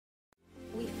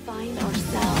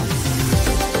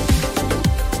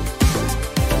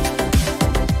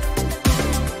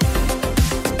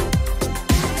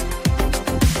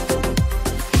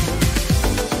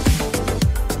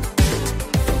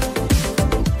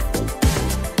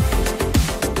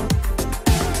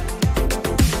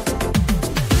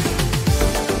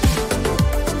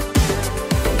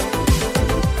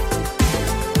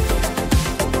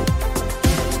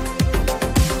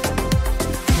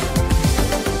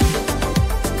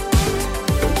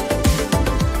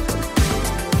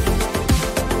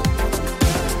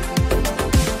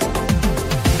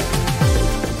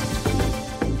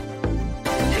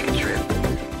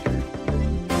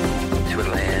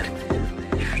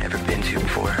you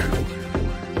before.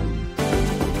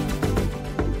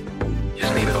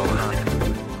 Just leave it all behind.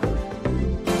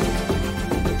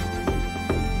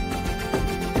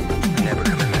 Never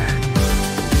coming back.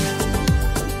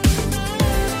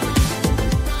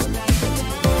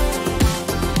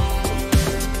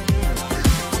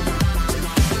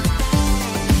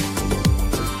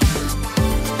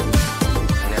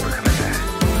 Never coming back.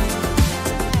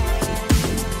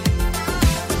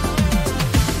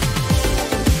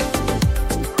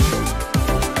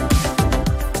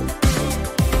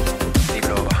 Leave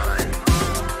it all behind.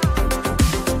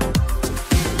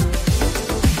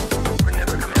 We're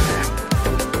never coming back.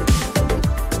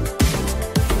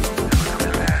 Never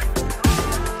coming back.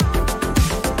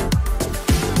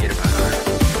 Get it behind.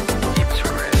 Keep us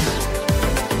from rest.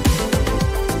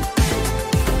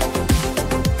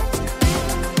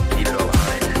 Leave it all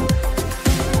behind.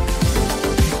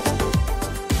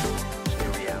 There's no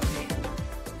reality to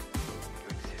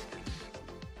existence.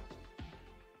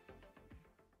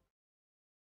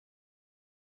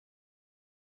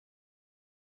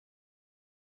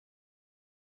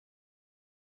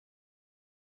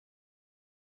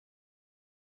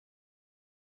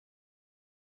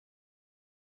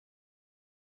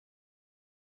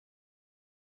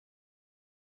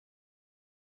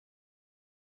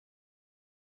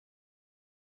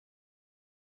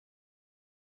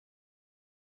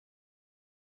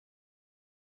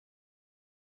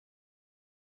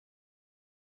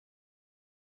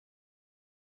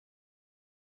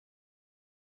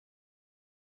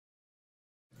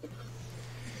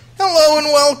 Hello and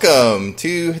welcome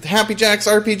to the Happy Jacks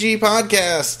RPG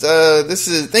podcast.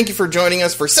 Thank you for joining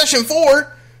us for session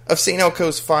 4 of St.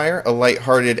 Elco's Fire, a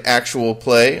lighthearted actual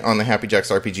play on the Happy Jacks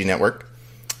RPG network.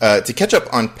 To catch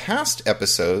up on past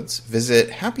episodes, visit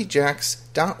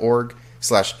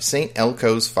happyjacks.org/St.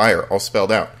 Elco's Fire, all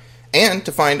spelled out. And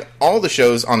to find all the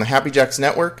shows on the Happy Jacks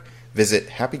network, visit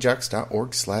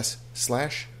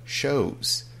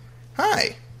happyjacks.org/shows.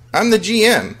 Hi, I'm the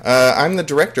GM. I'm the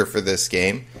director for this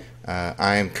game.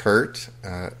 I am Kurt.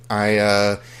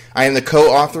 I am the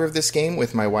co-author of this game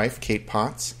with my wife, Kate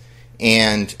Potts.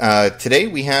 And today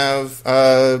we have,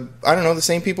 the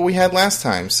same people we had last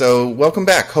time. So welcome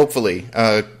back, hopefully.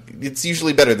 It's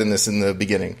usually better than this in the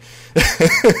beginning. All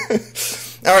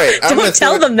right. Don't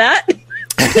tell them that.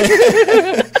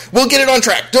 We'll get it on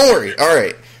track. Don't worry. All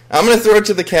right. I'm going to throw it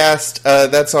to the cast.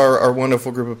 That's our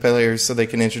wonderful group of players so they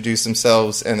can introduce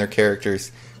themselves and their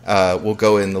characters. We'll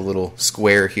go in the little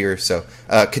square here. So,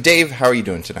 Kadave, how are you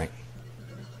doing tonight?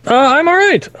 I'm all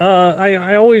right.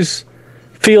 I always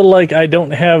feel like I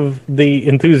don't have the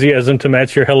enthusiasm to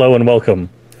match your hello and welcome.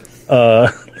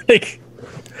 I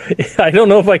don't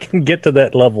know if I can get to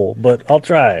that level, but I'll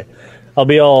try. I'll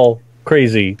be all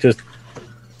crazy. Just,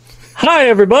 hi,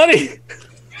 everybody.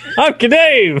 I'm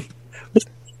Kadave.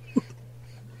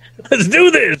 Let's do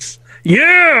this.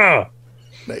 Yeah.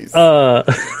 Nice.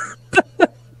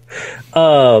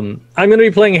 I'm going to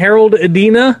be playing Harold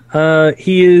Edina.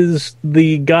 He is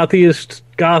the gothiest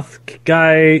goth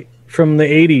guy from the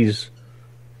 80s.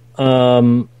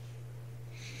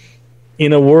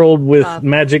 In a world with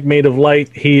magic made of light,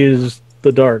 he is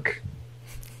the dark.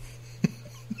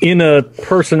 In a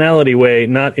personality way,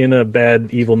 not in a bad,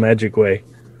 evil magic way.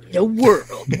 In a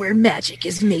world where magic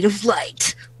is made of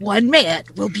light, one man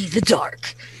will be the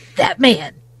dark. That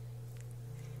man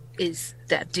is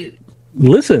that dude.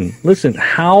 Listen,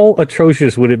 how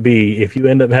atrocious would it be if you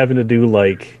end up having to do,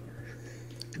 like,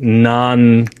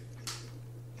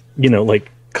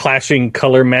 clashing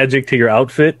color magic to your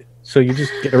outfit? So you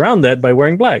just get around that by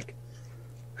wearing black.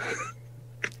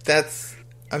 That's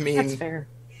fair.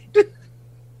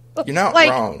 You're not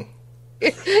wrong.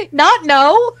 Not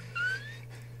no.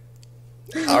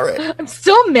 All right. I'm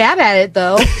still mad at it,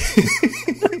 though.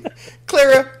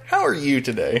 Clara, how are you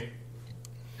today?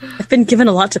 I've been given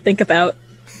a lot to think about.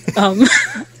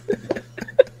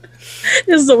 This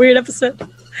is a weird episode.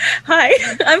 Hi,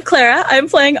 I'm Clara. I'm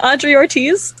playing Audrey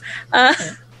Ortiz,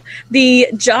 the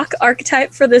jock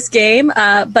archetype for this game,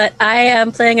 but I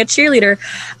am playing a cheerleader,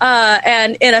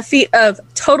 and in a feat of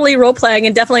totally role-playing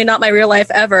and definitely not my real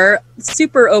life ever,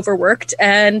 super overworked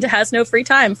and has no free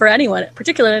time for anyone,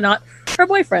 particularly not her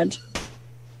boyfriend.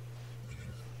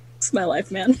 It's my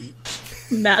life, man.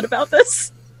 I'm mad about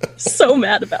this. So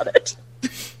mad about it.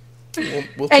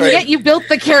 We'll and yet you built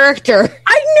the character. I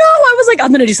know! I was like, I'm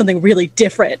going to do something really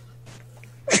different.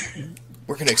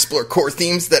 We're going to explore core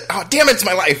themes that... Oh, damn it, it's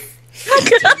my life!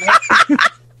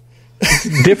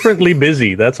 Differently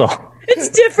busy, that's all. It's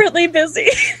differently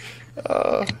busy.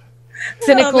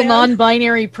 Cynical,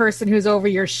 non-binary person who's over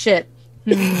your shit.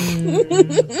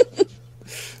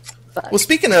 Well,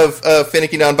 speaking of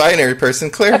finicky non-binary person,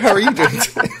 Claire, how are you doing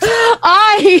today?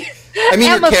 I mean,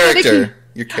 am your a finicky- character.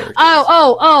 Your character.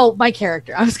 Oh, my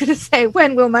character. I was going to say,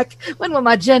 when will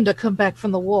my gender come back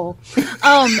from the wall?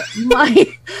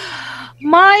 My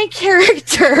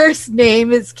character's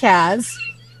name is Kaz.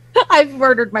 I've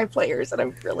murdered my players, and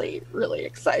I'm really, really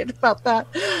excited about that.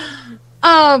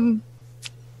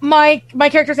 My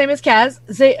character's name is Kaz.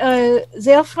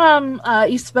 They are from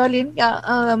East Berlin.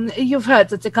 Yeah, you've heard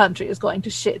that the country is going to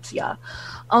shit. Yeah,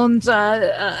 and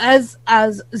as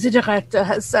the director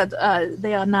has said,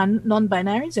 they are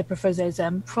non-binary. They prefer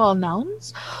they/them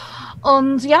pronouns.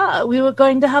 And yeah, we were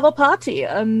going to have a party,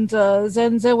 and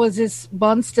then there was this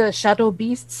monster shadow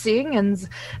beast thing, and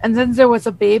then there was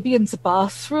a baby in the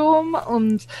bathroom,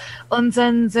 and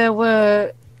then there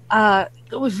were.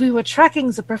 We were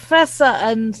tracking the professor,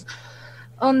 and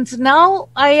now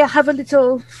I have a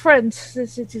little friend.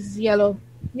 It is yellow.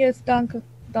 Yes, danke,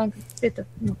 bitte.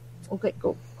 No. Okay,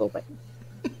 go back.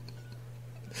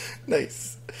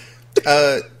 Nice.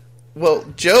 Well,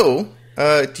 Joe,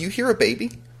 do you hear a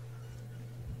baby?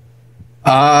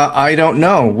 I don't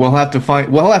know. We'll have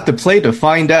to play to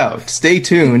find out. Stay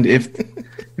tuned if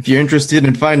you're interested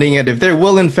in finding out if there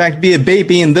will in fact be a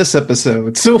baby in this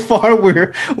episode. So far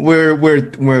we're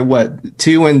what,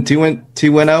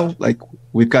 2-0? Like,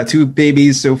 we've got 2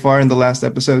 babies so far in the last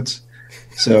episodes.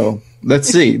 So let's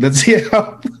see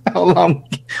how long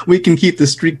we can keep the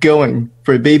streak going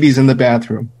for babies in the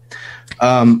bathroom.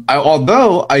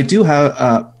 Although I do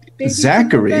have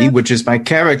Zachary, which is my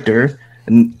character,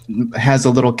 and has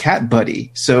a little cat buddy.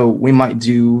 So we might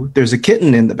there's a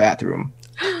kitten in the bathroom.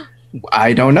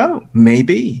 I don't know.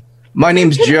 Maybe. My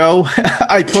name's Joe.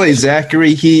 I play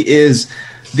Zachary. He is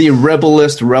the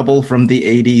rebelist rebel from the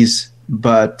 80s,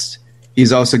 but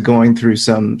he's also going through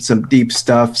some deep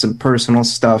stuff, some personal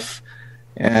stuff,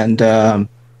 and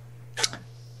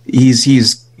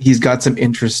he's got some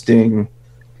interesting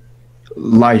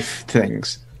life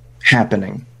things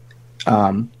happening.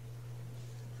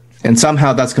 And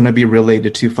somehow that's going to be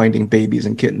related to finding babies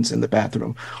and kittens in the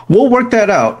bathroom. We'll work that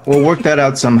out.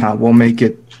 Somehow. We'll make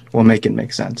it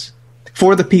make sense.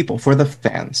 For the people, for the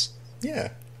fans. Yeah.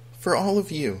 For all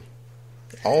of you.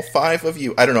 All 5 of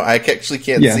you. I don't know. I actually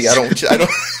can't Yes. see. I don't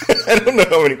I don't know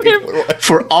how many people are watching.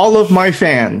 For all of my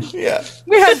fans. Yeah.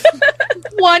 We had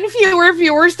 1 fewer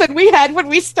viewers than we had when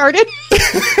we started.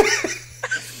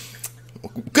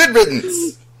 Good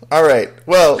riddance. All right.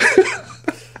 Well,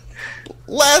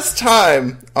 last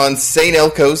time on St.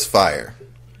 Elco's Fire,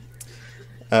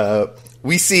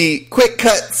 we see quick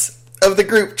cuts of the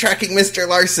group tracking Mr.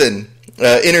 Larson,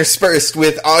 interspersed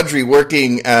with Audrey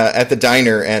working at the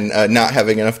diner and not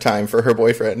having enough time for her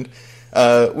boyfriend.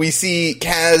 We see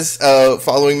Kaz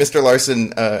following Mr.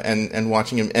 Larson and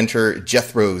watching him enter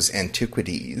Jethro's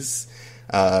Antiquities.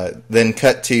 Then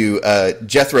cut to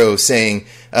Jethro saying,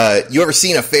 "You ever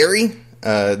seen a fairy?"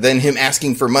 Then him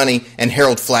asking for money, and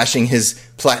Harold flashing his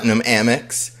platinum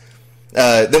Amex.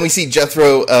 Then we see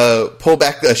Jethro pull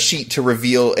back a sheet to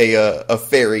reveal a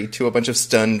fairy to a bunch of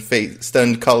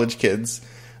stunned college kids.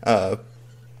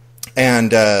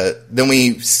 And then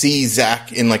we see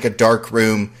Zach in like a dark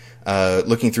room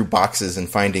looking through boxes and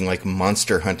finding like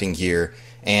monster hunting gear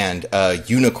and a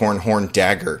unicorn horn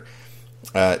dagger.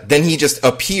 Then he just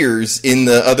appears in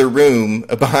the other room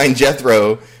behind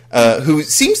Jethro, who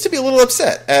seems to be a little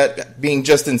upset at being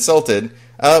just insulted.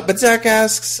 But Zach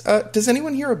asks, does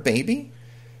anyone hear a baby?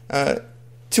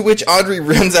 To which Audrey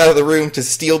runs out of the room to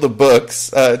steal the books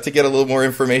to get a little more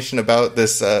information about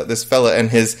this fella and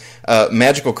his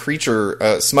magical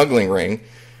creature smuggling ring,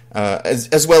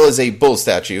 as well as a bull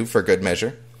statue for good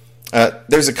measure.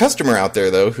 There's a customer out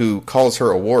there, though, who calls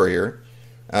her a warrior.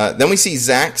 Then we see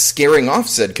Zach scaring off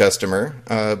said customer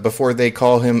before they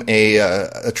call him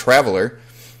a traveler,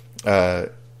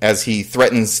 as he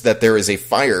threatens that there is a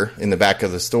fire in the back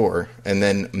of the store and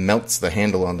then melts the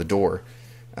handle on the door.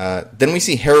 Then we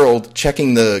see Harold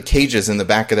checking the cages in the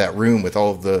back of that room with all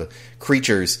of the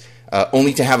creatures,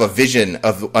 only to have a vision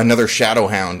of another shadow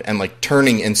hound and like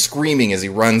turning and screaming as he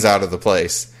runs out of the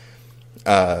place.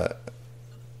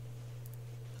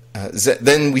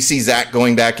 Then we see Zach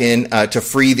going back in to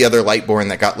free the other Lightborn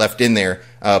that got left in there,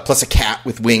 plus a cat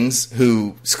with wings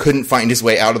who couldn't find his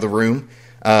way out of the room.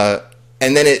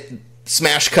 And then it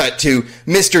smash cut to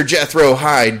Mr. Jethro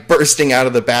Hyde bursting out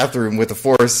of the bathroom with the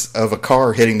force of a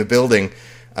car hitting the building.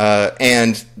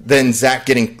 And then Zach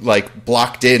getting like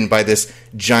blocked in by this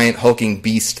giant hulking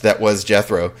beast that was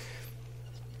Jethro.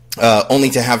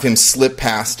 Only to have him slip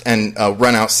past and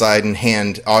run outside and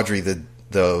hand Audrey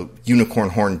the unicorn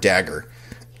horn dagger.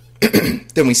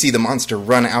 Then we see the monster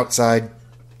run outside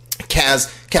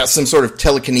Kaz casts some sort of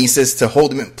telekinesis to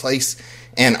hold him in place,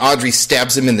 and Audrey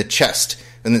stabs him in the chest,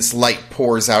 and this light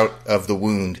pours out of the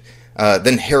wound.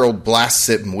 Then Harold blasts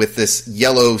him with this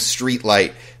yellow street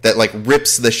light that like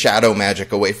rips the shadow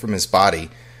magic away from his body,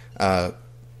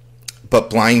 but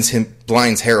blinds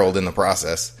Harold in the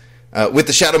process. With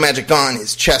the shadow magic gone,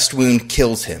 his chest wound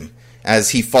kills him.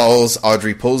 As he falls,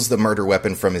 Audrey pulls the murder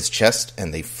weapon from his chest,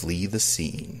 and they flee the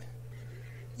scene.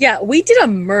 Yeah, we did a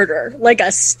murder, like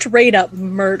a straight up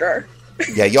murder.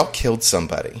 Yeah, y'all killed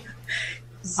somebody.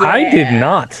 I did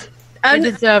not. I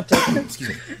deserved it. Excuse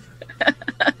me.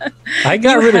 I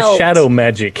got You rid helped. of shadow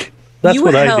magic. That's You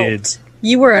what I helped. did.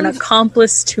 You were an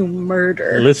accomplice to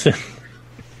murder. Listen,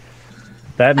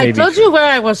 that may I be told true. you where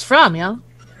I was from, yeah?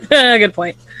 Good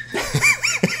point.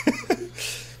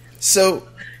 So,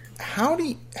 how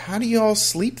do y'all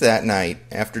sleep that night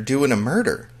after doing a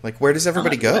murder? Like, where does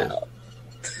everybody go?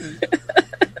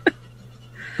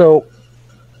 So,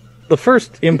 the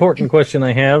first important question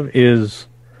I have is,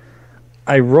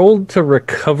 I rolled to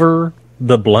recover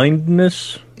the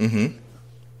blindness. Mm-hmm.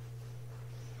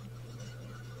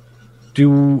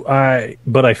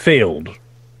 But I failed.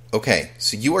 Okay,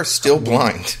 so you are still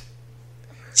blind.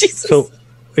 Jesus. So,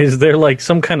 is there like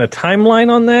some kind of timeline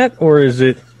on that, or is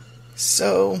it?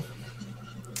 So,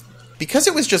 because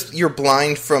it was just you're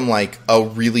blind from like a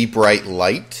really bright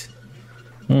light,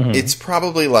 it's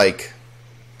probably like,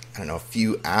 I don't know, a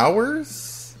few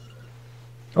hours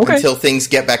Okay. until things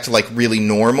get back to like really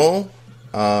normal.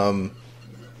 I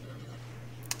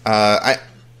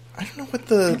don't know what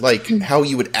the like how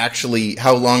you would actually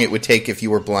how long it would take if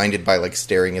you were blinded by like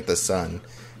staring at the sun.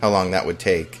 How long that would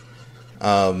take.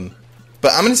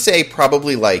 But I'm going to say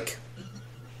probably like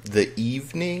the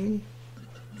evening.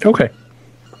 Okay.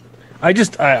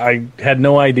 I had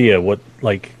no idea what,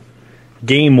 like,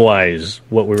 game-wise,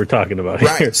 what we were talking about here.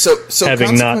 Right. So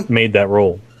having not made that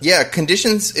roll. Yeah,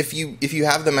 conditions, if you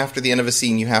have them after the end of a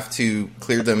scene, you have to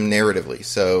clear them narratively.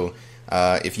 So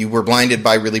if you were blinded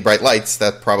by really bright lights,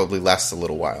 that probably lasts a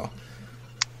little while.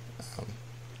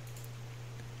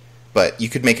 But you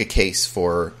could make a case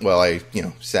for, well, I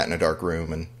sat in a dark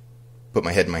room and put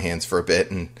my head in my hands for a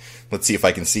bit, and let's see if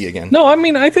I can see again. No, I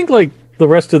mean, I think, like, the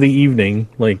rest of the evening,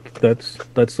 like, that's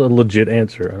a legit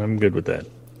answer, and I'm good with that.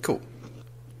 Cool.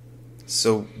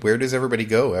 So where does everybody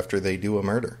go after they do a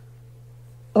murder?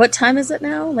 What time is it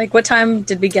now? Like, what time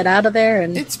did we get out of there?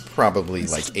 And It's probably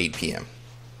like 8 p.m.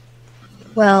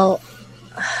 well,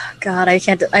 God, I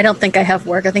don't think I have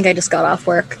work. I think I just got off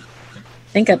work.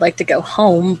 I think I'd like to go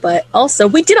home, but also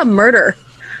we did a murder.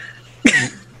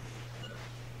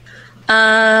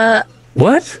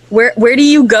 What? Where do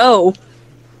you go?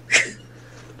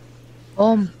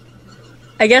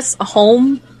 I guess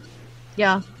home.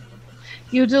 Yeah.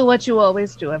 You do what you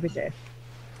always do every day.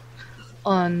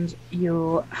 And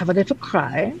you have a little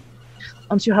cry.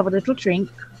 And you have a little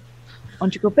drink.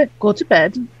 And you go to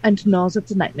bed and know that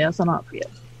the nightmares are not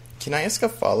real. Can I ask a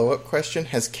follow-up question?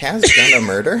 Has Kaz done a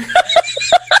murder?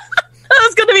 That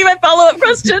was going to be my follow-up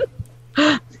question.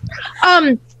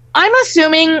 I'm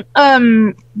assuming,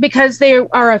 because they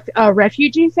are a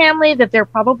refugee family, that there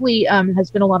probably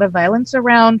has been a lot of violence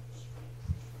around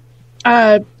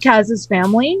Kaz's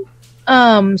family.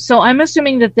 So I'm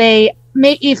assuming that they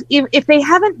may, if they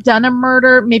haven't done a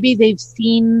murder, maybe they've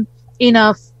seen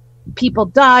enough people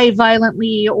die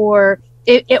violently, or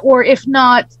if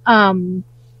not,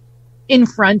 in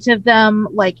front of them,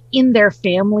 like in their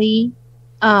family.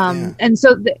 And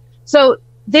so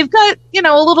they've got,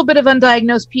 a little bit of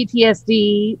undiagnosed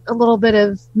PTSD, a little bit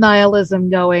of nihilism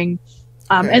going.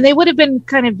 Okay. And they would have been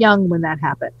kind of young when that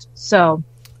happened. So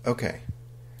Okay.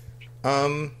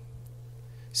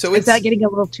 So is it's that getting a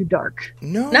little too dark?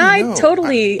 no. I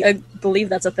totally believe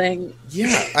that's a thing.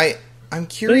 Yeah, I'm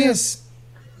curious.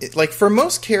 Like for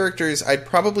most characters, I'd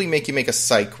probably make you make a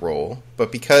psych roll,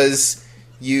 but because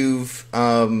you've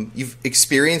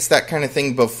experienced that kind of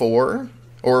thing before,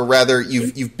 or rather,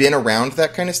 you've been around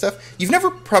that kind of stuff. You've never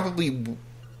probably. Do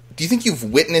you think you've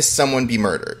witnessed someone be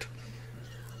murdered?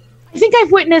 I think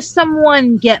I've witnessed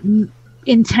someone get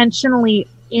intentionally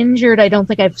injured. I don't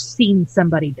think I've seen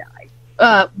somebody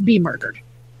be murdered.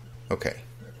 Okay.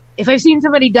 If I've seen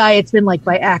somebody die, it's been like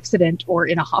by accident or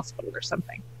in a hospital or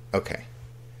something. Okay.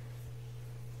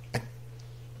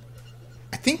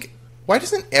 I think, why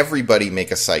doesn't everybody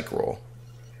make a psych roll?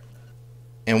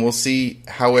 And we'll see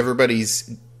how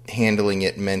everybody's handling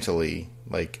it mentally,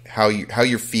 like how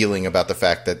you're feeling about the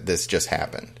fact that this just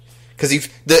happened. Because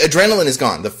the adrenaline is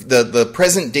gone. The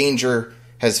present danger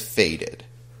has faded.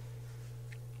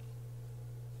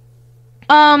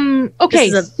 Okay,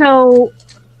 This is so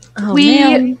Oh, we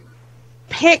man.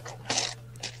 pick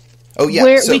Oh yeah.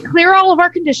 Where So we clear all of our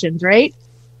conditions, right?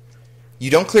 you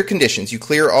don't clear conditions. You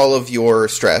clear all of your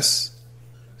stress.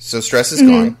 So stress is Mm-hmm.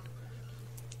 gone.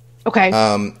 Okay.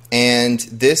 And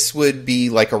this would be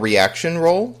like a reaction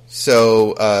roll.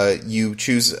 So you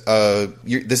choose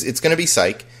it's going to be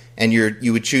psych, and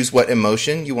you would choose what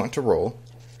emotion you want to roll,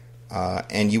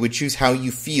 and you would choose how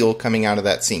you feel coming out of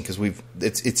that scene, because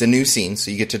it's a new scene,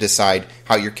 so you get to decide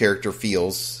how your character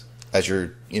feels as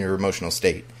your emotional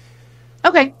state.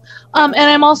 Okay. And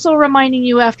I'm also reminding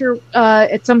you after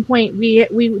at some point we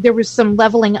there was some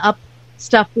leveling up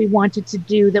stuff we wanted to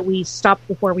do that we stopped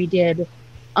before we did,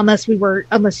 unless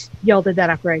y'all did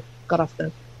that after I got off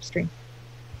the stream.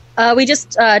 We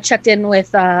just checked in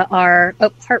with our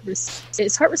heart is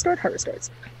heart restored. Heart restored.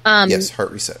 Yes,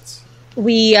 heart resets.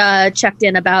 We checked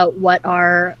in about what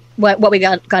we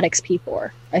got XP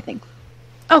for. I think.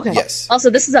 Okay. Yes. Also,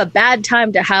 this is a bad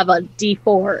time to have a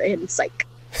D4 in psych.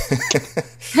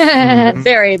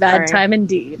 Very bad All right. time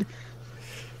indeed.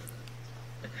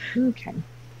 Okay.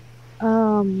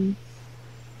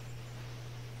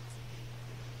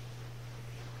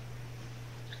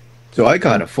 So I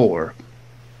got a 4.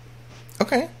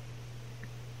 Okay.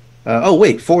 Oh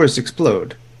wait, 4s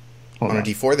explode. Hold On a on.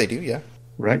 D4, they do, yeah.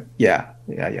 Right? Yeah.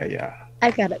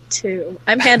 I got a 2.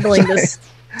 I'm handling this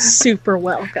super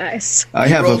well, guys. I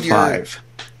have a rolled your- 5.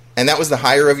 And that was the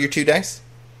higher of your 2 dice?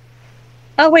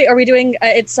 Oh wait, are we doing?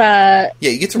 It's Yeah,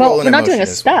 you get to roll an we're not emotion doing a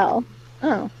as well. spell.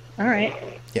 Oh, all right.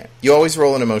 Yeah, you always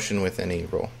roll an emotion with any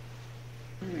roll.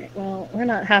 All right. Well, we're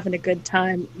not having a good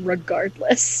time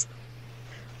regardless.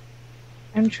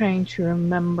 I'm trying to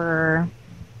remember.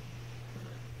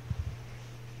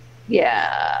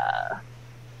 Yeah.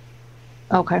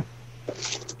 Okay.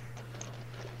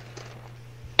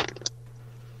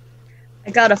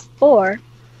 I got a 4.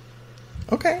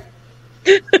 Okay.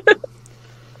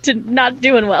 Not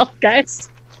doing well, guys.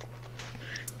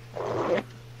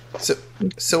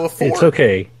 So a 4. It's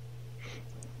okay.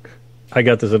 I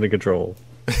got this under control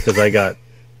because I got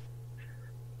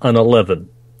an 11.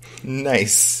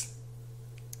 Nice.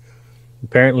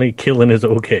 Apparently, killing is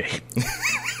okay.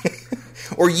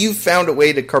 Or you found a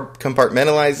way to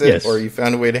compartmentalize it, Yes. or you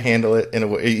found a way to handle it in a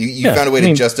way. You Yeah, found a way I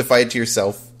mean- to justify it to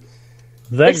yourself.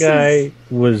 That This guy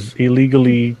was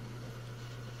illegally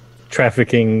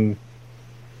trafficking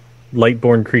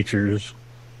lightborn creatures,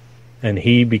 and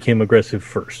he became aggressive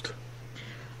first.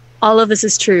 All of this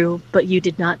is true, but you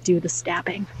did not do the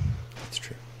stabbing. That's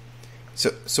true.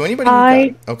 So anybody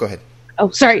who got... Oh, go ahead. Oh,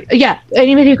 sorry. Yeah.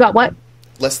 Anybody who got what?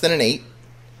 Less than an 8,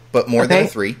 but more than a Okay.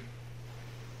 3.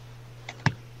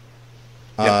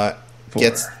 Four.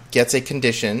 Gets a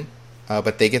condition,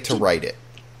 but they get to write it.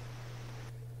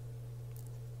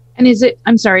 And is it?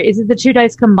 I'm sorry. Is it the 2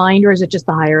 dice combined, or is it just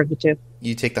the higher of the 2?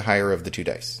 You take the higher of the 2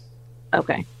 dice.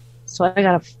 Okay. So I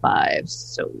got a 5.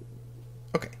 So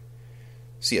Okay.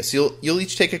 So yes, you'll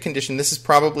each take a condition. This is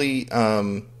probably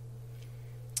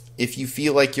if you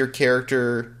feel like your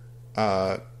character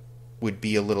would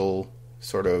be a little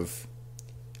sort of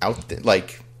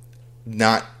like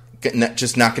not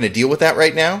just not going to deal with that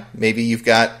right now. Maybe you've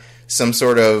got some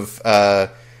sort of like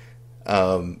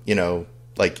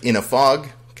in a fog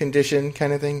condition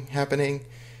kind of thing happening.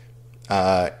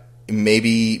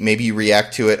 Maybe you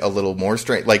react to it a little more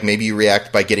straight. Like maybe you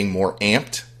react by getting more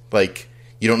amped. Like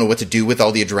you don't know what to do with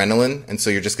all the adrenaline, and so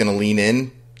you're just going to lean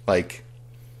in. Like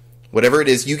whatever it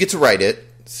is, you get to write it.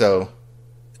 So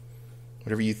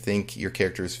whatever you think your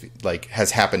character's like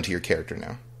has happened to your character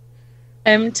now.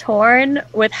 I'm torn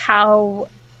with how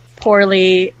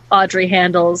poorly Audrey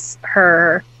handles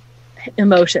her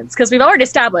emotions, because we've already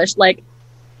established, like,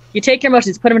 you take your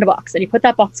emotions, put them in a box, and you put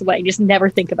that box away, and you just never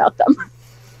think about them.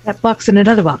 that box in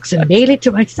another box and nail it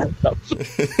to myself.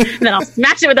 And then I'll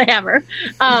smash it with a hammer.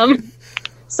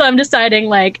 So I'm deciding,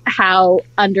 like, how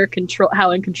in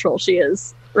control she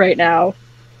is right now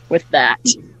with that.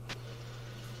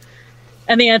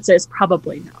 And the answer is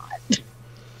probably not.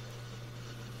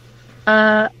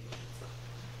 I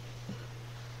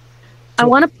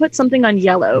want to put something on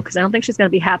yellow because I don't think she's going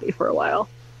to be happy for a while.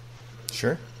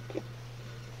 Sure.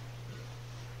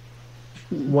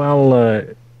 While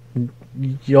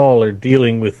y'all are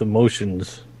dealing with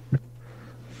emotions,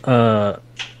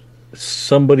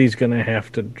 somebody's gonna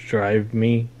have to drive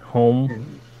me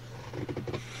home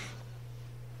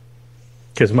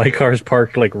because my car's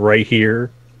parked like right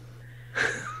here.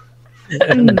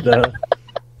 And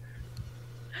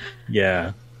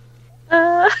yeah,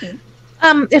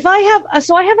 If I have,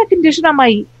 I have a condition on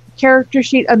my character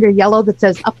sheet under yellow that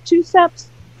says up 2 steps.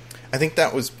 I think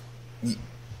that was.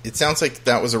 It sounds like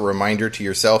that was a reminder to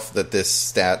yourself that this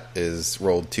stat is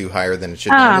rolled 2 higher than it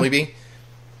should normally be.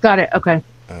 Got it. Okay.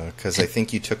 Because I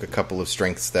think you took a couple of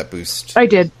strengths that boost I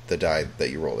did. the die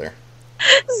that you roll there.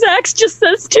 Zax just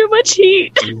says too much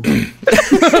heat.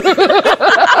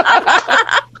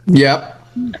 Yep.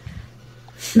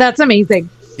 That's amazing.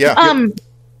 Yeah.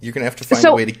 You're going to have to find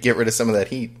a way to get rid of some of that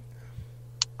heat.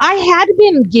 I had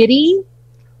been giddy.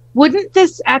 Wouldn't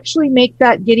this actually make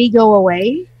that giddy go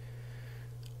away?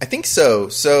 I think so.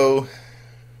 So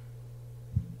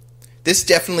this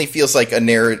definitely feels like a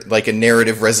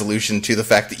narrative resolution to the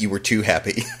fact that you were too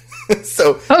happy.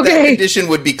 So that condition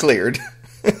would be cleared.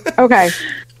 Okay.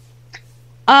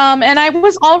 And I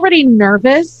was already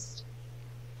nervous,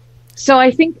 so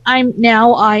I think I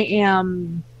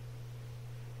am.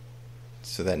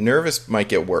 So that nervous might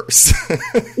get worse.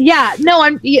 Yeah. No.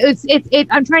 I'm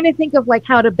trying to think of like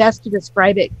how to best to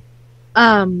describe it.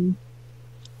 I'm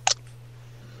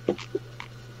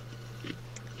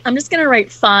just gonna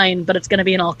write fine, but it's gonna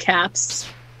be in all caps.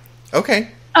 Okay.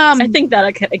 I think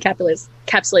that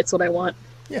encapsulates what I want.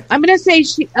 I'm gonna say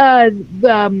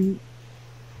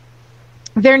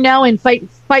they're now in fight,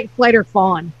 flight, or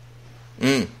fawn.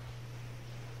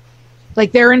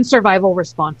 Like they're in survival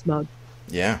response mode.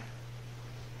 Yeah.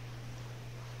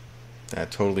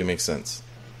 That totally makes sense.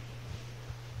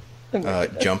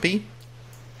 Jumpy?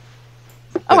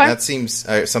 Okay. That seems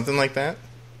something like that.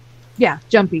 Yeah,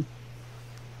 jumpy.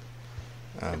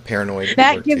 Paranoid.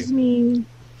 That gives me.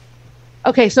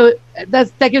 Okay, so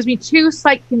that gives me 2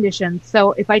 psych conditions.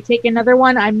 So if I take another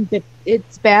one,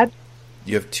 it's bad.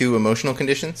 You have 2 emotional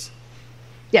conditions?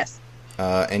 Yes.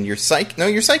 And your psych... No,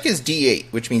 your psych is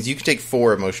D8, which means you can take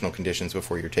 4 emotional conditions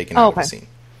before you're taken out of the scene.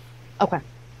 Okay.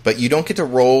 But you don't get to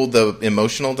roll the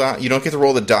emotional die. You don't get to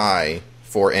roll the die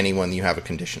for anyone you have a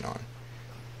condition on.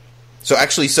 So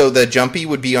actually, the jumpy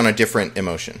would be on a different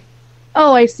emotion.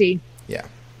 Oh, I see. Yeah.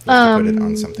 You have to put it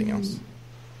on something else.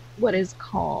 What is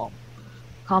calm?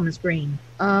 Calm is green.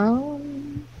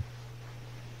 You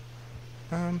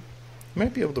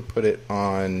might be able to put it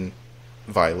on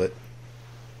violet.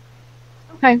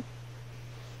 Okay.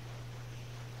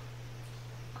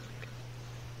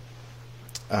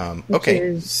 Okay.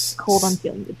 Is cold on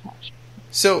feeling detached.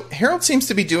 So Harold seems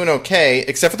to be doing okay,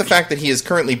 except for the fact that he is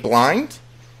currently blind.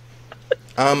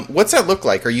 What's that look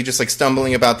like? Are you just like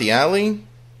stumbling about the alley?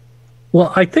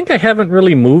 Well, I think I haven't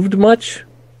really moved much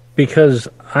because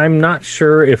I'm not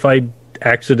sure if I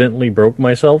accidentally broke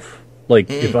myself. Like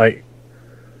if I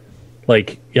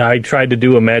tried to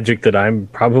do a magic that I'm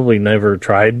probably never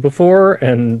tried before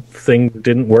and things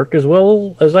didn't work as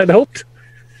well as I'd hoped.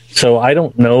 So I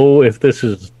don't know if this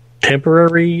is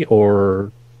temporary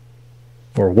or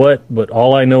what, but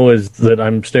all I know is that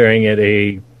I'm staring at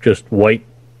a just white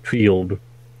field.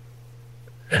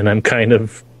 And I'm kind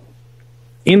of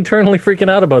internally freaking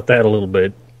out about that a little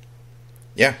bit.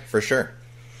 Yeah, for sure.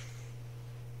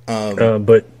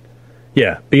 But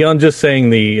yeah, beyond just saying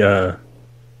the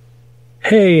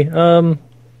hey,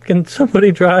 can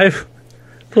somebody drive,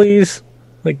 please?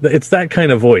 Like it's that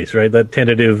kind of voice, right? That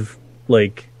tentative,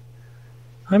 like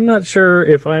I'm not sure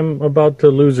if I'm about to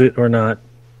lose it or not.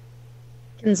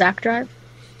 Can Zach drive?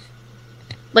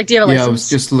 Like, do you have a license? Yeah, I was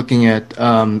just looking at.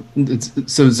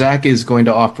 So Zach is going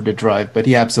to offer to drive, but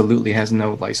he absolutely has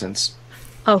no license.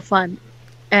 Oh, fun.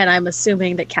 And I'm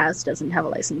assuming that Kaz doesn't have a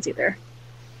license either.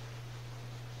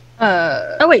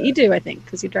 Oh, wait, you do, I think,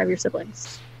 because you drive your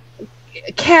siblings.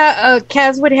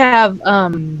 Kaz would have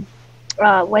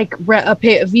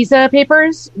visa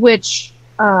papers, which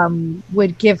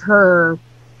would give her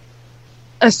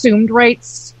assumed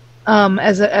rights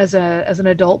as an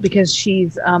adult because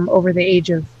she's over the age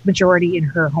of majority in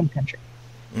her home country.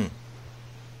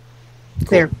 Cool.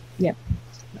 There, yeah.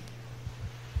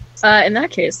 In that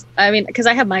case, I mean, because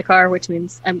I have my car, which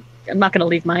means I'm not going to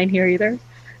leave mine here either.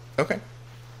 Okay.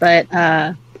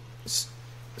 But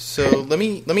so let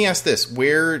me ask this: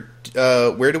 where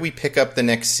do we pick up the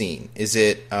next scene? Is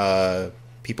it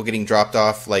people getting dropped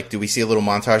off? Like, do we see a little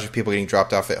montage of people getting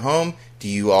dropped off at home? Do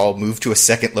you all move to a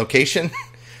second location?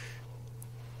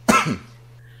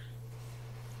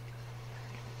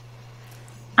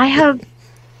 I have.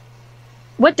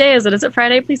 What day is it? Is it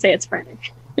Friday? Please say it's Friday.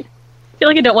 I feel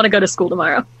like I don't want to go to school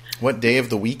tomorrow. What day of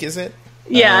the week is it?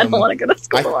 Yeah, I don't want to go to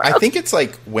school tomorrow. I think it's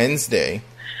like Wednesday.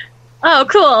 Oh,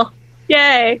 cool!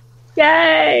 Yay!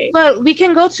 Yay! But we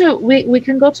can go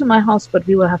to my house, but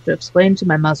we will have to explain to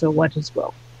my mother what as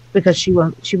well, because she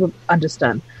will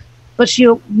understand, but she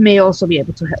may also be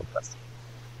able to help us.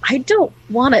 I don't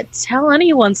want to tell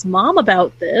anyone's mom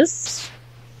about this.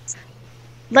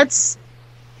 Let's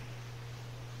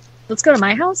go to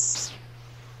my house.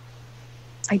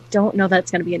 I don't know that's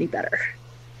going to be any better.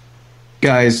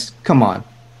 Guys, come on.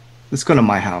 Let's go to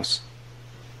my house.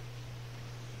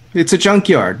 It's a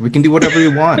junkyard. We can do whatever we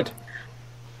want.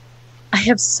 I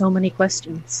have so many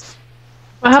questions.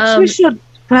 Perhaps we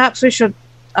should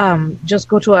just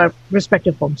go to our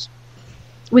respective homes.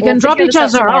 We can drop figure each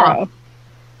this out other tomorrow. off.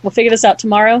 We'll figure this out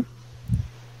tomorrow.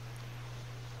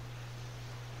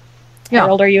 Yeah.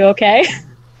 Harold, are you okay?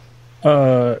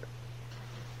 I'm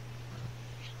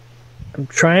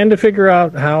trying to figure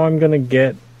out how I'm going to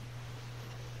get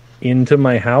into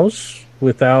my house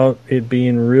without it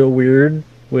being real weird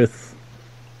with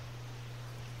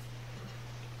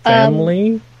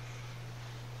family.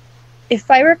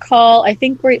 If I recall, I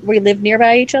think we live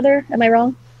nearby each other. Am I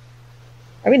wrong?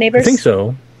 Are we neighbors? I think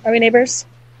so. Are we neighbors?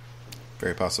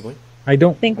 Very possibly. I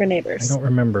don't I think we're neighbors. I don't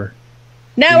remember.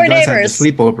 Now You we're guys had neighbors.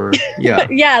 the sleepover. Yeah.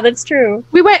 Yeah, that's true.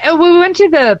 We all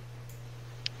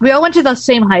went to the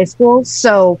same high school,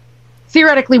 so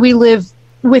theoretically we live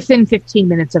within 15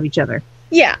 minutes of each other.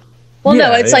 Yeah. Well,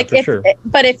 no, Yeah, it's yeah, like for sure.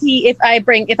 but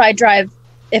if I drive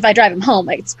him home,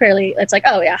 like it's like,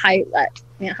 oh yeah, hi,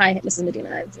 Mrs.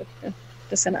 Medina.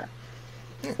 Just gonna,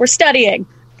 we're studying,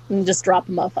 and just drop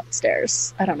him off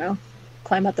upstairs. I don't know,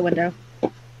 climb out the window.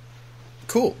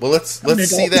 Cool. Well, let's an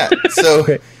see adult. that. So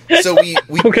Okay. so we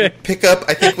Okay. pick up.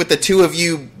 I think with the two of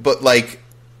you, but I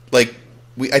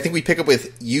think we pick up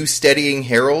with you steadying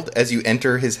Harold as you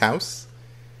enter his house.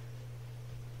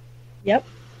 Yep,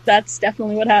 that's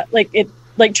definitely what happened.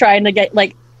 Like trying to get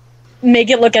make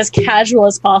it look as casual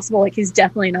as possible. Like he's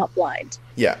definitely not blind.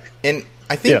 Yeah, and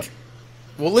I think. Yeah.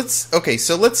 Well, let's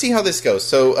see how this goes.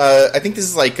 So I think this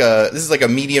is like a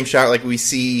medium shot. Like we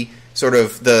see sort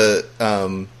of the.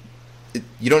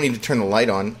 You don't need to turn the light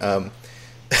on,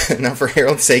 not for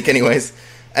Harold's sake, anyways.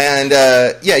 And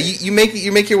you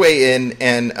make your way in,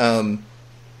 and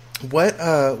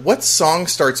what song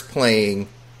starts playing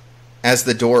as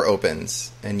the door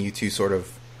opens, and you two sort of.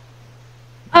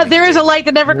 There is a light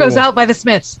that never goes Whoa. out by the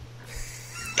Smiths.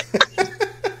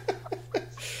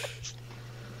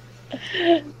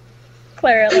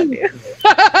 Claire, I love you.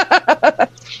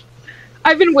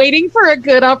 I've been waiting for a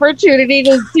good opportunity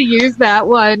to use that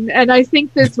one, and I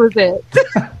think this was it.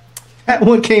 That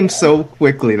one came so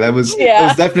quickly. That was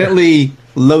Yeah. definitely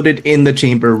loaded in the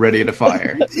chamber, ready to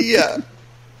fire. Yeah.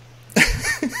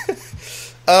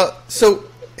 So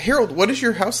Harold, what does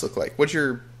your house look like? What does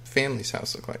your family's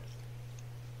house look like?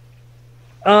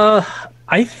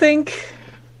 I think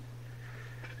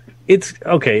it's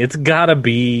okay. It's gotta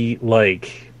be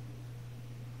like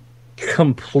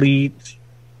complete,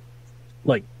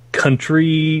 like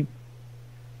country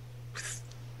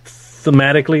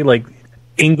thematically, like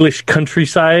English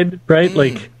countryside, right?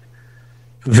 Like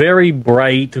very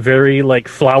bright, very like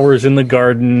flowers in the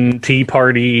garden, tea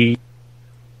party.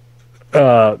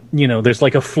 There's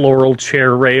like a floral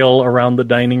chair rail around the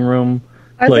dining room.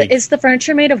 Is the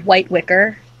furniture made of white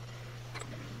wicker?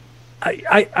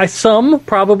 I some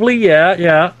probably,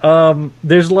 yeah.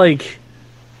 There's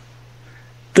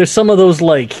some of those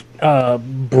like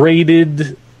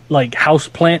braided like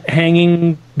houseplant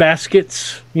hanging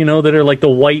baskets, that are like the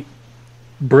white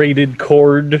braided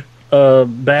cord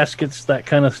baskets, that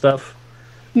kind of stuff.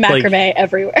 Macrame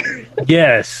everywhere.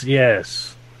 Yes.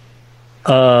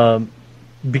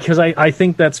 Because I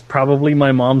think that's probably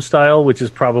my mom's style, which is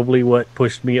probably what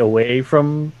pushed me away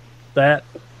from that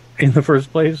in the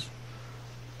first place.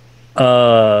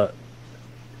 Yeah.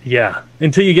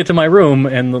 Until you get to my room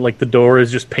and the door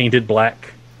is just painted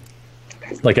black.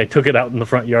 Like I took it out in the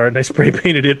front yard and I spray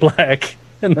painted it black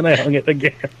and then I hung it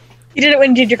again. You did it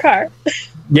when you did your car.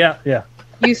 Yeah.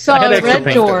 You saw I had a extra red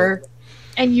paint door,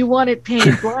 and you want it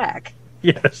painted black.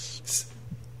 Yes.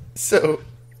 So,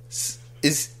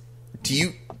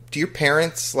 do your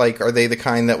parents are they the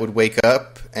kind that would wake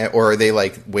up, or are they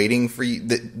waiting for you?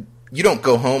 You don't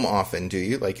go home often, do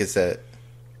you? Is that?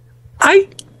 I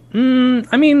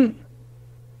mean,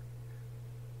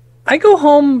 I go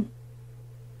home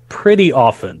pretty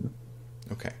often.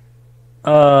 Okay.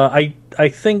 I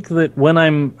think that when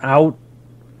I'm out,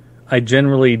 I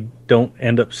generally don't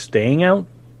end up staying out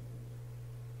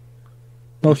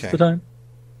most of the time.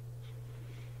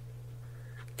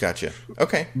 Gotcha.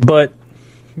 Okay. But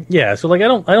yeah, so I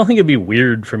don't think it'd be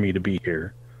weird for me to be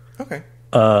here. Okay.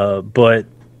 But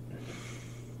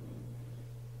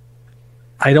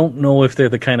I don't know if they're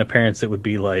the kind of parents that would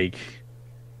be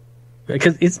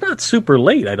because it's not super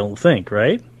late, I don't think,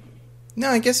 right? No,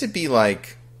 I guess it'd be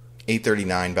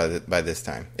 8:39 by this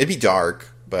time. It'd be dark,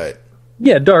 but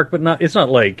Yeah, dark, but not. It's not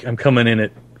like I'm coming in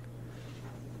at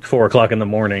 4:00 in the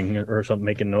morning or something,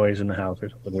 making noise in the house or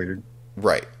something weird.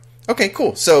 right. Okay,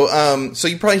 cool. So, so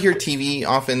you probably hear TV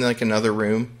off in another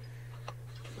room.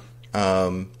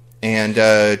 And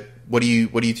what do you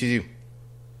two do?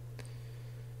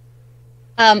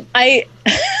 I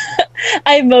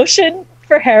I motion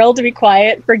for Harold to be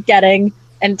quiet, forgetting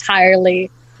entirely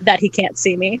that he can't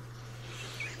see me.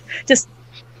 Just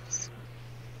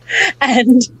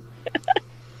and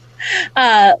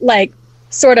like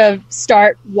sort of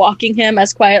start walking him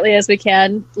as quietly as we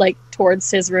can, like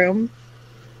towards his room.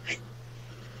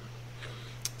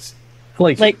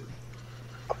 Like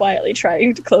quietly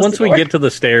trying to close Once the we door. get to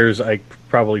the stairs, I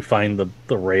probably find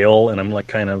the rail, and I'm like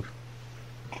kind of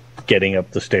getting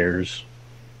up the stairs.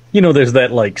 You know, there's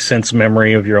that like sense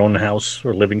memory of your own house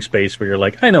or living space where you're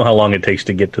like, I know how long it takes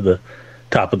to get to the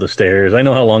top of the stairs. I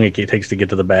know how long it takes to get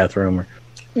to the bathroom, or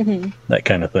that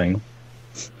kind of thing.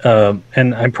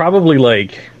 And I probably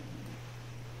like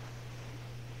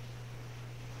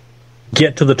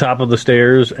get to the top of the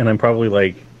stairs, and I'm probably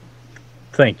like,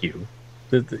 thank you.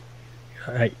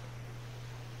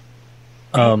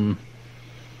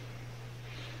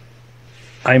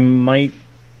 I might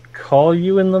call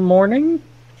you in the morning.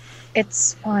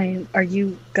 It's fine. Are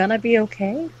you gonna be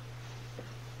okay?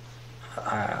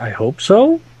 I hope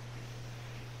so.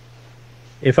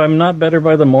 If I'm not better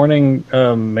by the morning,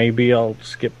 maybe I'll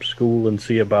skip school and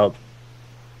see about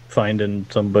finding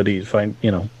somebody. See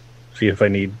if I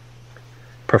need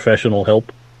professional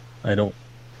help. I don't.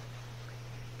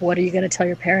 What are you gonna tell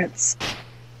your parents?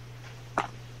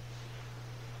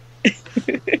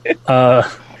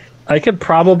 I could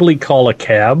probably call a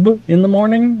cab in the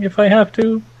morning if I have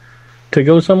to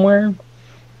go somewhere.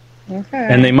 Okay.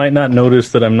 And they might not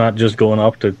notice that I'm not just going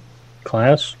off to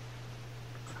class.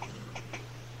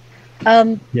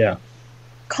 Yeah.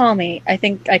 Call me. I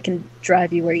think I can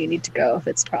drive you where you need to go if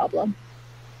it's a problem.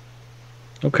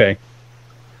 Okay.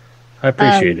 I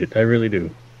appreciate it. I really do.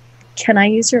 Can I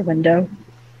use your window?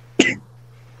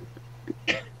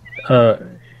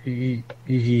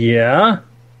 Yeah.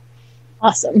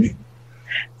 Awesome.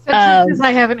 Such as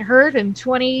I haven't heard in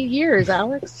 20 years,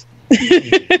 Alex.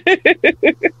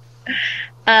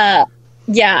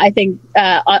 Yeah, I think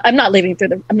I'm not leaving through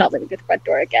the front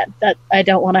door again. That I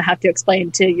don't want to have to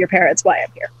explain to your parents why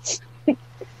I'm here.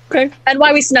 Okay. And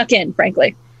why we snuck in,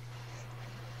 frankly.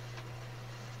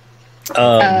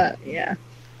 Yeah.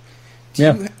 Do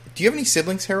Yeah. you have any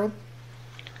siblings, Harold?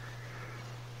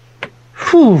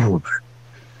 Whew.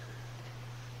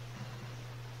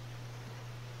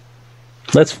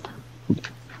 Let's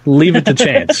leave it to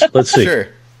chance. Let's see. Sure.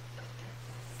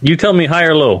 You tell me high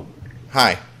or low.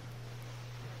 Hi.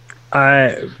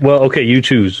 Okay, you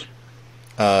choose.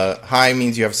 Hi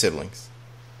means you have siblings.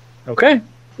 Okay.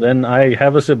 Then I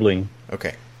have a sibling.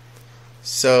 Okay.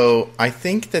 So I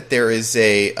think that there is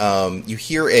a you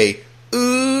hear a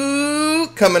ooh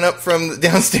coming up from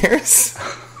downstairs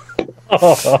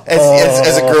as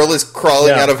a girl is crawling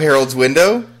Yeah. out of Harold's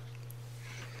window.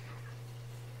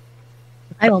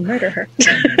 I will murder her.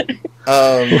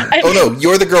 Oh no,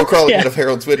 you're the girl crawling out of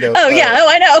Harold's window. Oh yeah,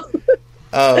 I know.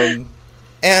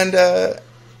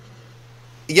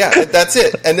 Yeah, that's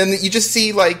it. And then you just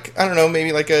see like I don't know,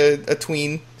 maybe like a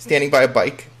tween standing by a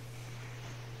bike.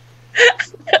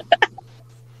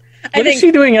 What is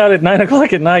she doing out at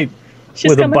 9:00 at night She's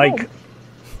with a coming bike? home.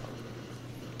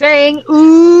 Saying,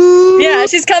 ooh. Yeah,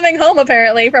 she's coming home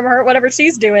apparently from her whatever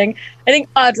she's doing. I think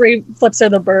Audrey flips her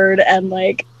the bird and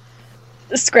like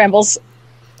scrambles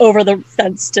over the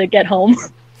fence to get home.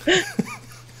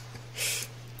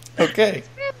 Okay.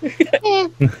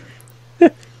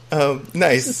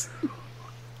 Nice.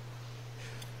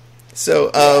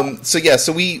 So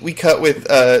we cut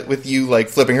with you like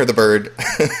flipping her the bird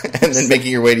and then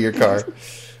making your way to your car.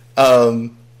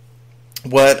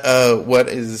 What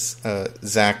is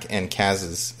Zach and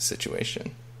Kaz's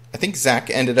situation? I think Zach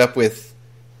ended up with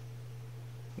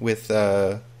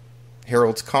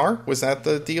Harold's car. Was that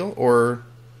the deal, or?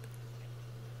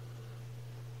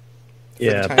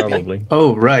 Yeah, the time being? probably.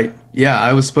 Oh, right. Yeah,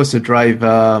 I was supposed to drive.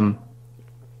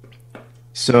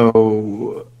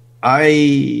 So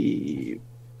I'm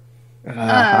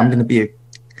gonna be.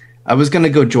 I was gonna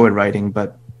go joyriding,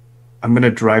 but I'm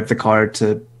gonna drive the car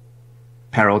to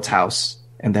Harold's house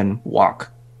and then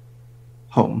walk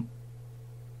home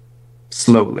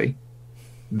slowly,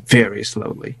 very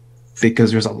slowly,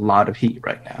 because there's a lot of heat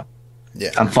right now.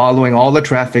 Yeah. I'm following all the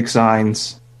traffic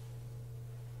signs.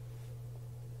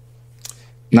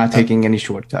 Not taking any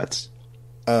shortcuts.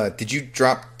 Did you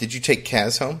take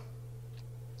Kaz home?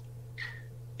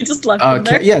 You just left him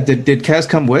there. Yeah, did Kaz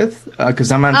come with?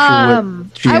 Because I'm not sure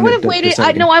what she I would ended have up waited.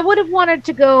 deciding. I would have wanted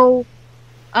to go.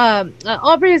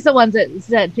 Aubrey is the one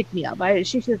that picked me up.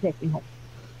 She should have taken me home.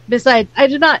 Besides, I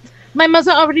do not. My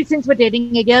mother already thinks we're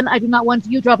dating again. I do not want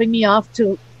you dropping me off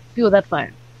to fuel that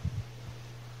fire.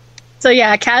 So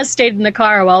yeah, Kaz stayed in the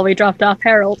car while we dropped off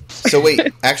Harold. So wait,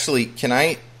 actually, can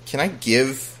I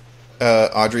give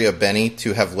Audrey a Benny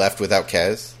to have left without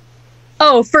Kaz?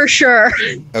 Oh, for sure.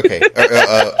 Okay,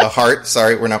 a heart.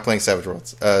 Sorry, we're not playing Savage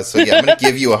Worlds. So yeah, I'm going to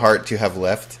give you a heart to have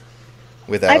left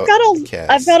without Kaz.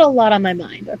 I've got a lot on my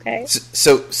mind. Okay.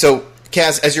 So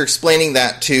Kaz, as you're explaining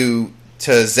that to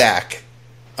Zach,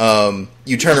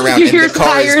 you turn around You and hear the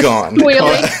car is tires gone.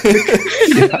 squealing.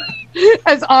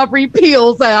 As Aubrey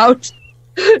peels out,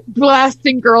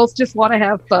 blasting girls just want to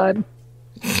have fun.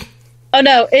 Oh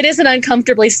no, it is an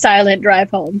uncomfortably silent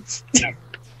drive home.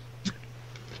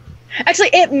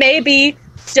 Actually, it may be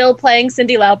still playing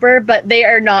Cyndi Lauper, but they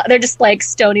are not. They're just like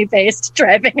stony faced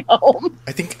driving home.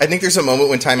 I think there's a moment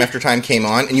when Time After Time came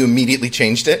on and you immediately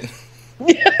changed it.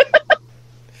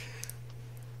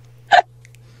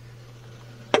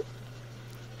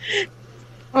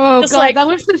 Oh Just god, like- that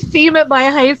was the theme at my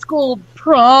high school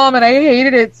prom, and I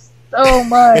hated it so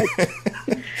much.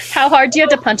 How hard do you have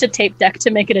to punch a tape deck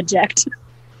to make it eject?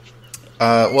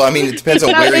 Well, I mean, it depends on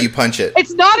It's not- where you punch it.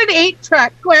 It's not an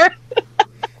 8-track, Claire.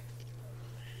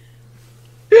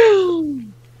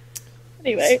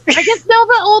 Anyway, I guess no,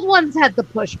 the old ones had the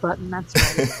push button. That's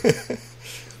right.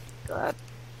 God.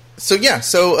 So yeah,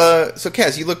 so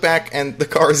Kaz, you look back and the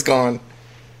car is gone.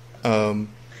 Do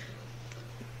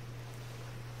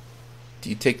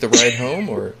you take the ride home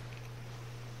or?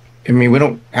 I mean, we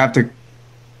don't have to.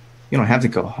 You don't have to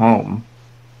go home.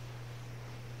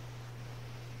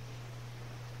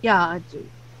 Yeah, I do.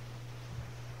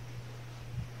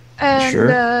 And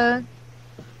Sure.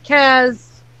 Kaz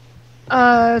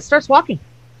starts walking.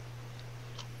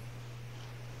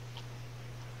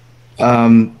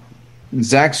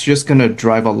 Zach's just gonna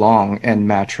drive along and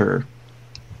match her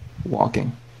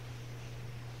walking.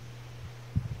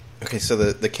 Okay, so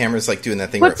the camera's like doing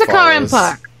that thing. Puts where the it car in follows.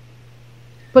 park.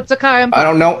 Puts the car in I park.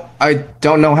 don't know. I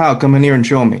don't know how. Come in here and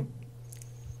show me.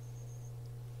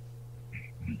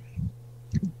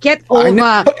 Get I,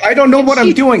 over. I don't know what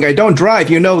I'm doing. I don't drive.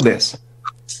 You know this.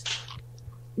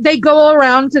 They go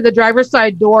around to the driver's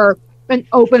side door and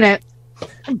open it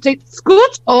and say,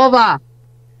 "Scoot over."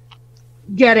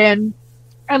 Get in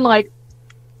and like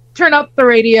turn up the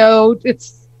radio.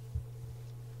 It's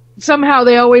somehow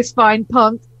they always find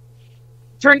punk.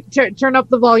 Turn up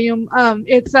the volume.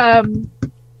 It's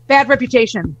Bad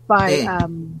Reputation by I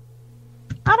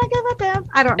don't give a damn.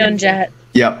 I don't Joan know. Jett.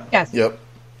 Yep. Yes. Yep.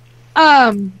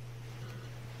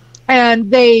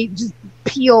 And they just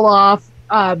peel off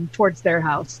towards their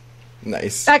house.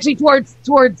 Nice. Actually,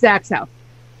 towards Zach's house.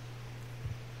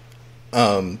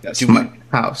 That's Do my we?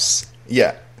 house.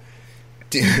 Yeah.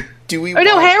 Do we? Oh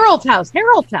no, want- Harold's house.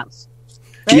 Harold's house.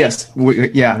 Right? Yes.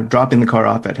 Yeah. Dropping the car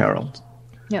off at Harold.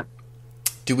 Yeah.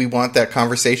 Do we want that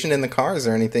conversation in the car? Is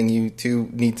there anything you two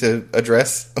need to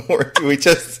address, or do we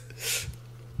just?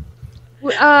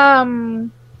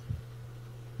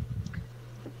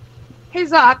 Hey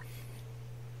Zach,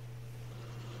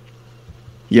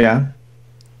 Yeah.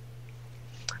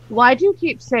 why do you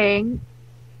keep saying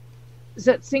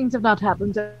that things have not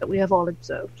happened that we have all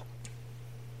observed?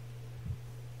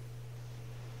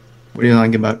 What are you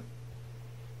talking about?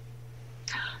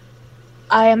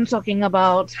 I am talking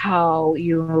about how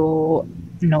you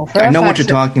know for I a know what fact you're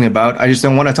that talking about. I just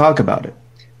don't want to talk about it.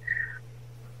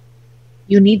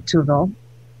 you need to though,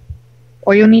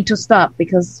 or you need to stop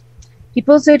because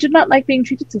people say do not like being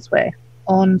treated this way.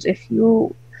 And if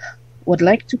you would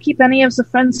like to keep any of the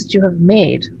friends that you have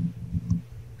made,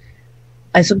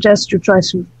 I suggest you try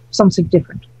something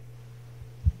different.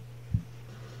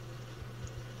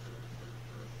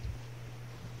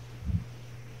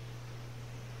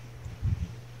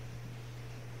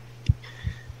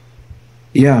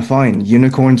 Yeah, fine.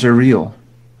 Unicorns are real.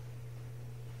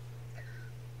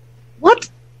 What?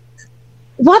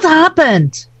 What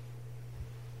happened?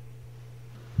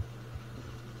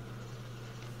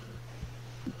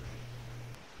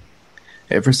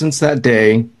 Ever since that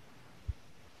day,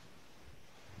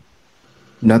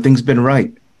 nothing's been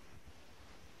right.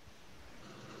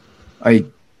 I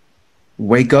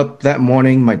wake up that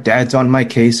morning, my dad's on my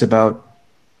case about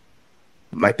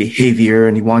my behavior,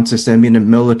 and he wants to send me to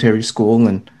military school,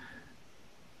 and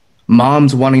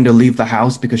mom's wanting to leave the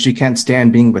house because she can't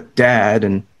stand being with dad,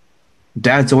 and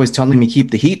dad's always telling me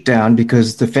keep the heat down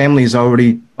because the family's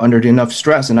already under enough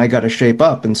stress and I got to shape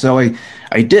up. And so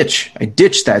I ditch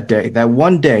that day. That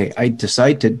one day I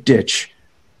decide to ditch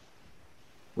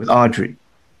with Audrey.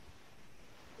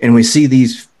 And we see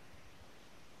these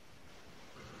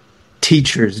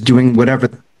teachers doing whatever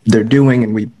they're doing,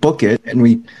 and we book it and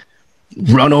we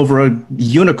run over a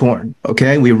unicorn.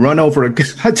 Okay. We run over a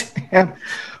goddamn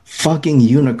fucking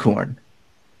unicorn.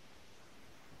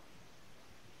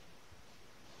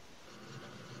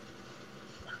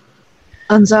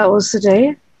 And that was the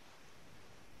day?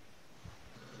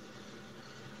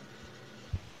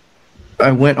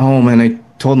 I went home and I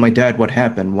told my dad what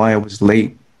happened, why I was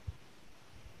late.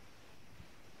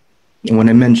 And when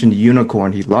I mentioned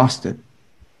unicorn, he lost it.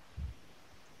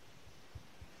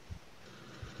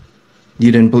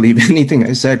 He didn't believe anything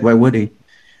I said. Why would he?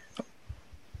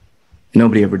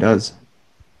 Nobody ever does.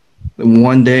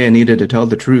 One day I needed to tell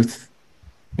the truth,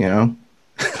 you know?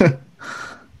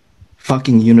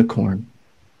 Fucking unicorn.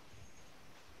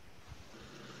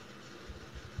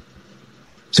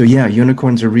 So yeah,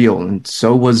 unicorns are real, and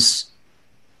so was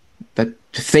that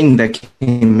thing that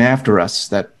came after us,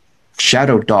 that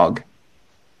shadow dog.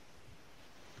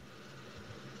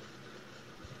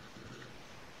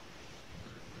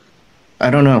 I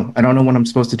don't know. I don't know what I'm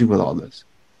supposed to do with all this.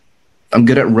 I'm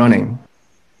good at running.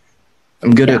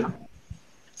 I'm good at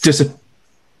just.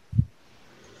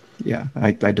 Yeah,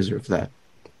 I deserve that.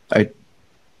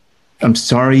 I'm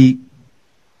sorry.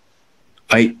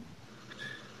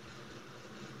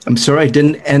 I'm sorry I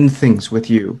didn't end things with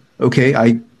you. Okay,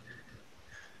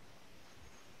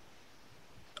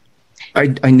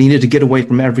 I needed to get away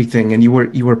from everything, and you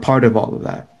were part of all of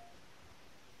that.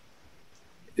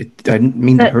 I didn't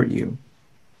mean to hurt you.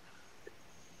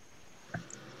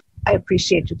 I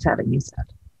appreciate you telling me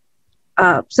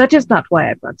that. That is not why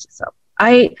I brought this up.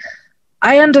 I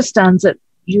understand that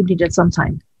you needed some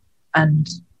time, and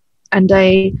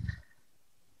I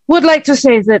would like to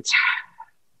say that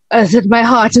my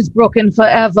heart is broken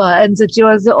forever, and that you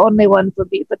are the only one for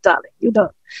me. But darling, you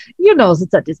know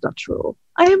that is not true.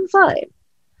 I am fine.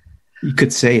 You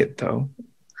could say it though.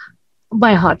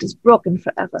 My heart is broken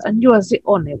forever, and you are the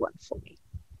only one for me.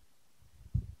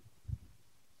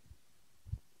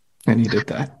 I needed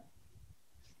that.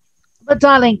 But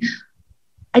darling,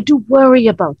 I do worry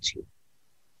about you.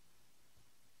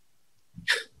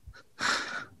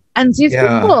 And these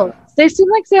people, they seem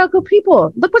like they are good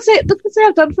people. Look what they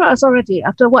have done for us already.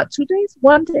 After what, 2 days?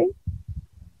 1 day?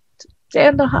 Day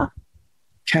and a half?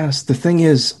 Cass, the thing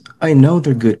is, I know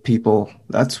they're good people.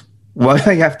 That's why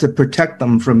I have to protect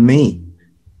them from me.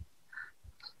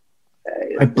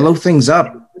 I blow things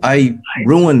up. I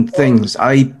ruin things.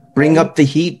 I bring up the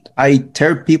heat. I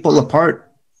tear people apart.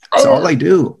 That's all I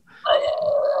do.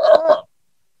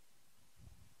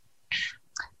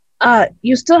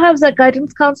 You still have that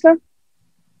guidance counselor?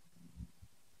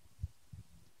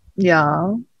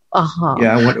 Yeah. Uh-huh.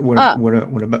 Yeah,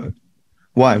 what about?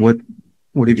 Why? What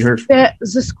have you heard?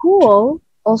 The school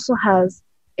also has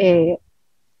a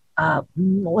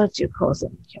what do you call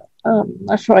them here?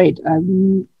 Afraid.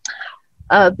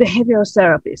 Behavioral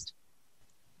therapist.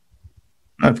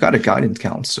 I've got a guidance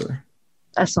counselor.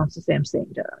 That's not the same thing,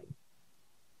 darling.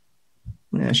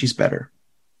 Yeah, she's better.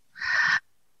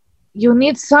 You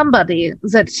need somebody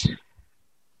that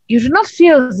you do not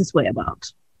feel this way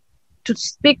about, to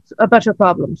speak about your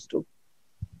problems to.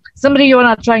 Somebody you're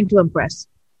not trying to impress.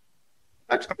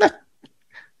 I'm not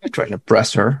trying to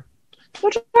impress her. We're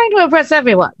trying to impress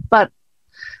everyone, but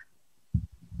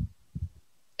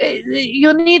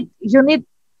you need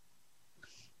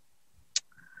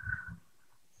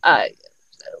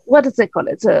what does it call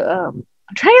it? I'm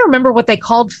trying to remember what they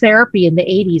called therapy in the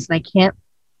 80s, and I can't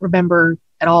remember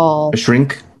at all. A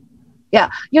shrink? Yeah,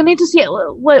 you'll need to see it.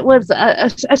 What was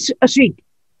a shrink?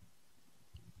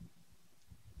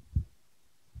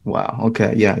 Wow.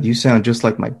 Okay. Yeah, you sound just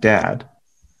like my dad.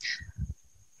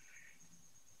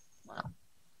 Wow.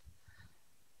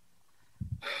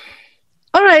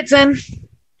 All right then.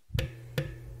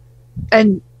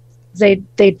 And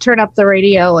they turn up the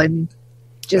radio and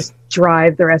just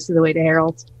drive the rest of the way to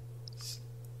Harold's.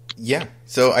 Yeah.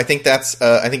 So I think that's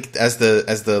I think as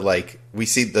the like we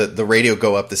see the radio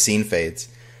go up, the scene fades,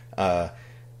 and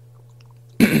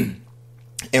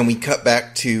we cut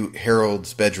back to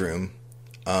Harold's bedroom.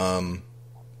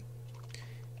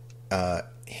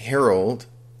 Harold.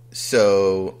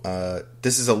 So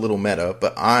this is a little meta,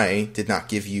 but I did not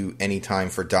give you any time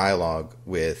for dialogue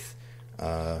with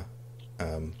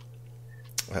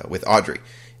Audrey.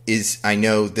 I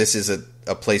know this is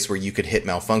a place where you could hit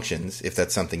malfunctions if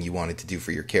that's something you wanted to do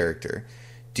for your character.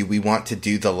 Do we want to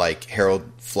do the like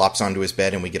Harold flops onto his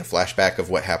bed and we get a flashback of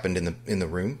what happened in the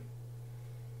room?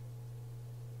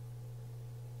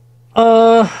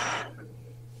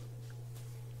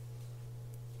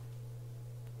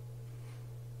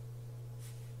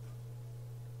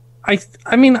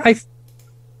 I mean,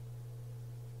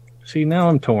 see, now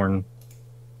I'm torn.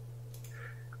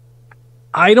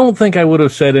 I don't think I would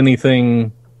have said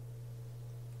anything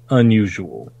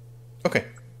unusual. Okay.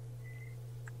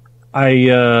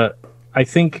 I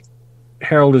think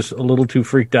Harold is a little too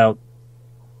freaked out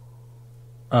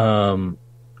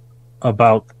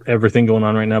about everything going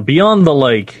on right now, beyond the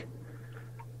like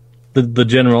the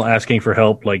general asking for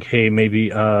help, like, hey,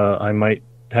 maybe I might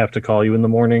have to call you in the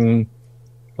morning,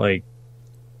 like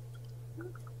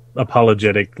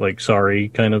apologetic, like sorry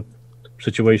kind of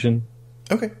situation.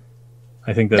 Okay.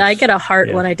 I think that's, I get a heart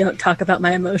yeah. when I don't talk about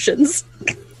my emotions.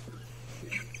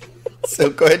 So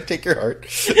go ahead and take your heart.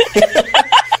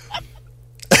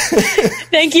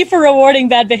 Thank you for rewarding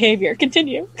bad behavior.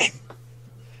 Continue.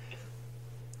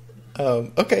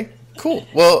 Okay, cool.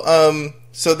 Well,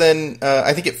 so then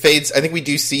I think it fades. I think we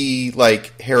do see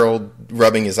like Harold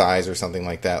rubbing his eyes or something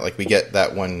like that. Like we get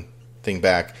that one thing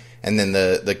back, and then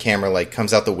the camera like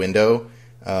comes out the window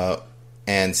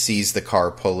and sees the car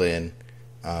pull in.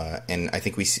 And I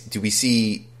think we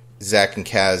see Zach and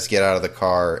Kaz get out of the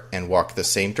car and walk the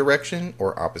same direction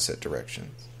or opposite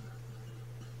directions?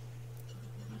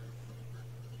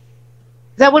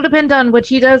 That will depend on what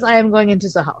he does. I am going into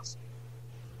the house.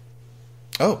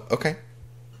 Oh, okay.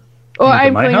 Or Into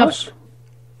I'm my going house? up.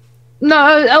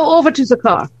 No, over to the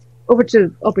car. Over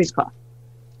to Opie's car.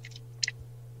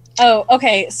 Oh,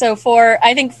 okay. So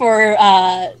I think for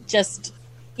just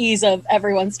ease of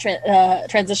everyone's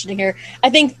transitioning here, I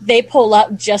think they pull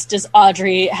up just as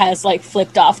Audrey has like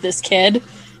flipped off this kid,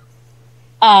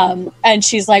 and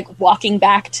she's like walking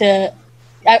back to.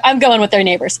 I'm going with their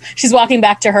neighbors. She's walking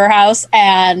back to her house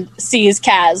and sees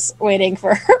Kaz waiting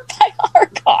for her by our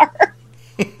car.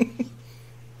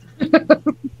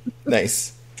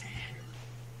 Nice.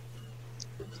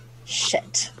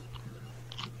 Shit.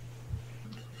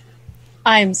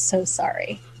 I'm so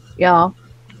sorry. Yeah.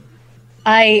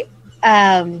 I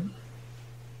got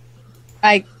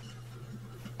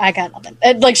nothing.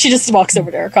 And, like, she just walks over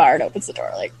to her car and opens the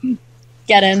door, like,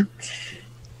 get in.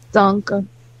 Danke.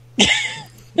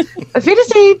 Auf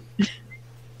Wiedersehen.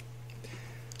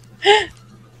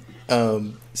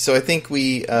 So I think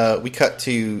we cut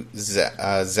to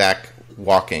Zach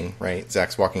walking, right?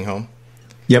 Zach's walking home.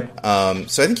 Yep.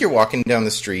 So I think you're walking down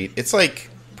the street. It's like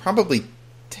probably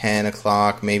 10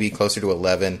 o'clock, maybe closer to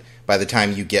 11 by the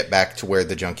time you get back to where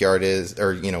the junkyard is,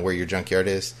 or, you know, where your junkyard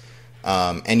is.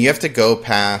 And you have to go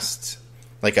past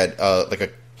like a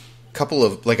couple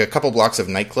blocks of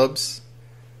nightclubs.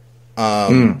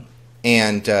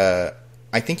 And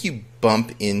I think you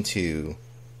bump into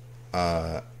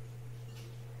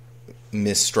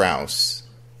Miss Strauss,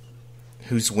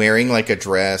 who's wearing like a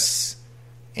dress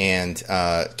and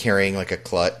carrying like a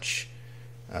clutch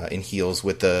in heels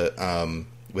with the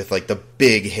with the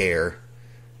big hair.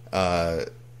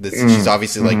 She's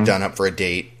obviously like done up for a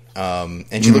date,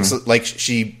 and she looks like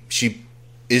she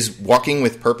is walking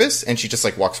with purpose, and she just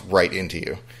like walks right into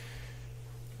you.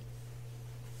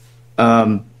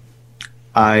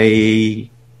 I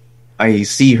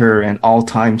see her and all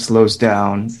time slows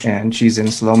down and she's in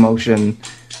slow motion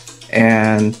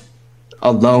and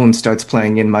Alone starts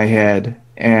playing in my head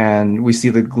and we see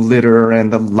the glitter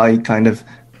and the light kind of,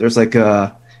 there's like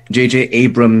a J.J.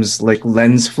 Abrams like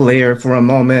lens flare for a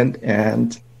moment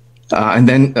and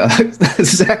then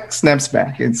Zach snaps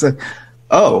back and says,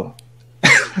 "Oh,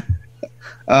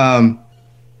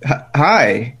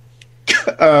 hi.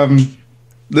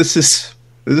 This is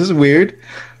weird.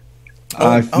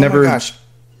 I've never my gosh.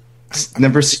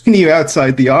 never seen you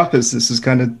outside the office. This is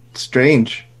kind of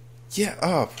strange." Yeah.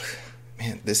 Oh,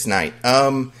 man, this night.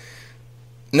 No,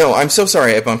 I'm so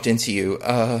sorry I bumped into you.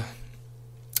 I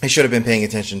should have been paying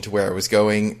attention to where I was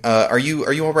going. Are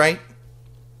you all right?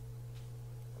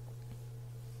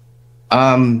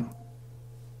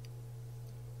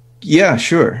 Yeah,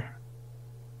 sure.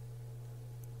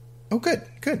 Oh, good.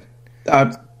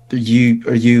 Are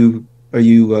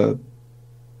you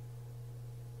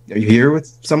here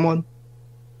with someone?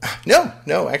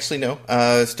 No, actually, no.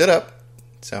 Stood up.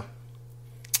 So,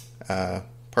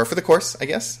 par for the course, I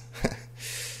guess.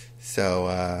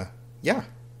 So, yeah.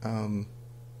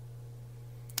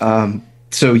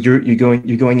 So you're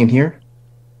going in here?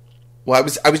 Well,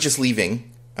 I was just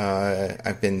leaving.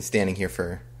 I've been standing here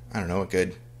for, I don't know, a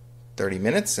good 30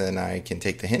 minutes, and I can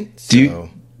take the hint. So.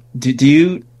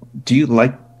 Do you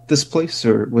like this place,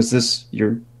 or was this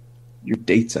your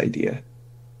date's idea?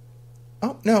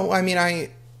 Oh no! I mean, I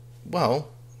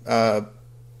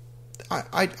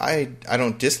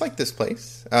don't dislike this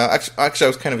place. Actually, I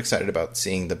was kind of excited about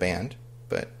seeing the band,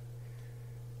 but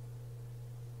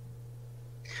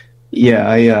yeah,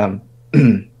 I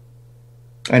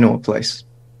know a place.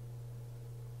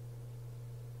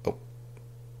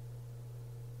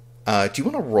 oh, do you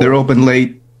want to roll? They're open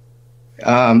late.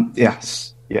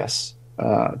 Yes.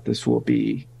 This will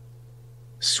be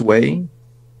Sway,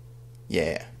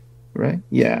 Yeah. right?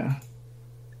 Yeah.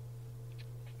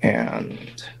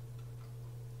 And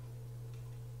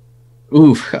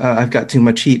oof, I've got too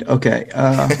much heat. Okay. Do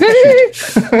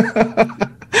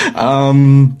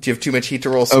you have too much heat to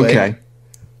roll sway? Okay.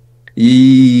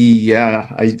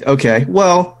 Yeah. Okay.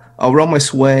 Well, I'll roll my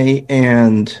sway,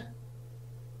 and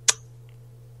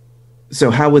so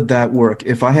how would that work?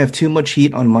 If I have too much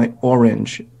heat on my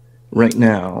orange right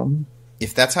now,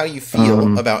 If that's how you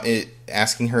feel about it,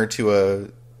 asking her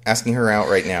out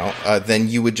right now, then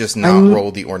you would just not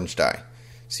roll the orange die.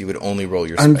 So you would only roll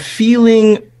your I'm sway.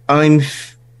 feeling well,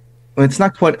 it's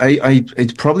not quite.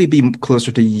 It'd probably be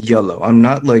closer to yellow. I'm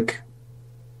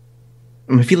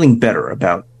feeling better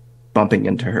about bumping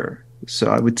into her,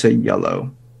 so I would say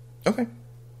yellow. Okay,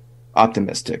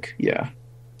 Optimistic, yeah.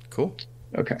 cool.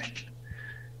 Okay.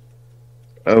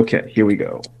 Okay, here we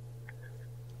go.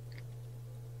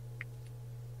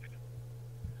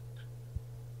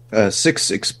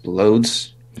 Six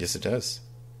explodes. Yes, it does.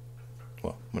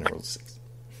 Well, when I rolled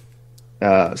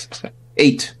a 6.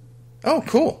 8. Oh,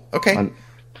 cool. Okay.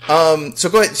 So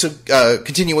go ahead. So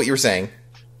continue what you were saying.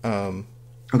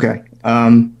 Okay.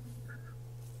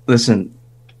 Listen,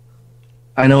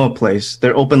 I know a place.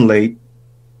 They're open late.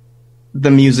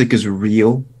 The music is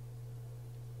real.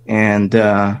 And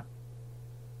they've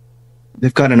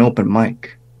got an open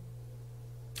mic.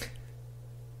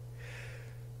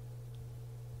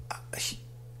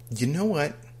 You know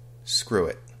what? Screw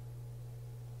it.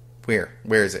 Where?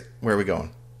 Where is it? Where are we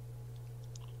going?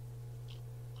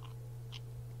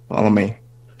 Follow me.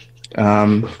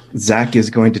 Zach is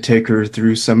going to take her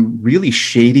through some really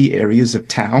shady areas of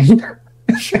town.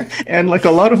 And like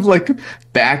a lot of like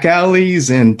back alleys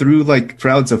and through like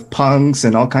crowds of punks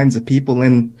and all kinds of people.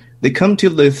 And they come to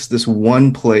this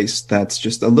one place that's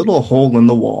just a little hole in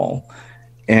the wall.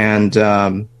 And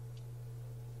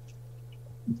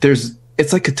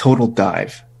it's like a total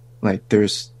dive. Like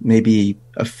there's maybe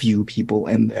a few people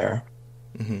in there,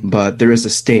 but there is a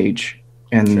stage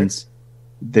and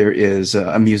there is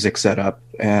a music set up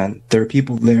and there are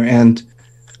people there. And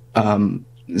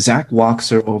Zach walks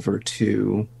her over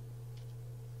to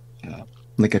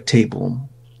like a table,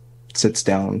 sits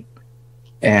down,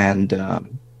 and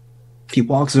he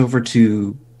walks over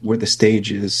to where the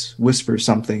stage is, whispers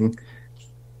something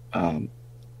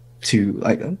to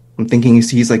like I'm thinking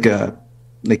he's like a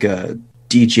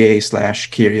DJ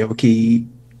 / karaoke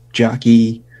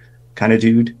jockey kind of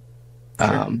dude.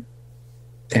 And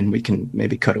we can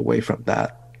maybe cut away from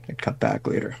that and cut back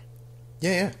later.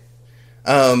 Yeah.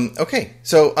 Okay.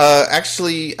 So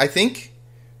actually, I think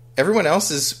everyone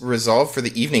else is resolved for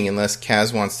the evening unless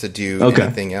Kaz wants to do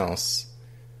anything else.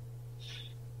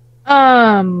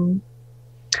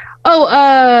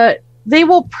 They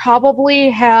will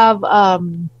probably have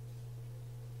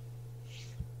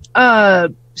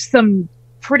some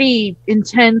pretty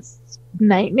intense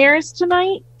nightmares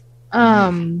tonight.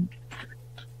 But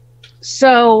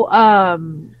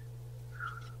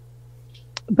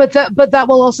that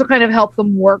will also kind of help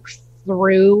them work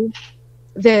through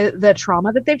the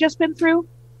trauma that they've just been through.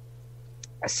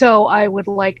 So I would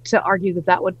like to argue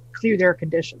that would clear their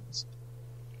conditions.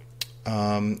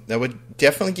 That would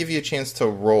definitely give you a chance to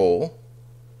roll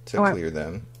to clear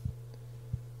them.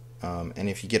 And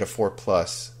if you get a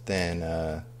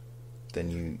 4+,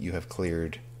 then you have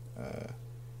cleared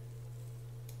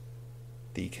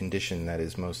the condition that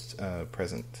is most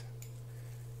present.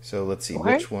 So let's see,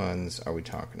 which ones are we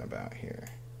talking about here?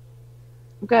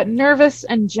 I've got nervous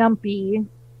and jumpy,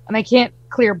 and I can't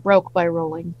clear broke by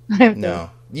rolling.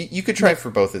 No. You could try for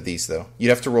both of these, though. You'd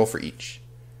have to roll for each.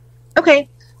 Okay.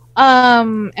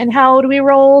 And how do we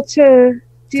roll to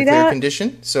do that? Clear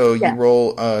condition. So you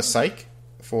roll psych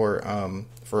for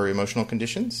emotional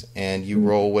conditions, and you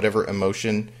roll whatever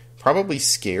emotion, probably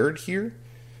scared here.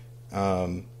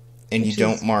 And you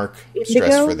don't mark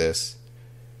stress for this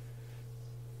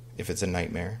if it's a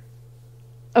nightmare.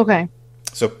 Okay.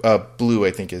 So blue,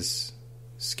 I think, is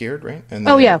scared, right? And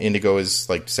then indigo is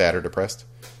like sad or depressed.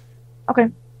 Okay.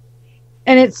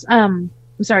 And it's I'm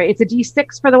sorry, it's a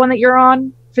D6 for the one that you're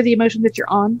on, for the emotion that you're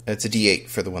on? It's a D8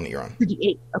 for the one that you're on. It's a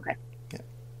D8, okay. Yeah.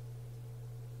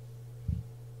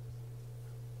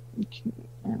 Okay.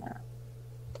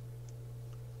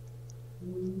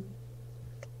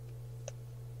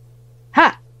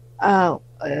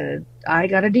 I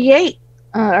got a D8.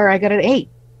 Or I got an 8.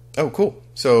 Oh, cool.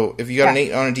 So if you got an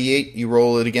 8 on a D8, you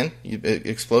roll it again. It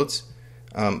explodes.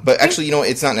 But actually, you know,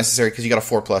 it's not necessary because you got a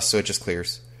 4+, so it just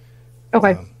clears.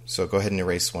 Okay. So go ahead and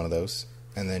erase one of those,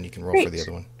 and then you can roll for the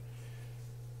other one.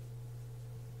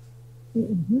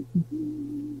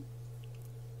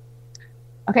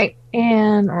 Okay,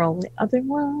 and roll the other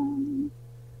one.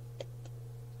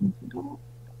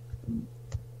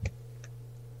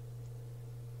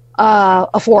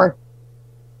 A 4.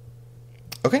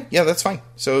 Okay, yeah, that's fine.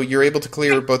 So you're able to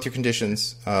clear both your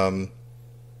conditions.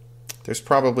 There's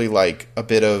probably like a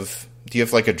bit of. Do you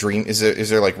have like a dream? Is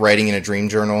there like writing in a dream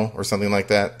journal or something like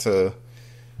that?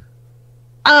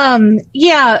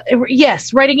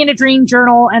 Yes, writing in a dream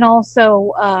journal, and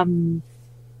also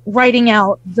writing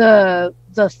out the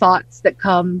thoughts that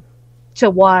come to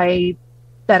why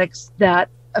that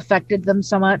affected them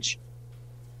so much.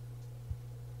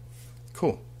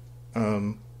 Cool.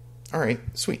 All right,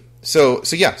 sweet. So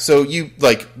you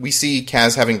like we see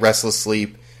Kaz having restless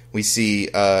sleep. We see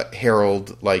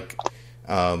Harold like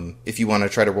if you want to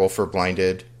try to roll for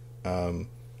blinded.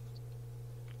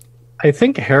 I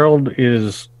think Harold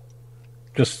is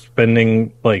just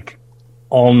spending like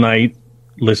all night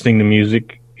listening to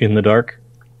music in the dark.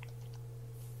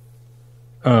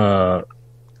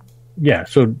 Yeah,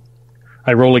 so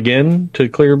I roll again to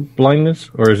clear blindness,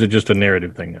 or is it just a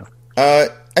narrative thing now?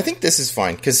 I think this is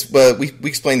fine because we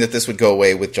explained that this would go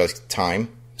away with just time.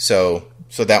 So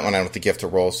that one I don't think you have to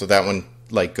roll. So that one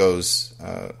like goes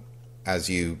as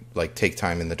you like take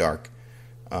time in the dark.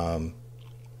 And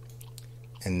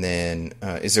then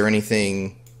is there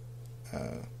anything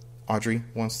Audrey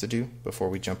wants to do before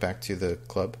we jump back to the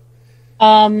club?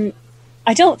 I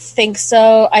don't think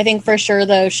so. I think for sure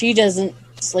though she doesn't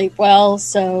sleep well,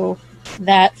 so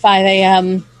that 5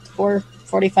 a.m.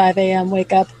 4:45 a.m.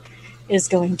 wake up is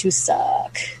going to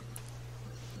suck.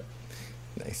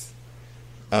 Nice.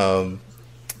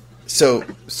 So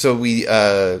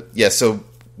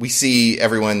we see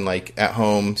everyone like at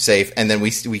home safe, and then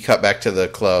we cut back to the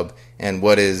club. And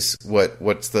what's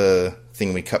the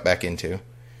thing we cut back into?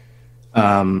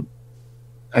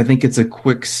 I think it's a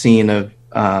quick scene of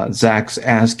Zach's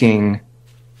asking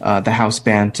the house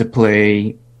band to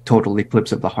play Total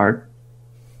Eclipse of the Heart.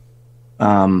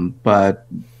 But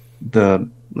the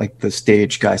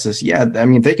stage guy says, yeah, I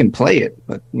mean, they can play it,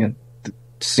 but the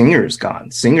singer's gone.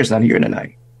 Singer's not here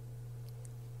tonight.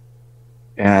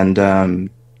 And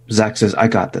Zach says, I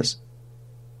got this.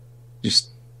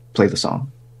 Just play the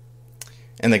song.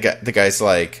 And the guy's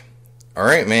like, all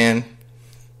right, man.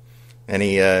 And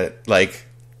he like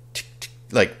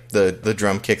the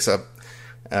drum kicks up.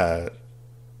 I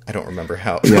don't remember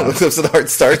how Eclipse of the Heart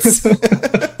starts.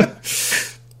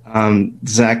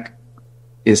 Zach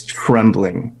is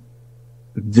trembling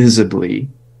visibly,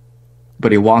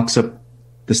 but he walks up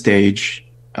the stage.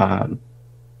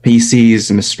 He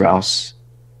sees Miss Strauss,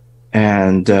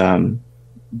 and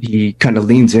he kind of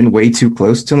leans in way too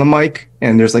close to the mic,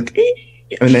 and there's like,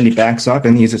 and then he backs off,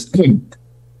 and he's just,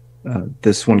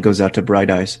 this one goes out to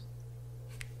Bright Eyes.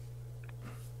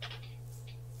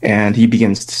 And he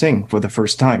begins to sing for the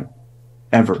first time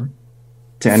ever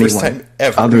to anyone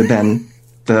other than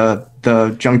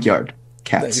the junkyard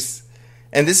cats. Nice.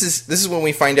 And this is when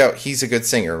we find out he's a good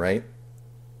singer, right?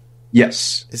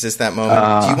 Yes. Is this that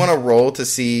moment? Do you want to roll to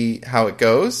see how it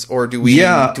goes, or do we?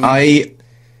 Yeah, I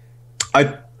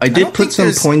did put some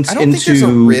points into. I don't think there's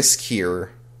a risk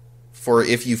here for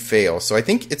if you fail, so I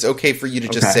think it's okay for you to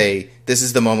just say this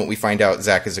is the moment we find out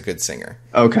Zach is a good singer.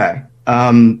 Okay.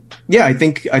 Yeah, I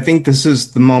think this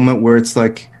is the moment where it's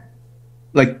like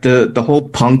the whole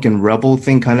punk and rebel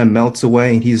thing kind of melts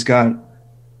away, and he's got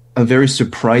a very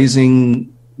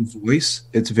surprising voice.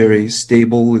 It's very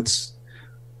stable. It's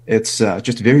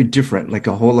just very different. Like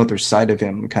a whole other side of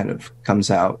him kind of comes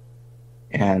out,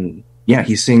 and yeah,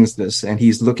 he sings this, and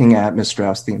he's looking at Miss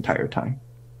Strauss the entire time.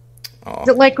 Is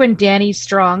it like when Danny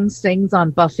Strong sings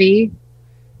on Buffy?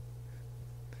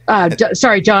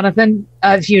 Sorry, Jonathan,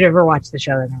 if you'd ever watched the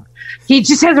show. He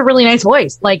just has a really nice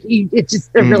voice. Like, it's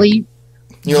just a really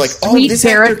You're like, sweet this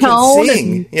actor baritone. can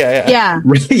sing. Yeah.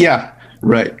 Yeah,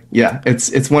 right. Yeah,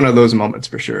 it's one of those moments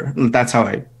for sure. That's how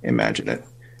I imagine it.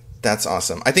 That's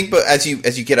awesome. I think, but as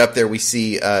you get up there, we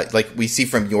see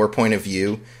from your point of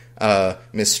view,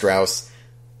 Miss Strauss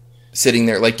sitting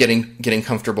there, like getting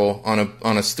comfortable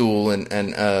on a stool and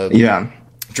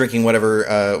drinking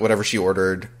whatever she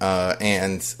ordered,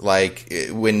 and like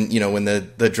when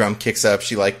the drum kicks up,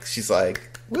 she's like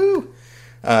woo,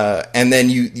 and then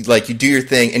you do your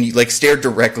thing and you like stare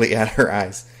directly at her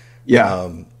eyes.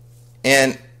 And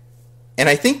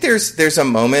I think there's a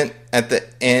moment at the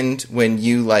end when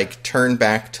you like turn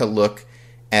back to look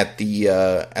at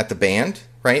the band,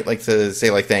 right? Like to say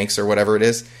like thanks or whatever it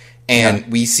is. And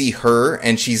we see her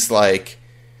and she's like,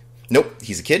 nope,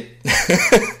 he's a kid.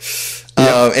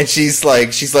 And she's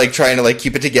like trying to like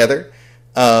keep it together.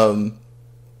 And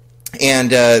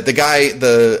the guy,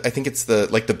 I think it's the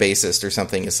bassist or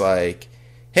something is like,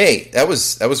 Hey, that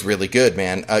was really good,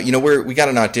 man. We got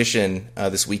an audition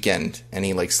this weekend, and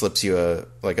he like slips you a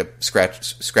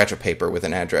scratch of paper with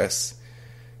an address.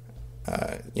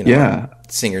 Yeah.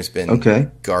 Singer's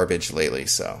been garbage lately,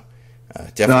 so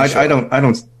definitely. No,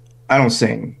 I don't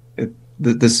sing.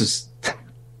 This is.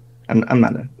 I'm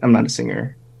not a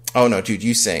singer. Oh no, dude,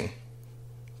 you sing.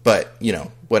 But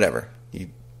whatever.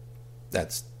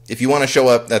 If you want to show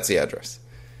up, that's the address.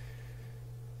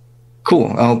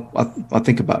 Cool. I'll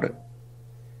think about it.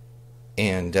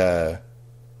 And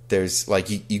there's like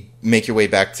you make your way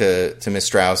back to Miss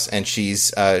Strauss, and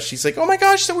she's like, oh my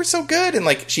gosh, so we're so good, and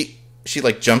like she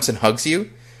like jumps and hugs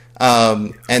you,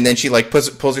 and then she like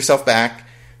pulls herself back,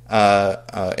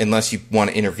 unless you want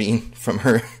to intervene from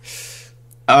her,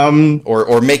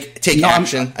 or take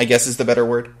action. I guess is the better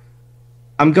word.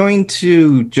 I'm going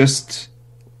to just,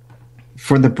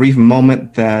 for the brief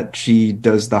moment that she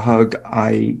does the hug,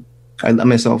 I let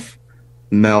myself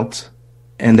melt,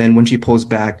 and then when she pulls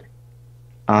back,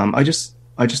 I just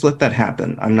let that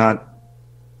happen. I'm not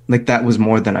like that was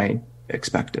more than I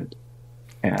expected,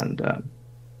 and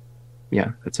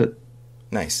yeah, that's it.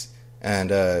 Nice.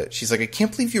 And she's like, I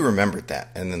can't believe you remembered that.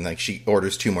 And then like she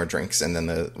orders 2 more drinks, and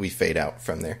then we fade out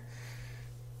from there.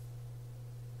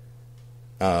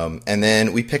 And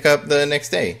then we pick up the next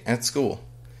day at school.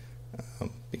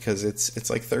 Because it's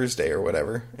like Thursday or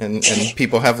whatever, and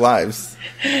people have lives.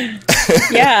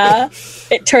 Yeah,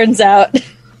 it turns out.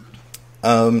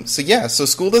 So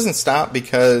school doesn't stop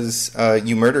because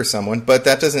you murder someone, but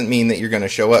that doesn't mean that you're going to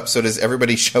show up. So does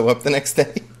everybody show up the next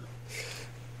day?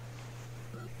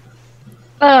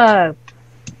 Yeah.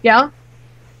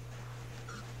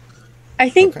 I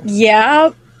think yeah,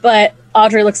 but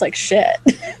Audrey looks like shit.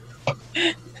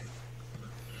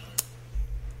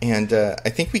 And I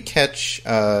think we catch.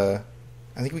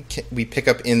 We pick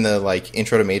up in the like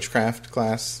Intro to Magecraft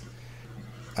class,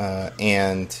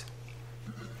 and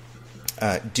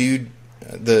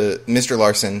the Mr.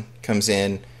 Larson comes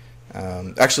in.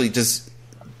 Actually, does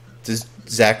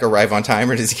Zach arrive on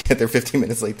time, or does he get there 15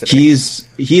 minutes late today?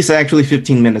 He's actually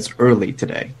 15 minutes early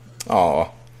today. Aw.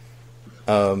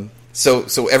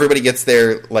 So everybody gets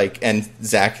there like, and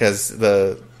Zach has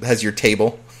your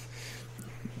table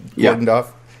cordoned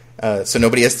off. So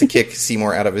nobody has to kick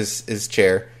Seymour out of his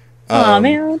chair. Aw,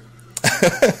 man.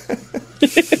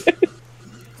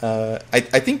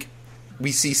 I think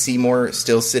we see Seymour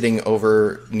still sitting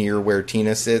over near where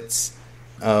Tina sits,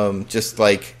 just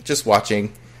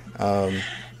watching. And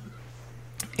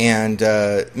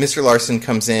Mr. Larson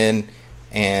comes in,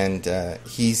 and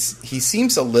he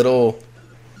seems a little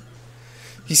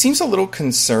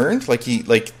concerned,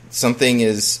 like something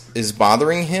is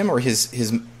bothering him, or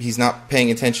he's not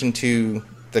paying attention to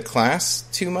the class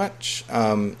too much.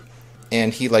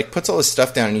 And he like puts all his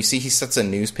stuff down, and you see he sets a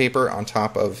newspaper on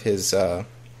top of his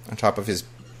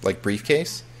like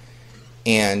briefcase.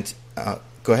 And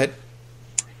go ahead.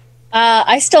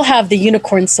 I still have the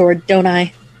unicorn sword, don't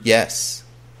I? Yes.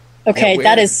 Okay,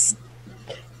 that is.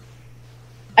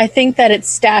 I think that it's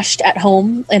stashed at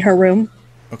home in her room.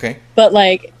 Okay. But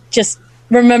like, just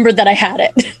remembered that I had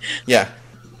it. Yeah.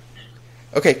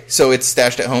 Okay, so it's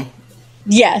stashed at home?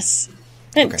 Yes.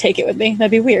 I didn't take it with me.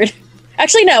 That'd be weird.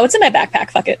 Actually, no, it's in my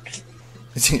backpack. Fuck it.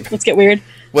 Let's get weird.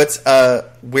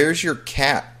 Where's your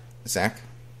cat, Zach?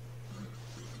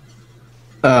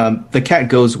 The cat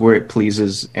goes where it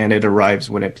pleases, and it arrives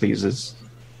when it pleases.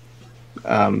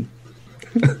 Much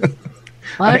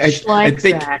like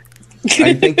think, that.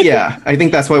 I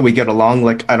think that's why we get along.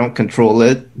 Like, I don't control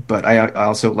it, but I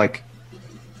also like,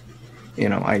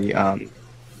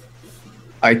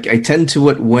 I tend to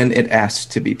it when it asks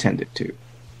to be tended to.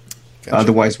 Gotcha.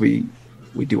 Otherwise, we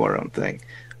do our own thing.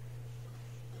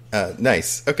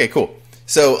 Nice. Okay, cool.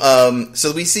 So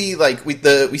we see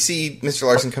we see Mr.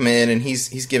 Larson come in, and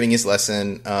he's giving his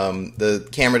lesson. The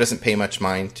camera doesn't pay much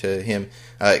mind to him.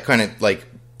 It kind of like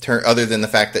other than the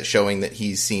fact that showing that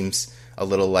he seems a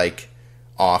little like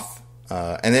off,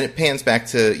 and then it pans back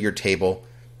to your table.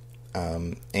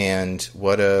 And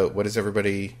what is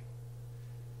everybody?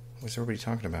 What's everybody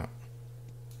talking about?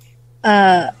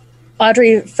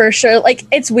 Audrey, for sure. Like,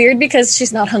 it's weird because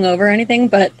she's not hungover or anything,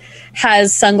 but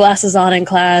has sunglasses on in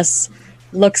class.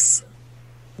 Looks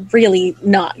really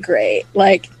not great.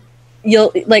 Like,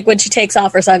 when she takes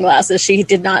off her sunglasses, she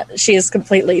has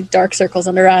completely dark circles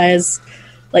under her eyes.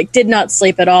 Like, did not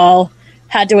sleep at all.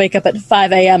 Had to wake up at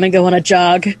 5 a.m. and go on a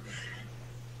jog.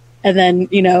 And then,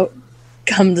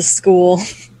 come to school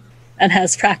and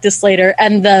has practice later.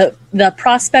 And the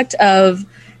prospect of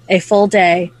a full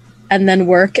day and then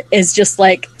work is just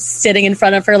like sitting in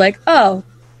front of her like, oh,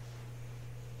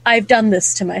 I've done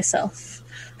this to myself.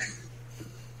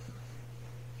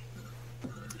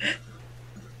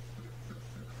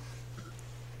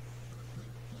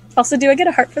 Also, do I get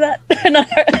a heart for that? Not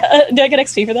a heart. Do I get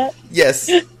XP for that? Yes.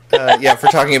 Yeah, for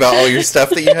talking about all your stuff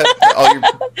that you have, all your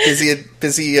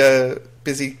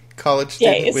busy college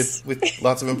student Yes. with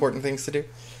lots of important things to do.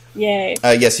 Yay.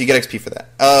 Yes, you get XP for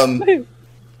that. Woohoo.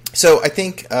 So I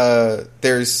think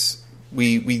there's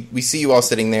we see you all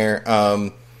sitting there.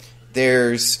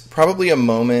 There's probably a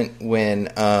moment when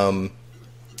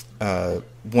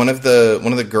one of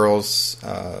the girls,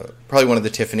 probably one of the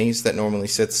Tiffany's that normally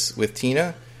sits with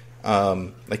Tina,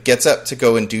 like gets up to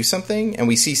go and do something, and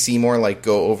we see Seymour like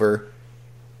go over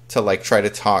to like try to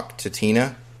talk to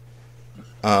Tina.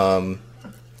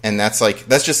 And that's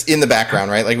just in the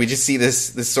background, right? Like we just see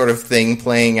this sort of thing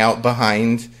playing out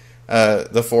behind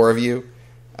the four of you.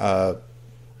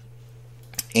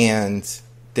 And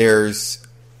there's,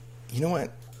 you know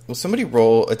what? Will somebody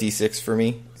roll a d6 for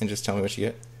me and just tell me what you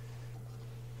get?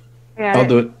 Yeah. I'll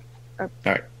do it. All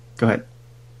right, go ahead.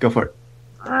 Go for it.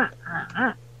 I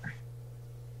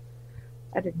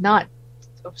did not.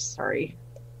 Oh, sorry.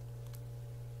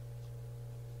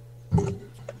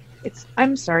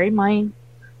 I'm sorry. My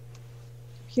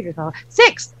computer fell.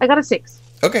 6. I got a 6.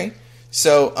 Okay.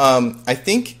 So I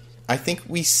think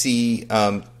we see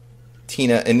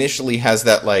Tina initially has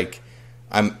that like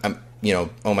I'm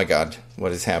oh my god,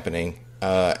 what is happening?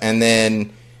 And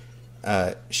then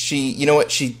she, you know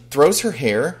what, she throws her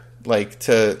hair like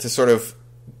to sort of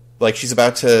like she's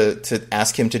about to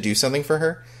ask him to do something for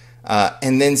her.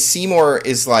 And then Seymour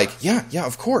is like, yeah,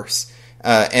 of course.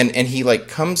 And he like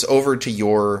comes over to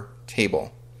your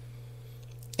table.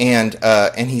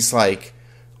 And he's like,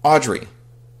 Audrey,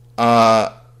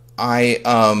 I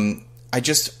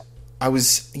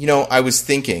was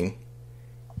thinking,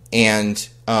 and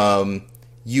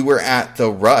you were at the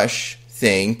rush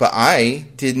thing, but I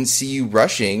didn't see you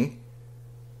rushing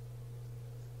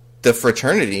the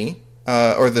fraternity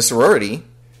or the sorority,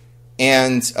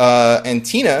 and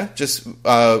Tina just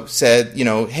said,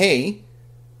 hey,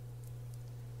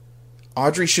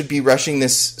 Audrey should be rushing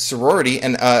this sorority,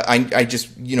 and I just,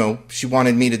 she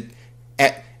wanted me to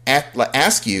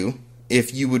ask you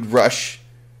if you would rush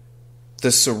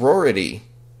the sorority.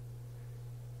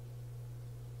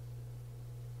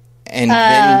 And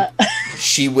then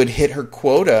she would hit her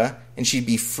quota and she'd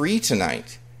be free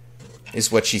tonight, is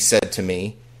what she said to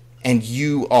me. And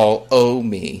you all owe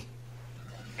me.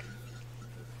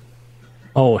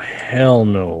 Oh, hell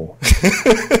no.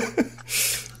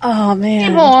 Oh,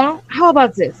 man. Seymour, how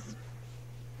about this?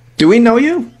 Do we know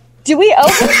you? Do we owe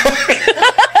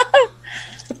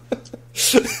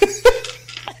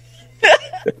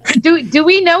Do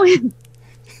we know him?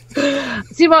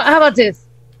 Seymour, how about this?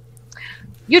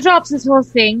 You drop this whole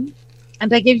thing,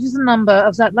 and I give you the number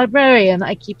of that librarian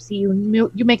I keep seeing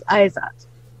you make eyes at.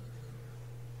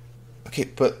 Okay,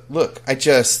 but look, I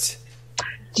just...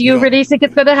 Do you really think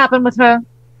it's going to happen with her?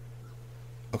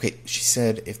 Okay, she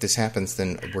said if this happens,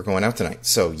 then we're going out tonight.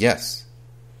 So, yes.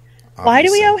 Why do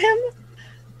we Obviously. owe him?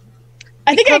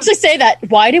 I think I actually say that.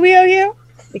 Why do we owe you?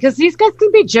 Because these guys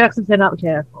can be jerks if they're not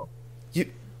careful. You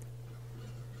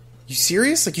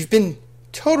serious? Like, you've been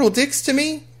total dicks to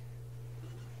me?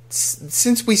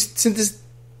 Since this,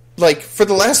 like, for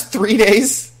the last 3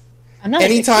 days? I'm not.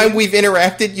 Anytime we've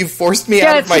interacted, you've forced me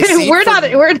out of my seat. we're not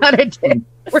a dick.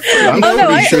 I'm no,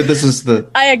 pretty sure this is the.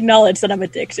 I acknowledge that I'm a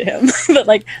dick to him, but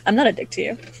like I'm not a dick to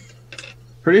you.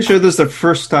 Pretty sure this is the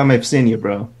first time I've seen you,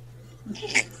 bro.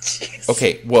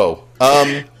 Okay, whoa.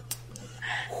 I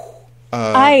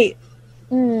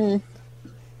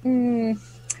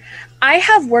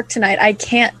have work tonight. I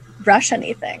can't rush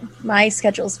anything. My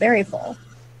schedule's very full.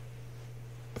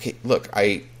 Okay, look,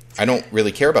 I don't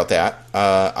really care about that.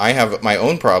 I have my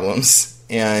own problems,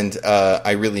 and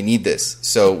I really need this.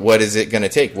 So what is it going to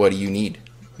take? What do you need?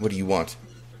 What do you want?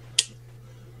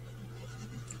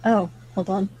 Oh, hold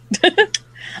on.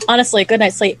 Honestly, good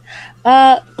night's sleep.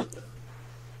 What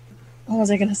was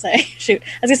I going to say? Shoot. I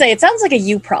was going to say, it sounds like a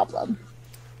you problem,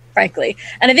 frankly.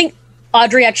 And I think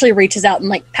Audrey actually reaches out and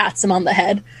like pats him on the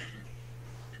head.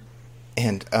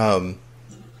 And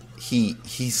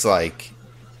he's like,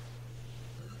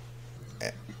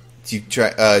 do you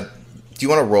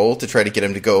want to roll to try to get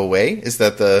him to go away? Is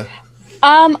that the...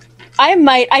 I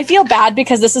might. I feel bad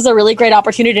because this is a really great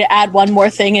opportunity to add one more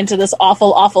thing into this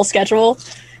awful, awful schedule.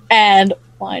 And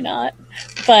why not?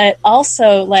 But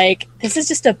also, like, this is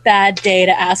just a bad day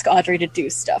to ask Audrey to do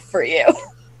stuff for you.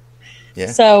 Yeah.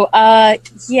 So,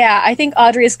 yeah, I think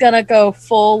Audrey is going to go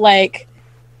full, like,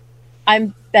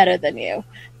 I'm better than you.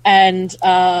 And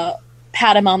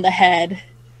pat him on the head.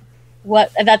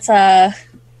 That's let's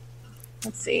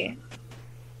see.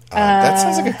 That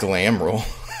sounds like a glam roll.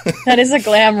 That is a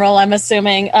glam roll, I'm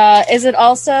assuming. Is it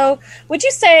also... Would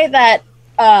you say that...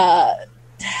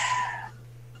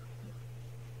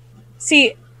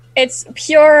 see, it's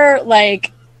pure,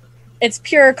 like... It's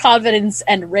pure confidence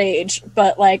and rage,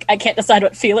 but, like, I can't decide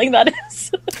what feeling that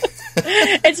is.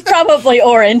 It's probably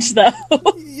orange, though.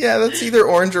 Yeah, that's either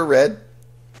orange or red.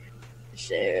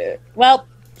 Shoot. Well,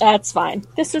 that's fine.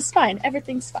 This is fine.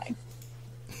 Everything's fine.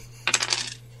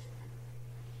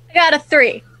 I got a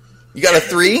 3. You got a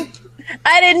 3?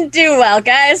 I didn't do well,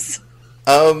 guys.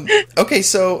 Okay,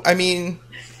 so, I mean...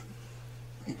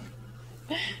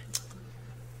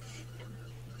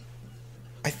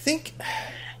 I think...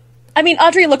 I mean,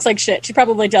 Audrey looks like shit. She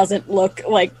probably doesn't look,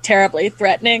 like, terribly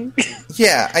threatening.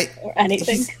 Yeah, or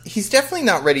anything. He's definitely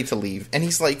not ready to leave. And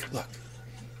he's like, look,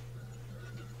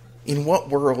 in what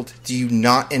world do you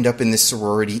not end up in this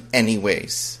sorority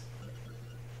anyways?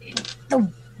 The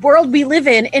world we live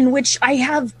in which I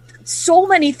have so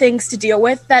many things to deal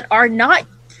with that are not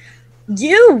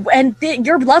you and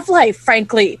your love life,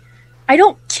 frankly. I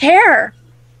don't care.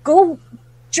 Go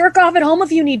jerk off at home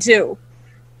if you need to.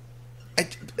 I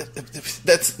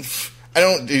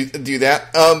don't do that.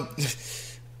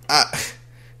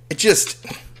 It just...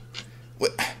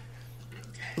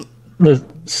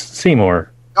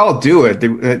 Seymour. I'll do it.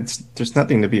 There's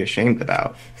nothing to be ashamed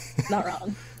about. Not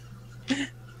wrong.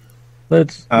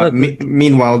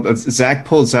 Meanwhile, Zach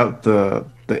pulls out the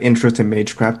Intro to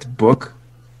Magecraft book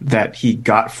that he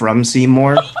got from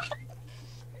Seymour,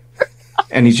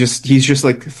 and he's just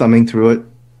like thumbing through it.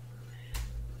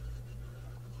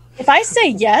 If I say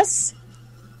yes,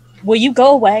 will you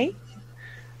go away?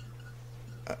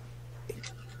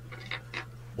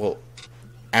 Well,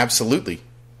 absolutely.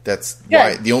 That's Good.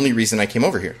 why the only reason I came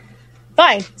over here.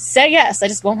 Fine. Say yes. I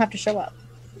just won't have to show up.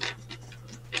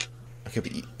 Okay,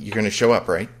 but you're going to show up,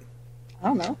 right? I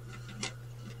don't know.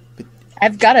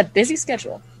 I've got a busy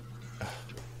schedule.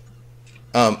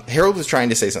 Harold was trying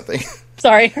to say something.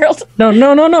 Sorry, Harold.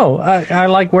 No. I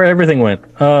like where everything went.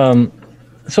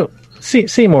 So,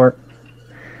 Seymour,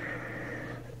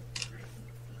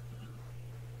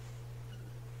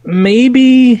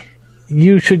 maybe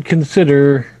you should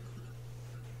consider,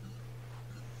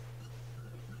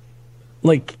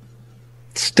 like,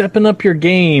 stepping up your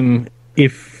game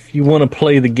if you want to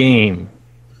play the game.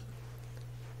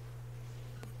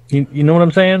 You know what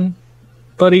I'm saying,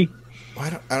 buddy? I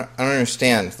don't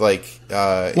understand. Like,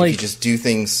 if you just do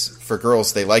things for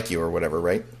girls, they like you or whatever,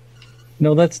 right?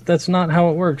 No, that's not how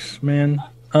it works, man.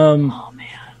 Oh, man.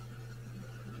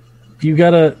 You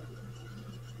gotta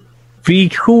be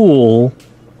cool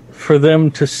for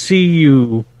them to see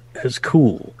you as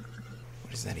cool.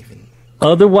 What does that even...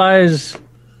 Otherwise,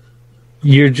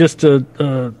 you're just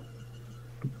a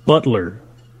butler,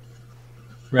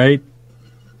 right?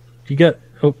 You got...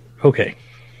 Oh, okay.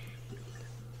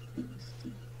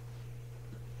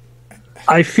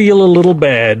 I feel a little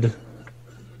bad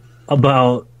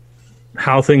about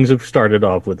how things have started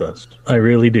off with us. I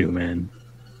really do, man.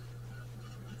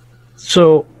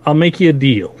 So, I'll make you a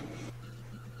deal.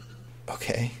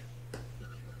 Okay.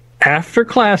 After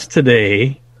class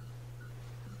today,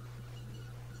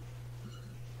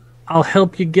 I'll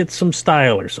help you get some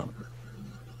style or something.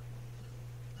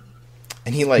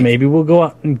 And he, like... Maybe we'll go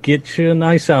out and get you a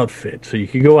nice outfit so you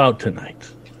can go out tonight.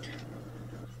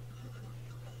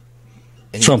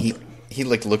 And Something. he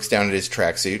like, looks down at his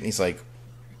tracksuit, and he's like,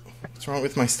 what's wrong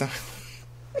with my style?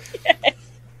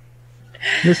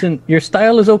 Listen, your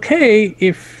style is okay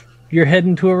if you're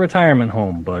heading to a retirement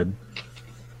home, bud.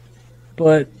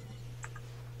 But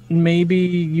maybe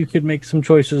you could make some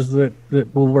choices that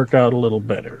will work out a little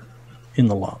better in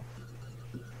the long.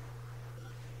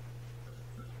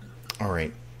 All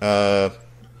right.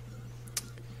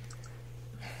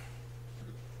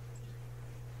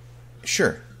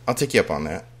 Sure. I'll take you up on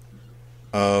that.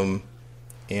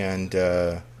 And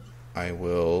I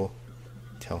will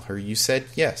tell her you said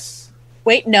yes.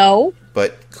 Wait, no.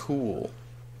 But cool.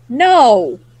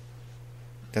 No.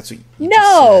 That's what you No.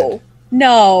 just said.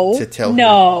 No. To tell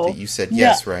no. her that you said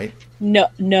yes, No. right? No.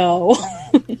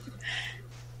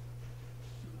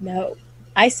 No.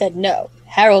 I said no.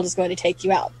 Harold is going to take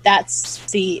you out.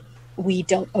 We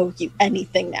don't owe you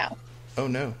anything now. Oh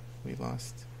no, we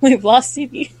lost. We've lost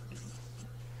CB.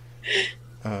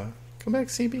 Come back,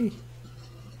 CB.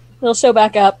 They'll show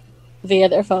back up via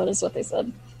their phone, is what they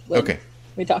said. when Okay.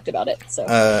 We talked about it. So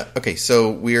Okay,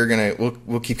 so we're gonna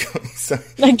we'll keep going.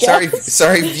 I guess.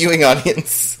 Sorry, viewing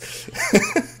audience.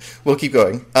 We'll keep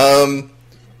going. And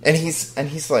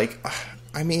he's like,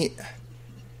 I mean,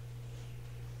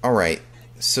 all right.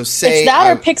 So say it's that,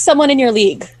 or pick someone in your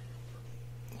league.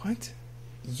 What?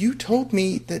 You told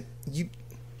me that you.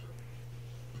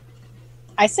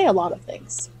 I say a lot of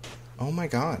things. Oh my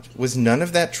god. Was none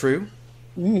of that true?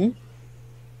 Mm-hmm.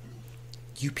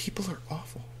 You people are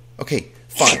awful. Okay,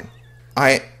 fine.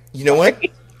 You know what?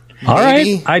 All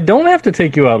Maybe- right, I don't have to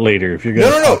take you out later if you're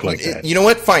going to No. talk like that. You know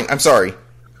what? Fine. I'm sorry.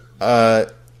 I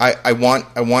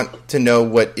want to know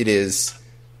what it is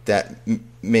that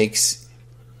makes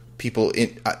people.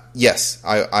 Yes,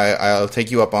 I'll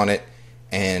take you up on it,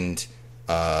 and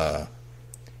I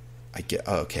get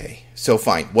okay. So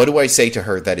fine. What do I say to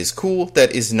her that is cool?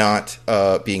 That is not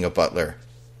being a butler,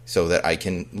 so that I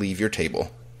can leave your table.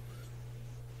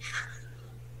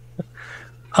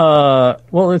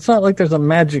 Well, it's not like there's a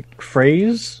magic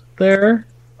phrase there.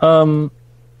 Well,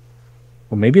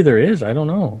 maybe there is. I don't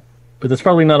know. But that's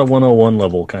probably not a 101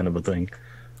 level kind of a thing.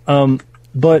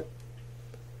 But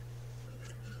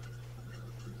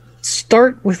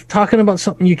start with talking about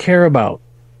something you care about.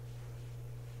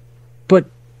 But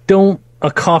don't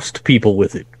accost people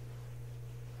with it.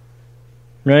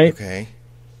 Right? Okay.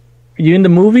 You into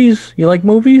movies? You like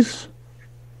movies?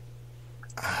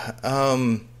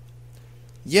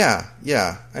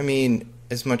 Yeah. I mean,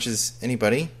 as much as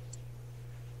anybody.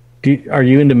 Are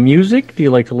you into music? Do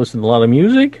you like to listen to a lot of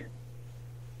music?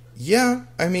 Yeah,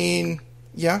 I mean,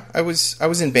 yeah. I was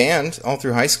in band all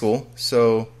through high school,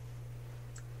 so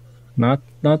Not.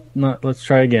 Let's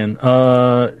try again.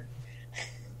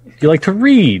 You like to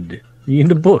read? You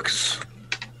into books?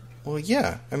 well,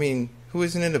 yeah. I mean, who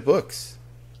isn't into books?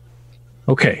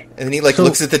 Okay. And then he like So-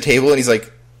 looks at the table and he's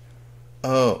like,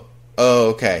 "Oh,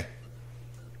 okay."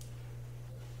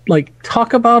 Like,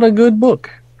 talk about a good book,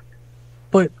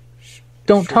 but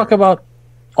don't talk about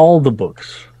all the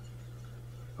books.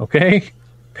 Okay?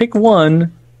 Pick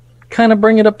one, kind of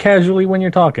bring it up casually when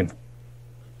you're talking.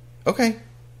 Okay,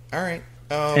 all right.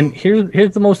 And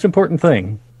here's the most important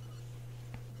thing.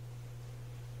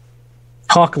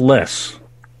 Talk less.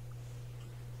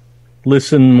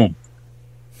 Listen more.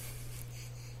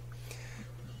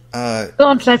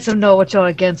 Don't let them know what you're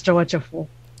against or what you're for.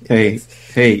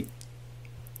 Hey,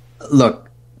 look,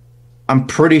 I'm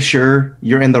pretty sure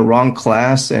you're in the wrong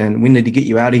class and we need to get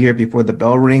you out of here before the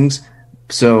bell rings.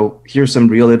 So here's some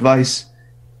real advice.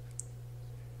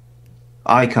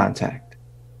 Eye contact.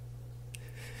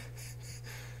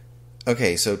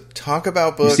 Okay, so talk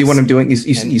about books. You see what I'm doing? You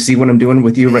see what I'm doing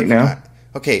with you right now?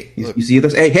 Okay, You, look, you see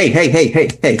this?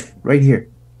 Hey, right here.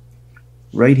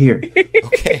 Right here.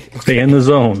 okay. Stay in the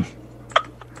zone.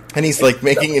 And he's like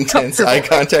making intense eye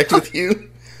contact with you.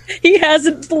 He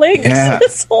hasn't blinked Yeah.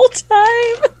 this whole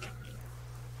time.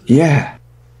 Yeah.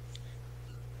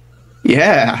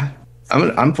 Yeah.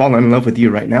 I'm falling in love with you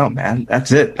right now, man.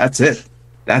 That's it.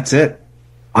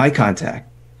 Eye contact.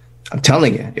 I'm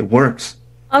telling you, it works.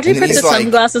 Audrey And then puts he's the like-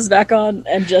 sunglasses back on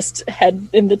and just head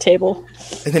in the table.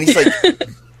 And then he's like,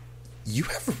 "You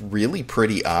have really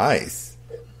pretty eyes."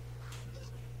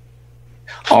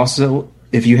 Also,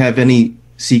 if you have any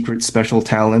secret special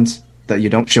talents that you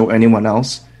don't show anyone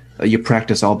else, that you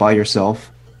practice all by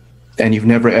yourself, and you've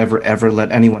never, ever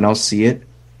let anyone else see it,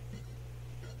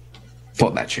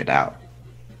 pull that shit out.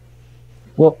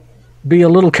 Well, be a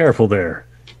little careful there.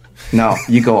 No,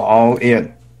 you go all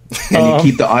in, and you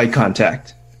keep the eye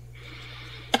contact.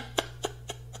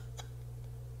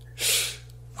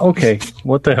 Okay,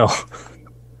 what the hell?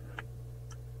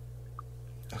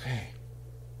 Okay.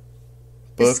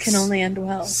 This Books, can only end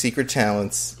well. secret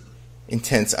talents,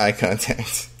 intense eye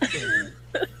contact,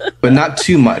 But not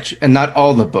too much, and not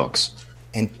all the books.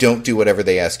 and don't do whatever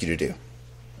they ask you to do.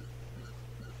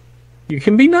 You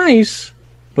can be nice,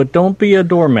 but don't be a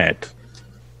doormat.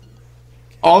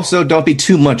 Also, don't be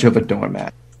too much of a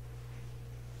doormat.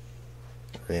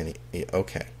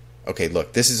 Okay. Okay,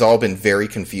 look, this has all been very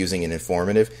confusing and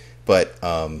informative, but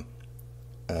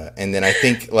and then I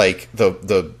think like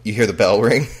the you hear the bell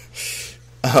ring.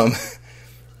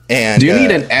 And Do you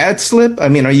need an ad slip? I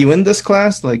mean, are you in this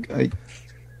class?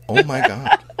 oh my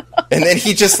god. And then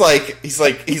he just like he's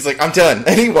like I'm done,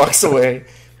 and he walks away.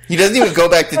 He doesn't even go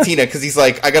back to Tina because he's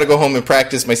like, I got to go home and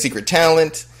practice my secret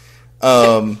talent.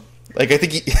 Like I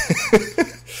think he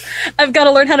I've got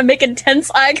to learn how to make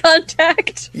intense eye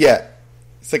contact. yeah.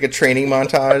 It's like a training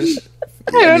montage.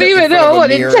 I don't even know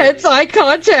what intense eye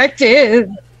contact is.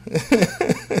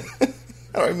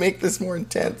 How do I make this more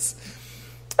intense?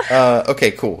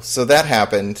 Okay, cool. So that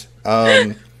happened.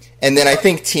 And then I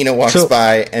think Tina walks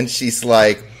by and she's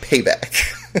like, payback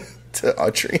to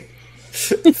Audrey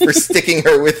for sticking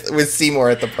her with Seymour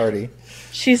at the party.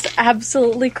 She's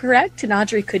absolutely correct, and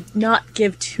Audrey could not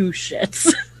give two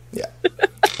shits. Yeah.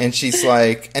 And she's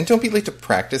like, and don't be late to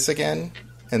practice again.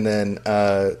 And then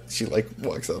she like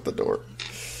walks out the door.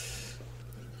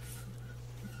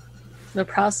 The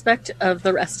prospect of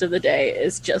the rest of the day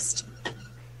is just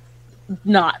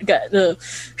not good. Ugh.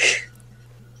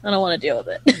 I don't want to deal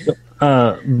with it.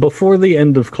 Before the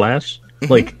end of class,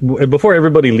 before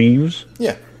everybody leaves,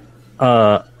 Yeah.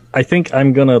 I think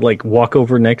I'm gonna walk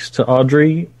over next to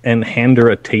Audrey and hand her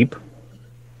a tape,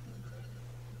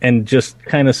 and just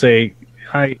kind of say,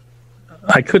 I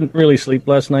couldn't really sleep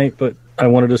last night, but I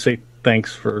wanted to say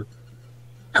thanks for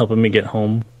helping me get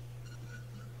home.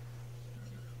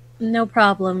 No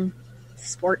problem,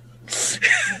 sport.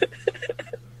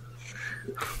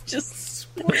 Just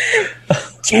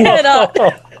get up.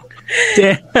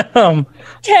 Damn.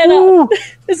 Get up.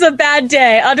 It's a bad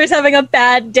day. Audrey's having a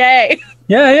bad day.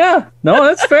 Yeah. No,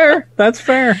 that's fair. That's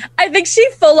fair. I think she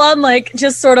full on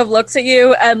just sort of looks at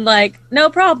you and no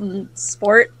problem,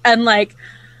 sport, and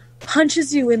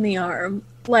punches you in the arm.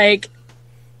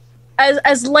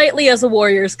 As lightly as a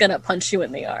warrior's gonna punch you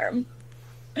in the arm.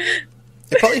 It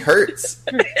probably hurts.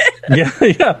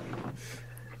 Yeah.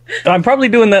 I'm probably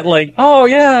doing that oh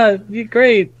yeah,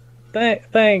 great.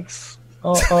 Thanks.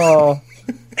 Oh.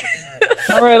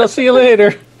 All right, I'll see you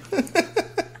later.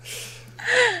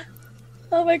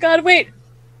 Oh my god, wait.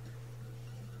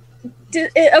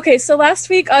 Okay, so last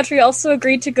week Audrey also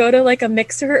agreed to go to a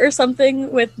mixer or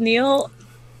something with Neil.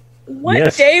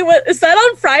 What day is that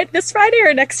on Friday? This Friday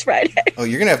or next Friday? Oh,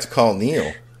 you're gonna have to call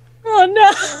Neil. Oh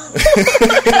no.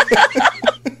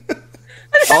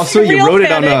 Also, you wrote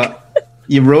it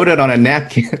on a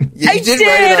napkin. Yeah, you did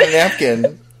write it on a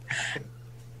napkin.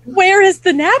 Where is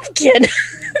the napkin?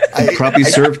 You probably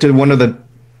served to one of the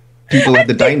people at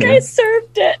the I think diner. I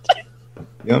served it.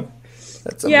 Yep.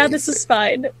 That's Yeah, amazing. this is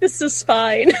fine. This is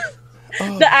fine.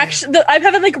 Oh, I'm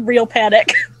having real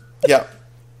panic. yeah,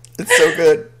 it's so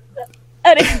good.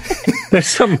 Anyway, There's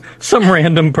some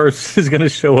random person is going to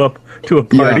show up to a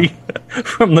party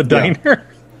from the diner.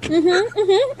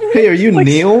 Hey, are you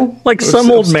Neil?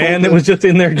 Some old man that was just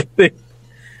in there getting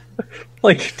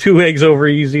 2 eggs over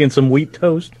easy and some wheat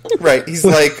toast. Right, he's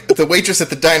like, the waitress at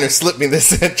the diner slipped me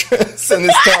this address, and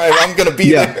this time I'm gonna be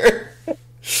Yeah. there.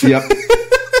 Yep.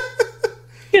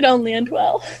 could only end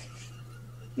well.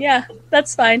 Yeah,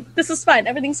 that's fine. This is fine.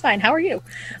 Everything's fine. How are you?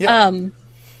 Yeah.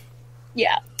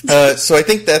 Yeah. So I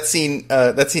think that scene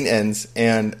ends,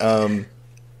 and I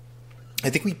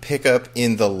think we pick up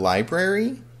in the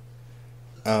library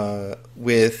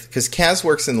because Kaz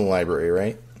works in the library,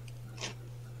 right?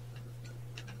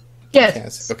 Yes.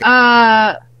 Kaz, okay.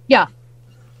 Yeah.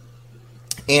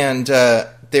 And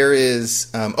there is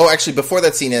actually before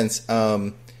that scene ends,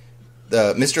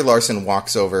 Mr. Larson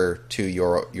walks over to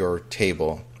your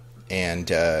table, and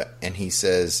he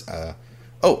says,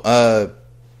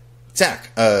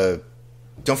 Zach,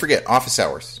 don't forget office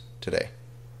hours today.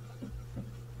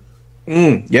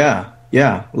 Yeah.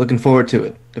 Looking forward to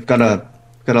it. I've got a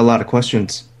lot of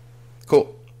questions.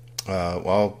 Cool.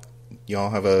 Well, y'all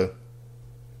have a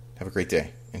great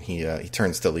day. And he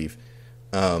turns to leave.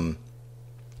 And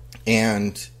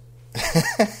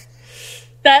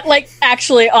That,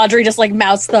 actually, Audrey just,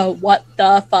 mouths the, what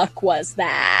the fuck was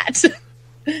that?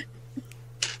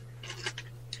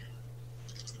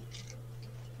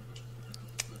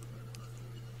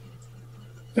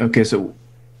 Okay, so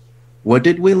what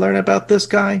did we learn about this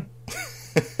guy?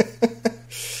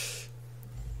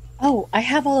 Oh, I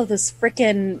have all of this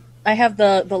I have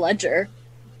the ledger.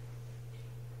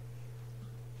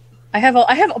 I have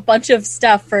a bunch of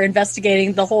stuff for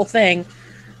investigating the whole thing.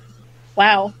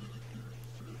 Wow.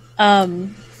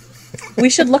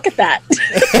 We should look at that.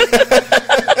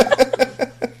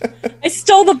 I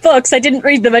stole the books. I didn't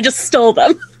read them. I just stole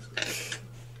them.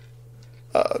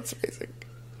 oh, it's amazing.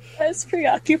 I was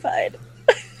preoccupied.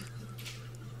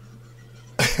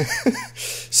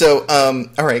 So,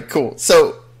 all right, cool.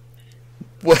 So,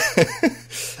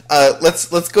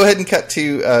 let's go ahead and cut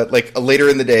to later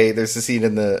in the day. There's a scene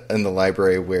in the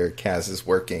library where Kaz is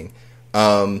working.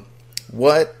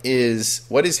 What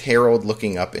is Harold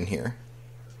looking up in here?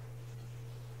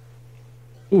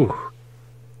 Ooh.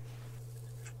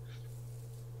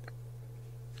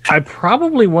 I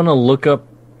probably want to look up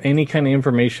any kind of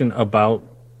information about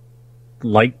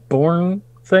Lightborn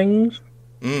things.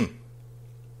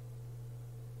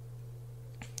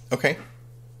 Okay.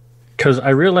 Because I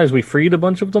realize we freed a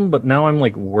bunch of them, but now I'm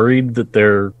worried that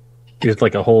there is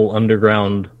a whole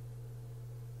underground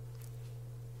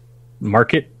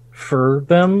market for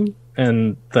them,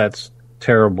 and that's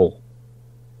terrible.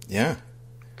 Yeah.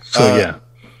 So yeah.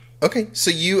 Okay. So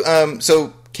you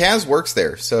so Kaz works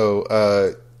there.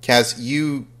 So Kaz,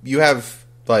 you have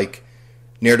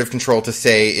narrative control to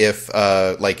say if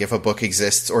a book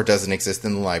exists or doesn't exist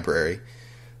in the library.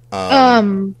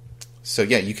 So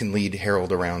yeah, you can lead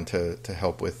Harold around to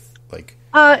help with like.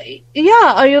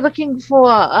 Yeah. Are you looking for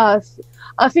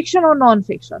a fiction or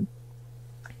non-fiction?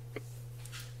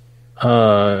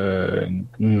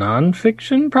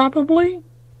 Non-fiction, probably.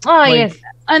 Ah, yes.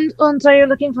 And are you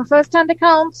looking for first-hand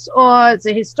accounts or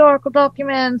the historical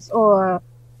documents or?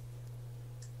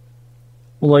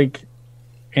 Like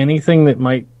anything that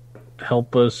might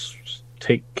help us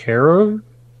take care of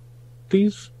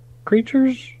these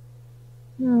creatures.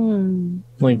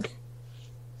 Like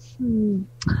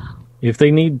if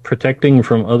they need protecting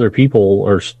from other people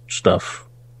or stuff.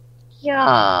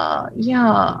 Yeah.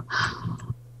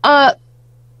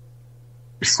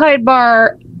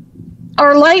 Sidebar.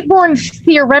 Are Lightborn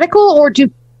theoretical, or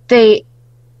do they?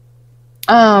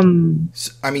 I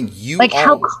mean, you Like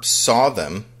all how- saw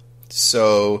them,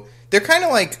 so they're kind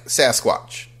of like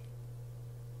Sasquatch.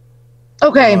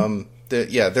 Okay.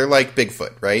 They're like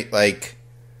Bigfoot, right? Like,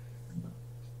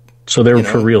 So they're You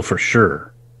know. for real for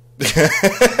sure. the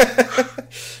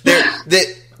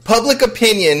public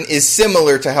opinion is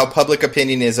similar to how public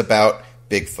opinion is about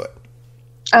Bigfoot.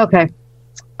 Okay.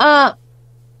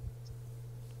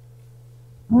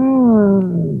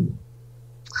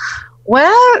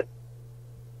 Well,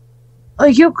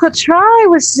 you could try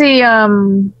with the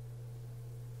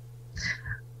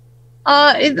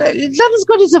let us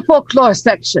go to the folklore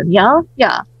section. Yeah.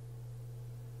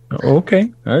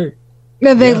 Okay. All right.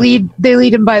 And they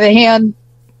lead him by the hand.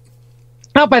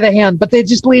 Not by the hand, but they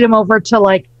just lead him over to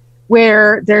like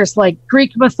where there's like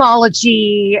Greek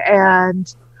mythology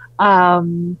and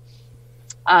some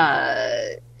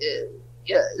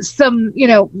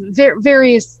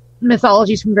various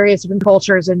mythologies from various different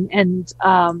cultures, and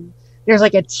there's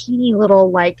like a teeny little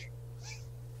like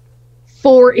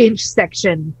 4-inch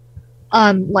section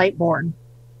on Lightborn.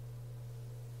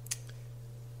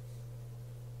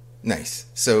 Nice.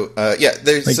 So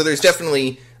there's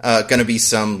definitely going to be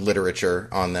some literature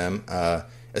on them,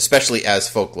 especially as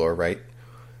folklore, right?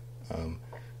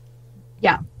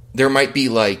 Yeah. There might be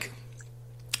like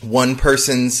one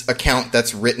person's account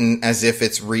that's written as if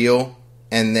it's real,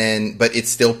 but it's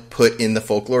still put in the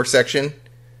folklore section,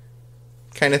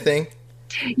 kind of thing.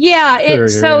 Yeah, Sure,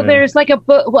 so yeah. there's like a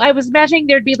book. Well, I was imagining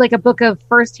there'd be like a book of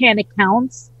firsthand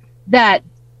accounts that,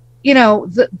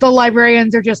 the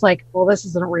librarians are just like, well, this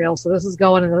isn't real, so this is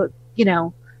going to,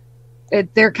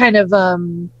 they're kind of,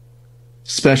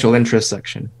 Special interest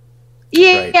section.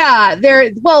 yeah,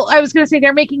 I was going to say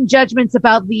they're making judgments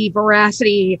about the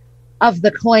veracity of the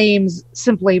claims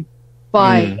simply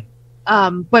by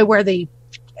where they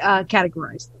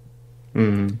categorize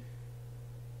them.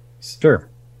 Sure.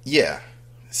 Yeah.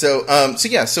 So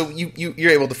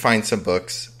you're able to find some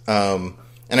books, and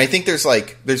I think there's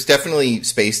definitely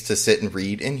space to sit and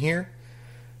read in here.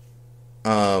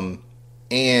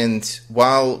 And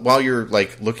while you're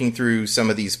like looking through some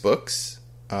of these books,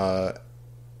 a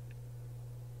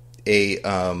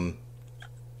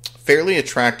fairly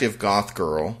attractive goth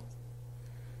girl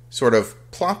sort of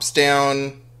plops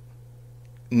down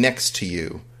next to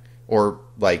you, or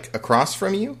like across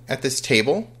from you at this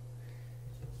table.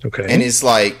 Okay. And is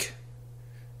like,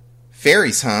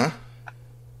 fairies, huh?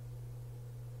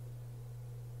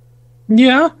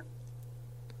 Yeah.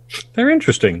 They're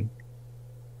interesting.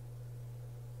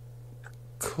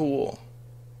 Cool.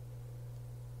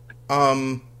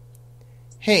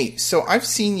 Hey, so I've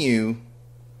seen you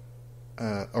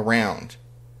around.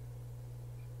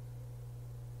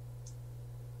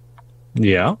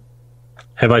 Yeah.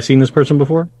 Have I seen this person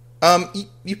before?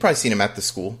 You've probably seen them at the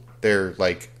school. They're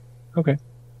like Okay.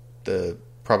 there's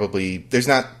probably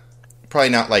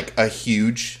not like a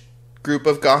huge group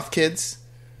of goth kids.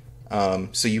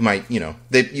 So you might,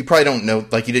 you probably don't know,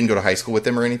 like you didn't go to high school with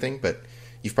them or anything, but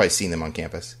you've probably seen them on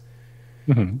campus.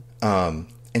 Mm-hmm.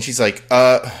 And she's like,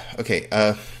 okay,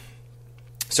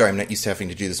 sorry, I'm not used to having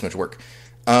to do this much work.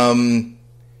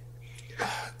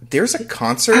 There's a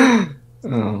concert,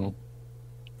 Oh.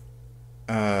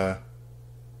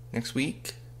 next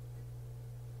week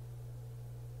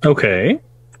Okay.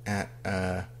 at,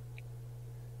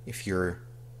 if you're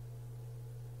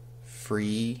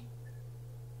free,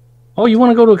 Oh, you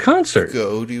want to go to a concert?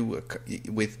 go to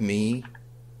with me.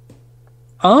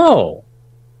 Oh.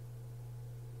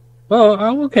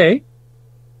 Well, okay.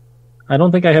 I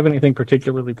don't think I have anything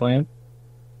particularly planned.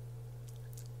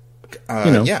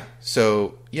 Yeah.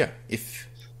 So yeah,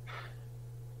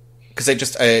 because I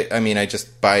just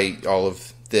by all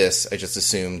of this, I just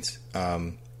assumed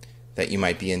that you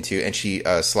might be into, and she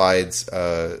slides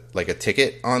like a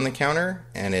ticket on the counter,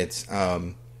 and it's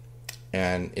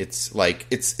like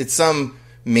it's some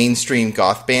mainstream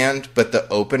goth band, but the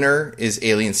opener is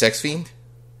Alien Sex Fiend.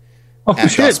 Oh at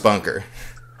shit! Das Bunker.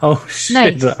 Oh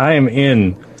shit! Nice. I am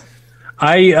in.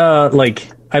 I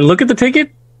look at the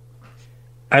ticket.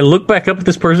 I look back up at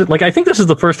this person. Like, I think this is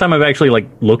the first time I've actually like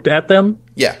looked at them.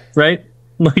 Yeah. Right?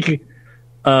 Like,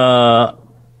 and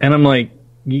I'm like,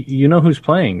 you know who's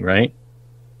playing, right?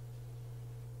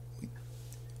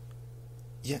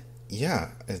 Yeah.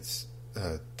 It's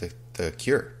the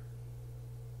Cure.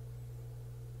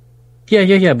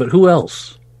 Yeah. But who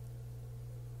else?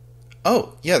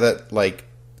 Oh, yeah, that like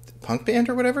punk band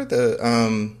or whatever.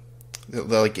 The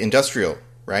like industrial,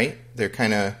 right? They're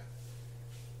kind of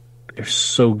They're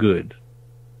so good.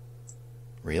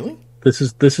 really. This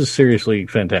is seriously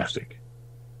fantastic.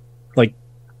 Like,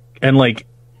 and like,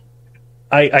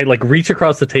 I like reach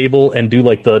across the table and do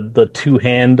like the two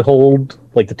hand hold,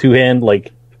 like the two hand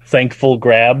like thankful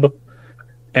grab,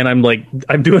 and I'm doing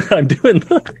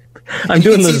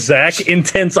the Zach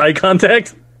intense eye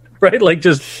contact, right? Like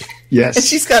just And Yes.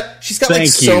 she's got like Thank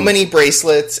so you. many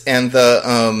bracelets and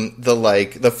the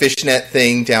like the fishnet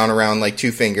thing down around like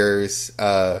two fingers.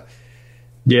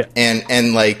 yeah.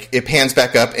 And like it pans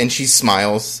back up and she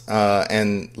smiles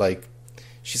and like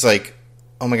she's like,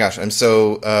 oh my gosh, I'm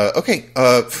so okay,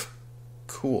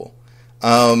 cool.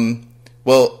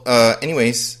 Well,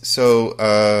 anyways,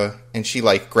 so and she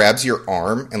like grabs your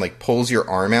arm and like pulls your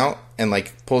arm out and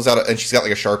like pulls out and she's got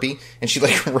like a Sharpie and she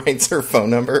like writes her phone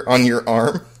number on your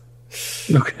arm.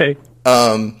 Okay.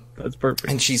 That's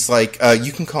perfect. And she's like,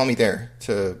 you can call me there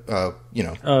to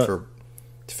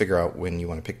to figure out when you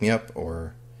want to pick me up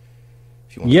or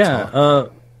if you want to talk. Yeah.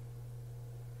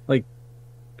 Like,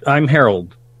 I'm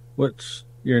Harold. What's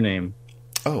your name?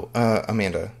 Oh,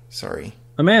 Amanda. Sorry.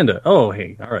 Amanda. Oh,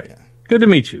 hey. All right. Yeah. Good to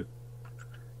meet you.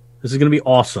 This is going to be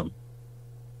awesome.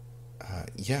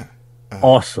 Yeah.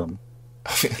 Awesome.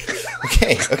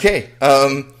 Okay.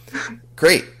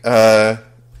 Great.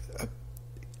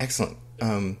 Excellent.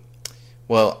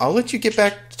 Well, I'll let you get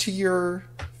back to your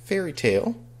fairy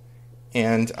tale,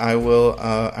 and I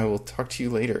will talk to you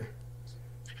later.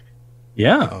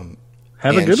 Yeah.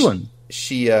 Have a And good one.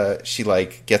 She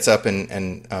like gets up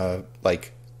and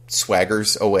like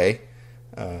swaggers away,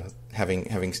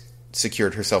 having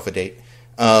secured herself a date.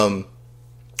 While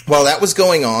that was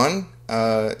going on,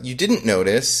 you didn't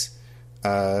notice,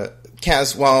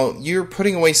 Kaz, while you're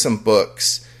putting away some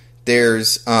books, there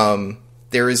is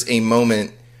a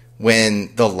moment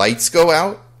when the lights go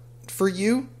out for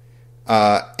you,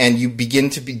 and you begin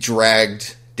to be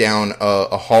dragged down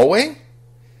a hallway,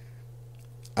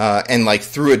 and like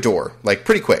through a door, like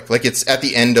pretty quick. Like it's at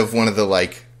the end of one of the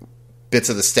like bits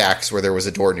of the stacks where there was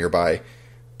a door nearby,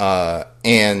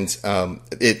 and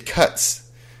it cuts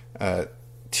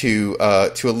to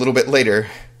a little bit later.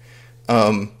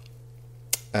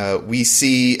 We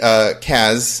see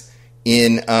Kaz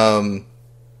in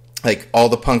like all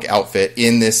the punk outfit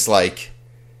in this like,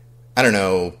 I don't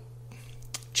know,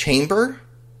 chamber.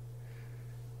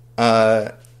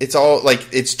 It's all like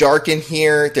it's dark in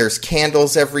here. There's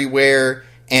candles everywhere,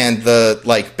 and the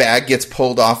like bag gets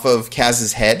pulled off of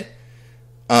Kaz's head.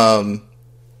 And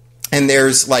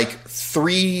there's like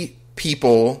 3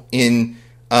 people in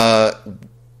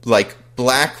like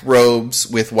black robes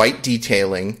with white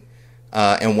detailing,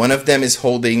 and one of them is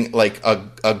holding like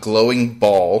a glowing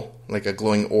ball, like a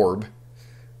glowing orb.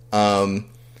 And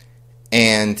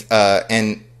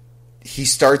he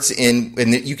starts in,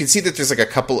 and you can see that there's like a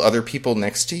couple other people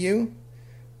next to you,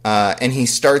 and he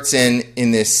starts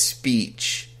in this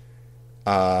speech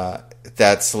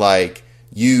that's like,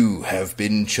 "You have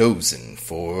been chosen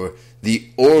for the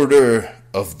Order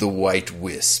of the White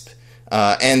Wisp,"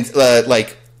 and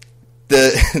like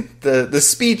the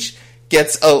speech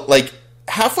gets like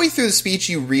halfway through the speech,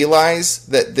 you realize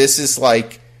that this is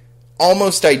like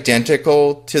almost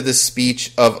identical to the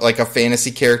speech of like a fantasy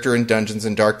character in Dungeons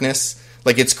and Darkness.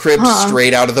 Like it's cribbed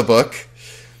straight out of the book.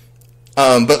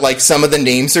 But like some of the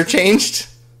names are changed.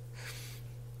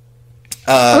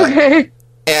 Okay.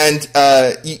 And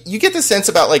you get the sense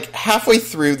about like halfway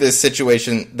through this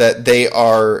situation that they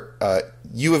are,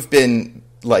 you have been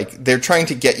like, they're trying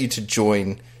to get you to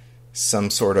join some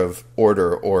sort of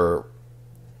order or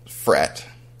frat.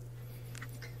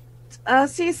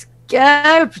 Das ist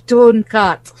gelb,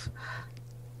 Dunkat.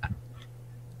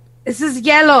 This is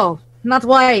yellow, not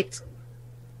white.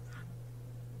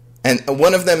 And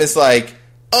one of them is like,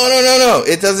 "Oh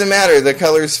no! It doesn't matter. The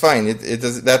color's fine. It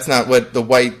does. That's not what the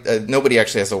white. Nobody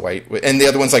actually has a white." And the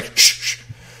other one's like, "Shh,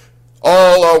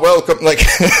 all are welcome." Like,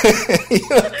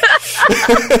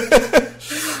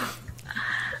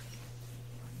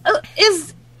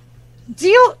 Do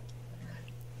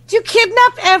you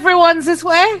kidnap everyone this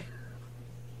way?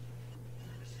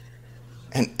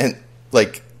 and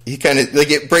like he kind of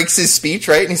like it breaks his speech,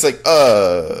 right? And he's like,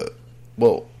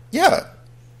 well, yeah.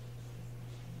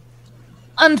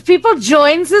 And people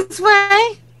joins this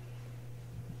way?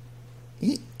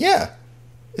 Yeah.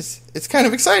 It's kind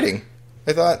of exciting.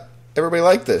 I thought everybody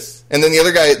liked this. And then the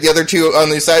other two on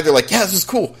the side, they're like, yeah, this is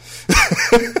cool.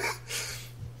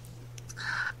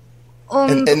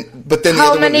 But then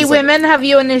how many women have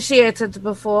you initiated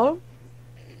before?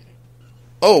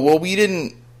 Oh, well, we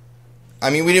didn't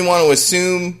want to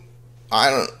assume.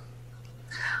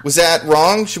 Was that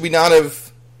wrong? Should we not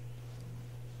have?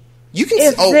 You can.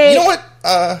 You know what?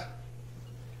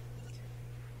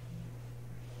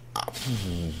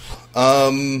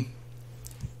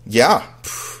 Yeah,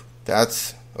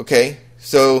 that's okay.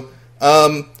 So,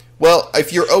 well,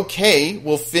 if you're okay,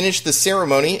 we'll finish the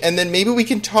ceremony, and then maybe we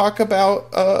can talk about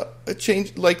a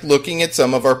change, like looking at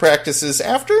some of our practices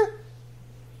after.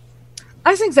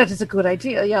 I think that is a good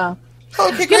idea. Yeah.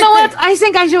 Okay, great, you know what? I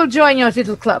think I should join your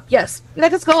little club. Yes.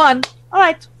 Let us go on. All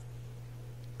right.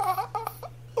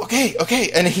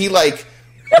 Okay, and he like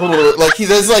he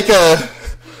does like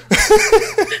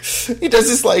he does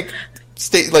this like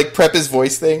prep his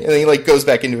voice thing, and then he like goes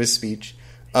back into his speech,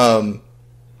 and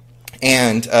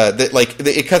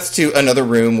it cuts to another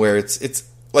room where it's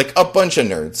like a bunch of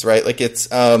nerds, right? Like it's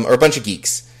or a bunch of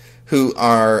geeks who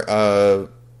are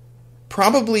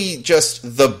probably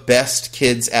just the best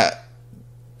kids at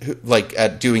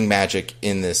doing magic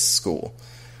in this school,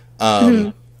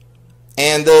 and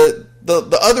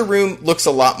the other room looks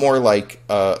a lot more like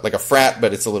a frat,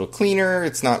 but it's a little cleaner.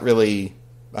 It's not really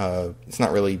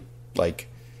like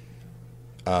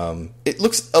it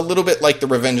looks a little bit like the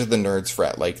Revenge of the Nerds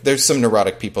frat. Like there's some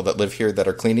neurotic people that live here that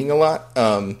are cleaning a lot,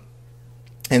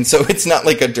 and so it's not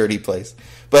like a dirty place,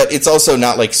 but it's also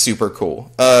not like super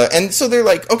cool. And so they're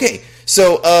like, okay,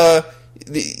 so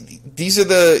what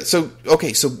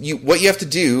you have to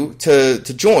do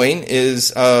to join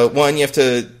is one, you have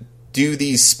to do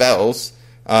these spells,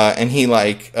 and he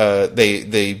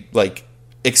they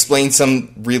explain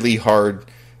some really hard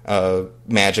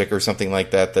magic or something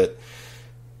like that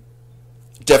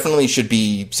definitely should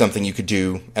be something you could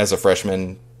do as a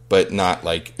freshman, but not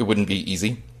like it wouldn't be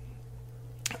easy.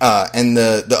 And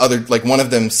the other, like one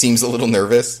of them seems a little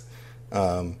nervous,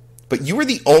 but you were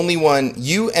the only one.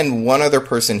 You and one other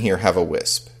person here have a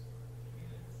wisp.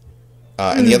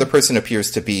 And the other person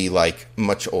appears to be, like,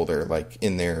 much older, like,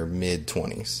 in their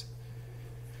mid-20s.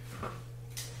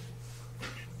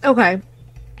 Okay.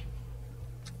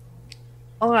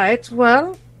 All right,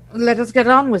 well, let us get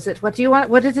on with it. What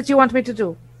is it you want me to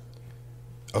do?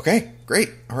 Okay, great.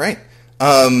 All right.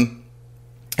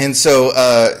 And so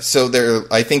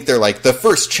I think they're like, the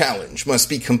first challenge must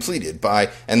be completed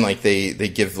by, and, like, they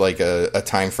give, like, a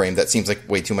time frame that seems like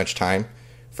way too much time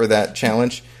for that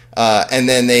challenge. And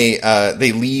then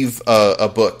they leave a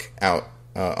book out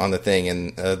on the thing,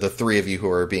 and the three of you who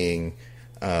are being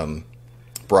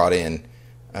brought in,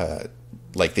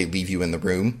 like they leave you in the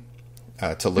room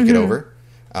to look it over,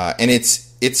 and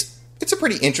it's a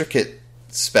pretty intricate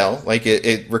spell. Like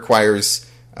it requires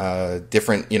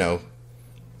different,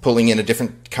 pulling in a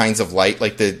different kinds of light.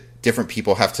 Like the different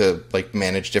people have to like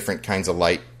manage different kinds of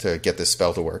light to get this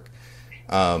spell to work.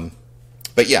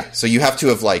 But yeah, so you have to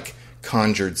have like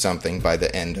conjured something by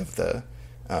the end of the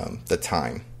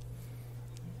time.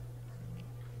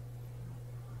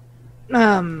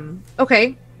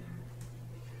 Okay.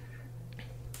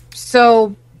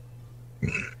 So,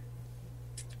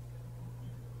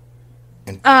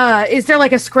 is there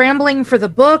like a scrambling for the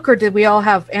book, or did we all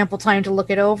have ample time to look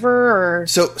it over? Or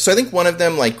so I think one of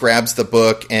them like grabs the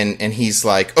book and he's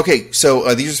like, okay,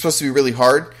 so these are supposed to be really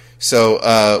hard,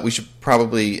 so we should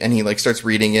probably, and he like starts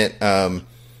reading it.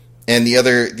 And the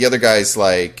other guy's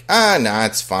like, nah,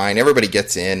 it's fine. Everybody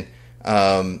gets in.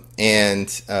 And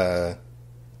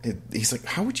he's like,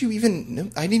 how would you even know?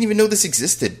 I didn't even know this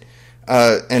existed.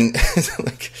 And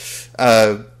like,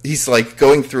 he's like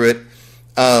going through it.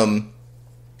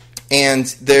 And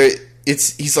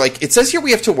he's like, it says here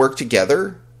we have to work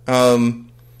together.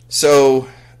 So,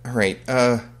 all right.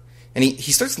 And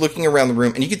he starts looking around the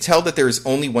room, and you can tell that there's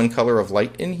only one color of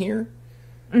light in here.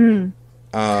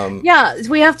 Yeah,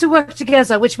 we have to work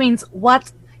together, which means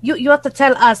what you have to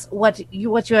tell us what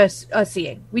you are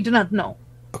seeing. We do not know.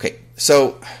 Okay,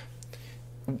 so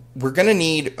we're gonna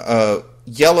need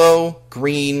yellow,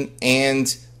 green,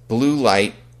 and blue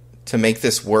light to make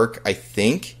this work, I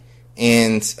think.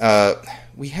 And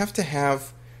we have to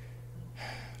have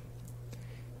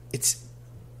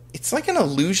it's like an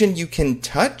illusion you can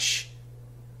touch.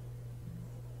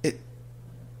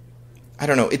 I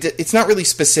don't know. It's not really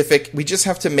specific. We just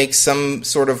have to make some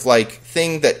sort of like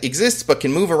thing that exists but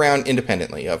can move around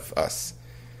independently of us.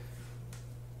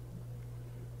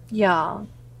 Yeah.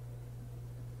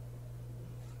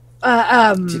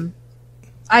 I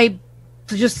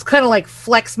just kind of like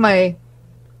flex my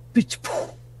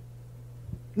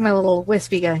little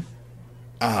wispy guy.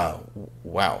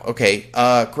 Wow. Okay.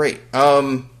 Great.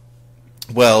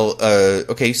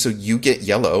 Okay, so you get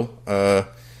yellow.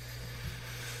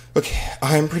 Okay,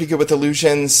 I'm pretty good with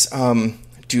illusions.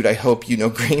 Dude, I hope you know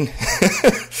green.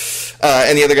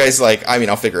 And the other guy's like, I mean,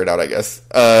 I'll figure it out, I guess.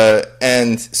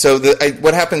 And so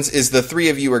what happens is the three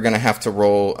of you are going to have to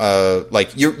roll,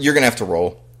 you're going to have to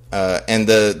roll. And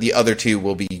the other two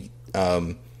will be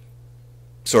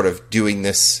sort of doing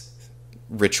this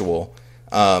ritual.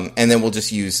 And then we'll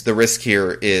just use, the risk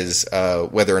here is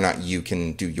whether or not you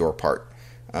can do your part.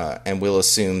 And we'll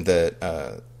assume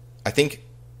that I think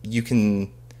you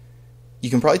can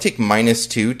probably take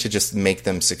 -2 to just make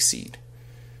them succeed.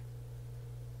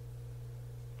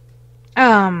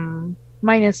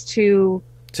 -2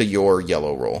 to your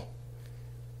yellow roll.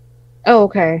 Oh,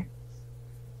 okay.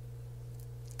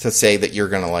 To say that you're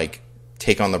going to like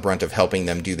take on the brunt of helping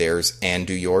them do theirs and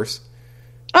do yours.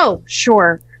 Oh,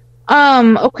 sure.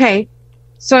 Okay.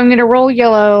 So I'm going to roll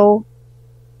yellow.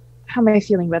 How am I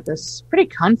feeling about this? Pretty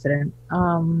confident.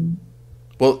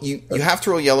 Well, you have to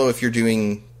roll yellow if you're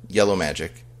doing yellow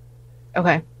magic.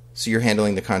 Okay. So you're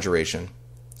handling the conjuration.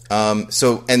 And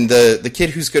the kid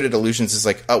who's good at illusions is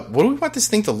like, oh, what do we want this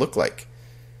thing to look like?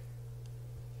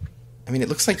 I mean, it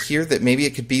looks like here that maybe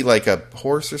it could be like a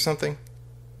horse or something.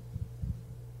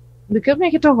 We could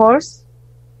make it a horse.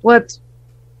 What?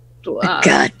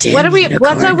 Goddamn. What are we?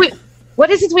 unicorn. What are we? What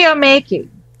is it we are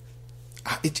making?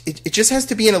 It just has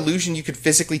to be an illusion you could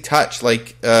physically touch.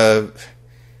 Like, I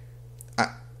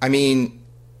mean,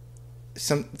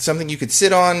 something you could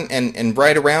sit on and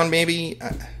ride around. Maybe.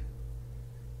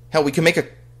 Hell, we can make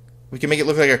it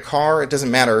look like a car. It doesn't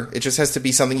matter. It just has to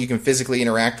be something you can physically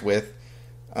interact with.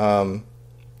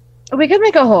 We could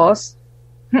make a horse.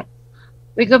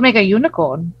 We could make a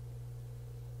unicorn.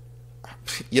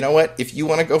 You know what? If you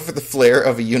want to go for the flair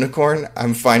of a unicorn,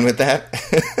 I'm fine with that.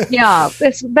 Yeah,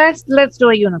 let's do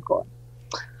a unicorn.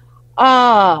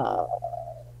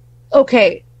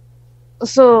 Okay.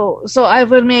 So I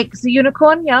will make the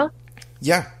unicorn, yeah?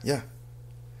 Yeah.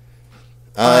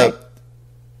 Alright.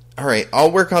 All right.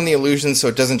 I'll work on the illusion so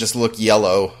it doesn't just look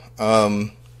yellow.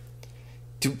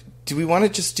 Do we want to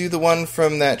just do the one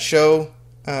from that show?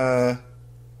 It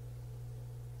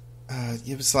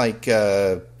was like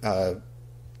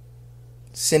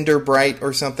Cinder Bright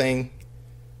or something.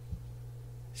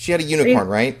 She had a unicorn,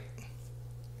 right?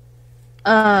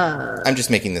 I'm just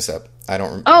making this up. I don't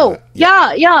remember. Oh,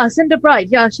 yeah, Cinder Bright.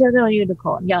 Yeah, she had a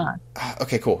unicorn. Yeah.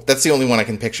 Okay, cool. That's the only one I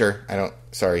can picture.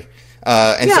 Sorry.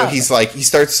 So he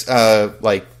starts trying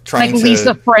like to.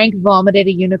 Lisa Frank vomited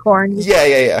a unicorn.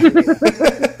 Yeah.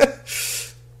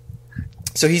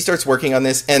 So he starts working on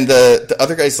this, and the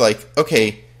other guy's like,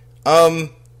 okay, I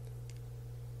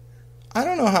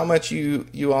don't know how much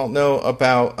you all know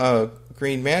about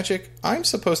green magic. I'm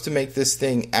supposed to make this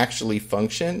thing actually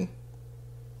function.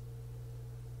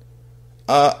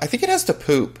 I think it has to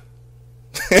poop.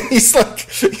 he's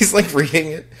like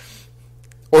reading it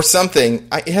or something.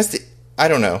 It has to. I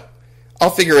don't know. I'll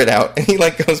figure it out. And he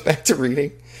like goes back to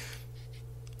reading.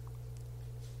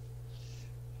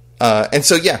 And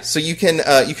so you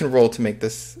can roll to make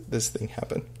this thing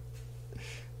happen.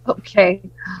 Okay.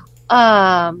 So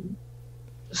I'm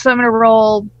gonna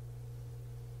roll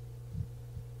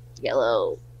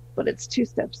yellow, but it's 2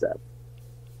 steps up.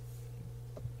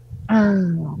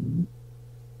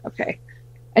 Okay.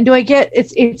 And do I get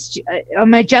it's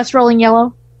am I just rolling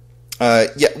yellow?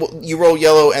 Yeah. Well, you roll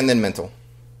yellow and then mental.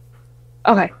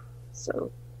 Okay.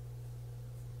 So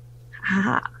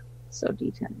so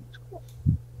D10.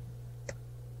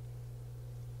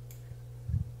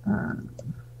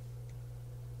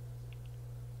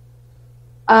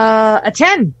 A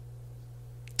 10.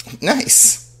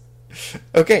 Nice.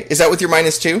 Okay, is that with your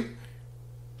 -2?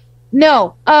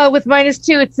 No, with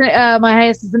 -2, it's my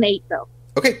highest is an 8 though.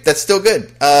 Okay, that's still good.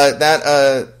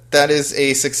 That is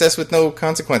a success with no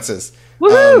consequences.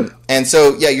 Woohoo! And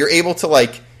so you're able to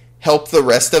like help the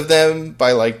rest of them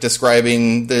by like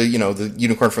describing the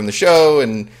unicorn from the show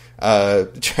and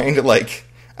trying to like,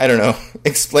 I don't know,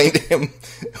 explain to him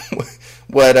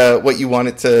what you want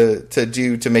it to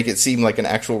do to make it seem like an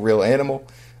actual real animal.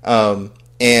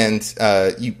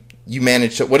 You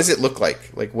manage to. What does it look like?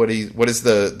 Like what does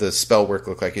the spell work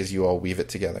look like as you all weave it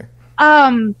together?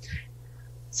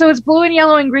 So it's blue and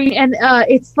yellow and green, and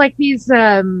it's like these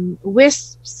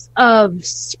wisps of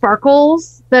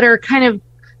sparkles that are kind of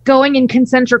going in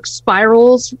concentric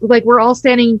spirals. Like we're all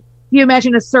standing. You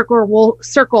imagine a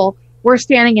circle. We're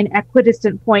standing in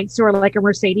equidistant points, sort of like a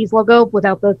Mercedes logo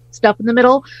without the stuff in the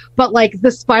middle. But like the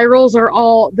spirals are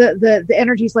all the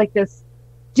energy's like this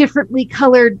differently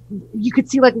colored. You could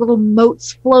see like little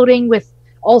motes floating with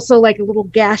also like a little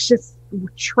gaseous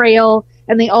trail,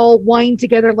 and they all wind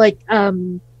together like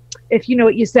if you know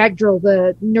what Yggdrasil,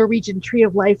 the Norwegian tree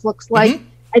of life, looks like. Mm-hmm.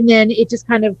 And then it just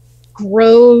kind of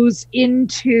grows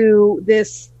into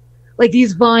this, like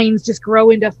these vines just grow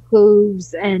into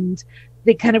hooves, and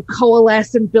they kind of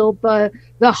coalesce and build the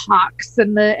hocks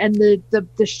and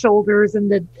the shoulders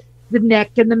and the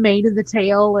neck and the mane and the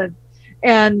tail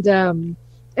and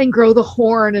grow the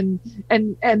horn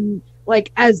and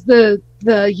like as the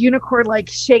unicorn like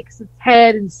shakes its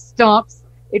head and stomps,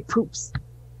 it poops.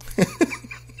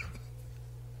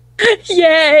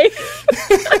 Yay!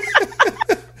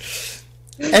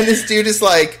 And this dude is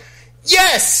like,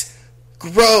 yes,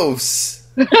 gross.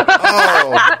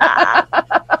 Oh,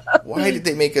 why did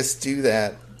they make us do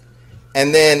that?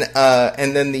 And then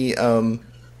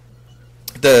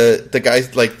the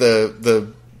guys, like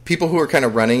the people who are kind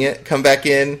of running it, come back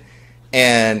in,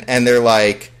 and they're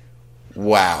like,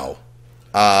 wow,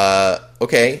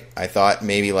 okay, I thought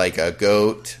maybe like a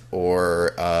goat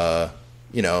or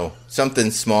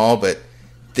something small, but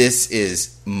this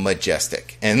is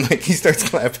majestic. And like he starts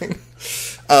clapping.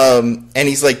 And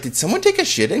he's like, did someone take a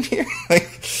shit in here?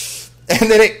 Like, and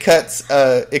then it cuts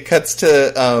to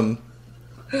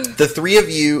the three of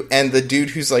you and the dude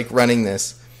who's like running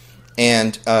this.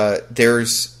 And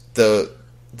there's the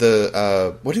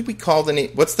what did we call the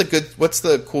name? What's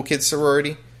the cool kid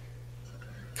sorority?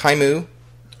 Kaimu?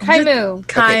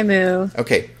 Kaimu.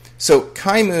 Okay. So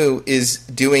Kaimu is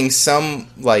doing some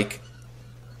like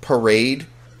parade,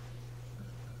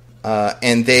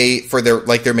 and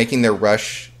they're making their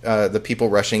rush. The people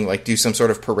rushing like do some sort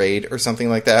of parade or something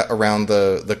like that around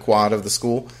the quad of the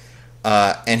school.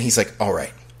 And he's like, "All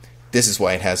right, this is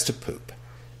why it has to poop.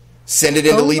 Send it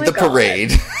in to lead the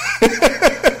parade."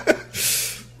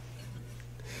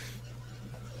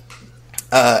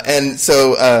 And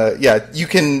so you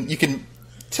can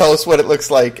tell us what it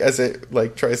looks like as it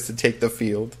like tries to take the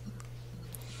field.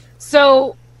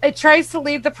 So it tries to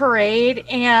lead the parade,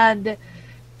 and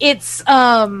it's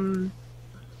I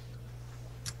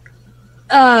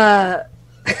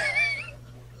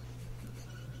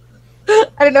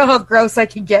don't know how gross I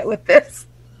can get with this,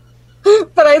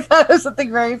 but I thought it was something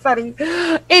very funny.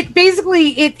 It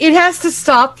basically it has to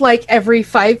stop like every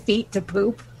 5 feet to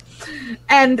poop,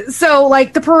 and so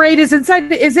like the parade is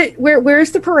inside. Is it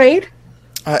where's the parade?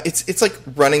 It's like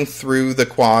running through the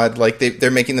quad, like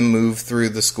they're making them move through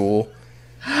the school.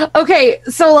 Okay,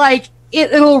 so like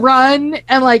it'll run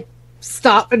and like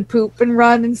stop and poop and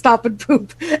run and stop and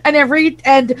poop,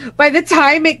 and by the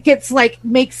time it gets like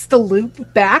makes the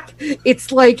loop back,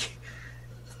 it's like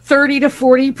 30 to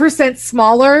 40%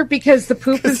 smaller because the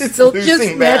poop is still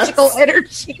just magical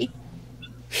energy.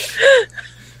 So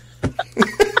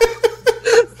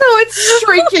it's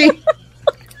shrinking.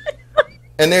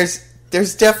 And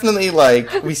there's definitely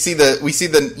like we see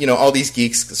the all these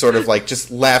geeks sort of like just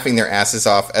laughing their asses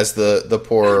off as the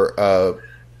poor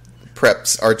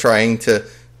preps are trying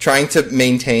to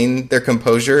maintain their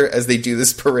composure as they do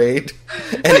this parade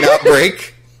and not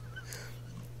break.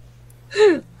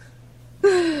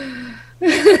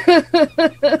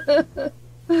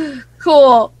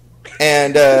 Cool.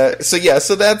 And so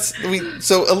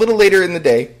a little later in the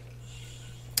day,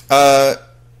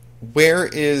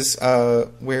 where's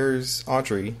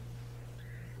Audrey?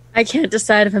 I can't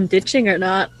decide if I'm ditching or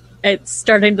not. It's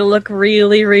starting to look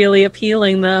really, really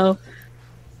appealing, though.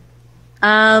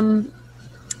 I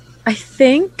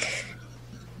think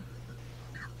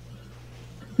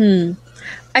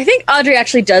Audrey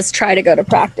actually does try to go to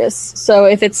practice. So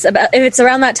if it's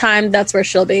around that time, that's where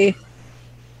she'll be.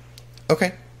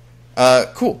 Okay.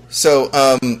 Cool. So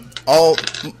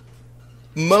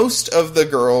most of the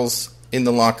girls in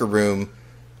the locker room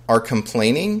are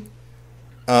complaining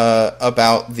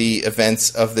about the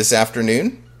events of this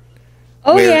afternoon.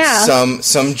 Oh, where yeah.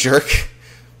 Some jerk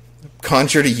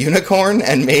conjured a unicorn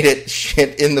and made it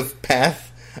shit in the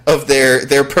path of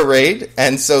their parade,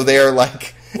 and so they're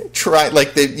like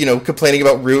complaining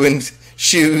about ruined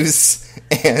shoes,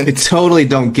 and They totally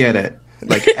don't get it,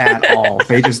 like at all.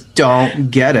 They just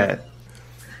don't get it.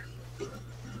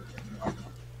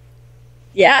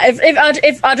 Yeah,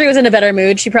 if Audrey was in a better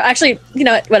mood, she actually,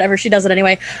 whatever, she does it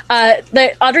anyway.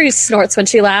 Audrey snorts when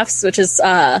she laughs, which is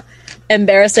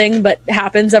embarrassing, but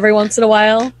happens every once in a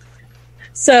while.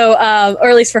 So, or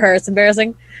at least for her, it's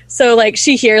embarrassing. So, like,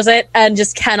 she hears it and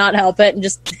just cannot help it, and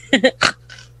just. Wow,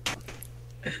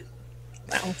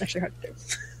 it's actually hard to do.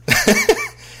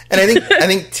 And I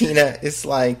think Tina is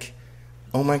like,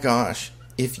 oh my gosh,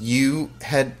 if you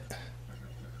had,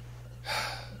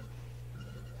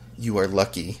 you are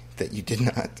lucky that you did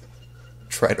not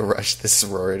try to rush this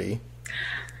sorority.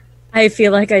 I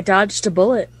feel like I dodged a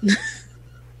bullet.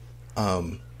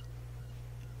 I'm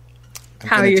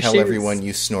How are going to your tell shoes? everyone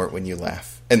you snort when you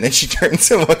laugh. And then she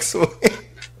turns and walks away.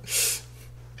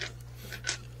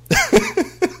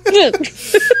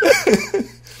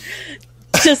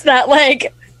 Just that,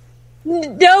 like,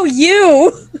 no,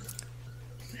 you.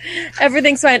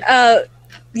 Everything's fine.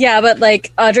 Yeah, but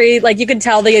like Audrey, like you can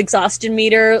tell the exhaustion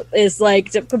meter is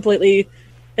like completely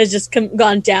has just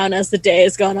gone down as the day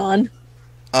has gone on.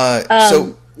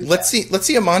 So let's see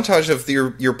a montage of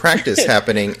your practice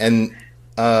happening, and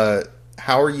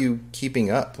how are you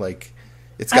keeping up? Like,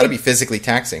 it's got to be physically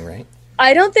taxing, right?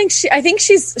 I don't think I think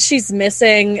she's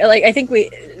missing. Like, I think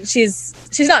she's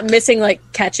not missing like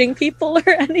catching people or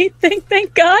anything.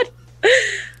 Thank God.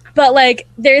 But like,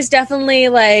 there's definitely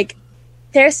like,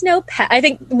 there's no pep. I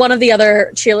think one of the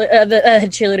other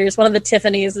cheerleaders, one of the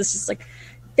Tiffany's, is just like,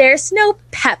 there's no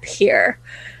pep here,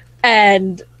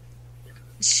 and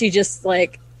she just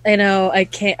like, I know I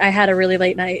can't. I had a really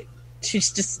late night.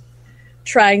 She's just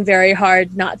trying very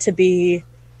hard not to be.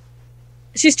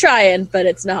 She's trying, but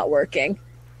it's not working.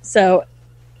 So,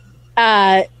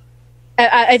 I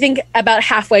think about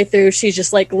halfway through, she's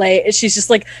just like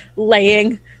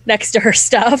laying next to her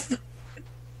stuff,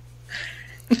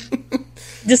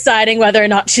 deciding whether or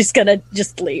not she's gonna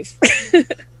just leave.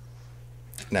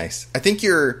 Nice. I think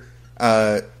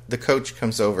the coach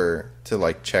comes over to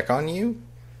like check on you.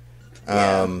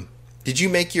 Did you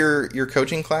make your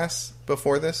coaching class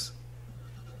before this?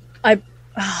 I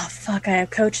have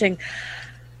coaching.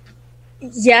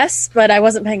 Yes, but I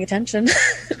wasn't paying attention.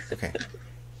 Okay.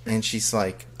 And she's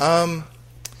like,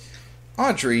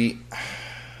 Audrey,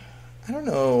 I don't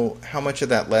know how much of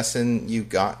that lesson you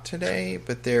got today,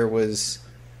 but there was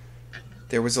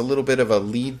a little bit of a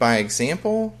lead by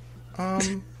example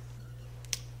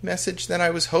message that I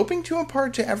was hoping to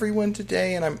impart to everyone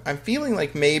today, and I'm feeling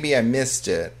like maybe I missed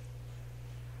it.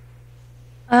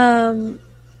 You're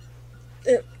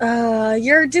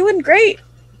doing great.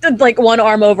 Like one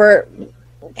arm over.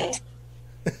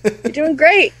 You're doing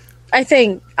great. I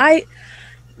think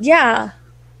yeah,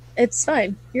 it's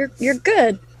fine. You're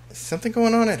good. Is something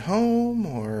going on at home,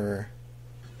 or?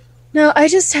 No, I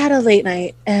just had a late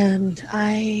night, and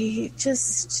I'm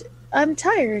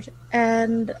tired,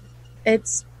 and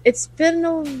it's been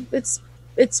a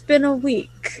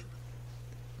week.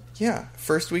 Yeah,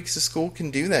 first weeks of school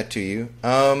can do that to you.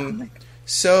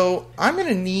 So I'm going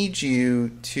to need you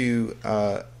to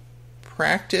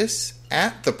practice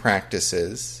at the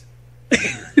practices.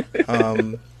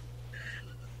 If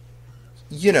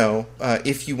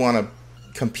you want to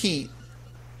compete,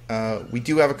 we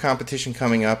do have a competition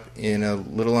coming up in a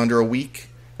little under a week,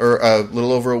 or a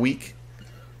little over a week.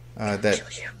 That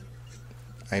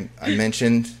I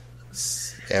mentioned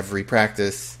every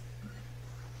practice.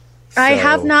 I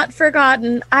have not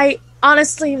forgotten.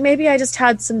 Honestly, maybe I just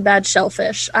had some bad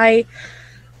shellfish. I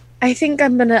think I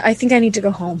need to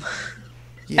go home.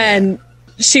 Yeah. And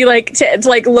she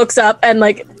looks up and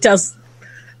like does.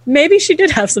 Maybe she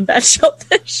did have some bad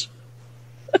shellfish.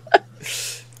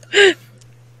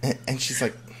 And she's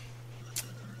like,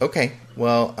 okay,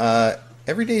 well,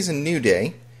 every day's a new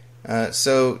day.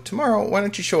 So tomorrow, why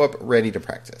don't you show up ready to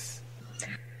practice?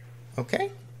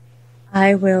 Okay?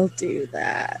 I will do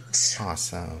that.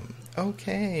 Awesome.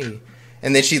 Okay.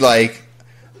 And then she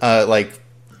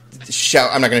shout.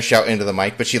 I'm not going to shout into the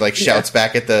mic, but she shouts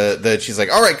back at the. She's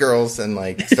like, "All right, girls," and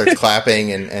starts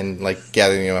clapping and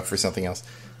gathering them up for something else.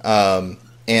 So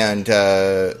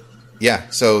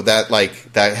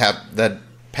that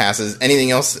passes.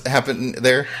 Anything else happen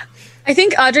there? I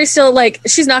think Audrey still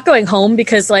she's not going home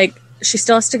because she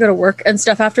still has to go to work and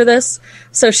stuff after this.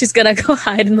 So she's gonna go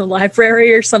hide in the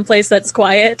library or someplace that's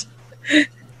quiet.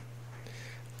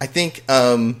 I think,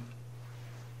 I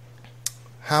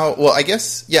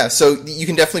guess, yeah, so you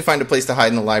can definitely find a place to hide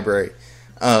in the library.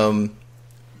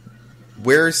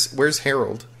 Where's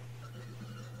Harold?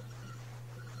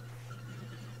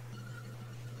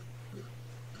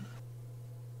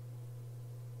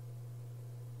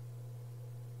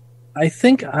 I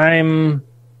think I'm...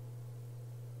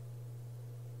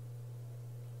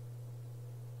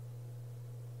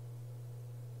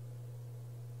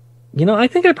 I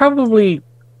think I probably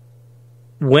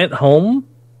went home.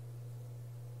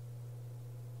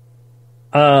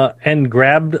 and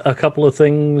grabbed a couple of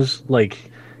things,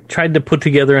 like tried to put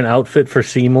together an outfit for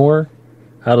Seymour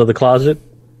out of the closet.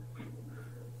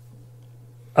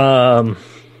 To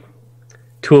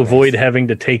avoid having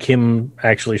to take him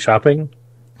actually shopping.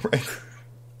 Right.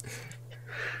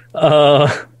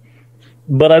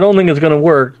 But I don't think it's going to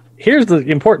work. Here's the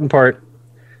important part.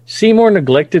 Seymour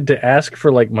neglected to ask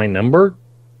for like my number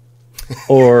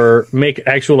or make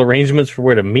actual arrangements for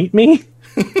where to meet me.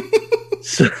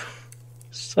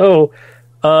 So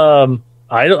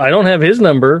I don't have his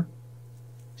number.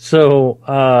 So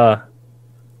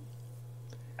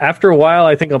after a while,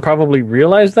 I think I'll probably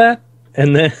realize that,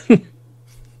 and then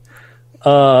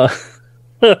The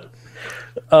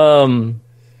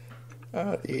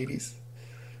 80s.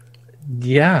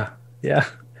 yeah.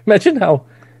 Imagine how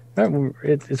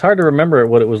it's hard to remember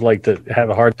what it was like to have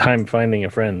a hard time finding a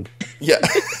friend. Yeah.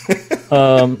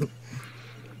 Well,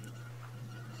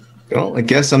 I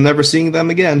guess I'm never seeing them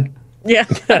again. Yeah.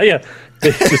 Yeah.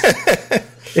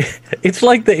 It's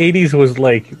like the 80s was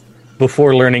like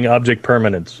before learning object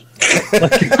permanence.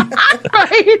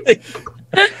 Right.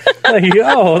 Like,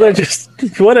 oh, they're just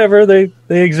whatever. They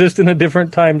exist in a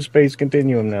different time space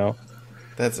continuum now.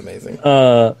 That's amazing.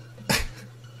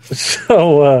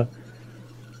 So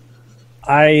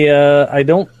I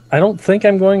don't think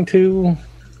I'm going to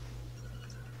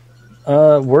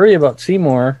worry about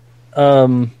Seymour,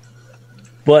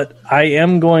 but I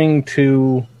am going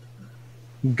to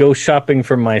go shopping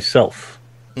for myself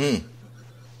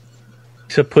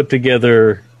to put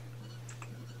together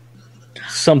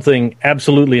something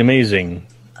absolutely amazing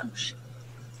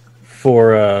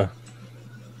for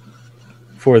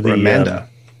the Amanda.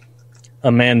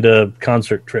 Amanda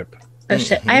concert trip. Oh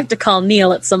shit! I have to call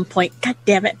Neil at some point. God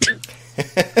damn it!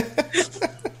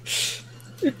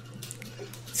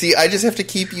 See, I just have to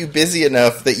keep you busy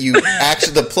enough that you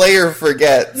actually, the player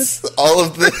forgets all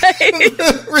of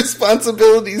the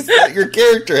responsibilities that your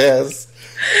character has.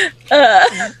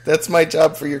 That's my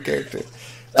job for your character.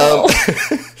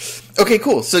 Okay,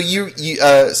 cool. So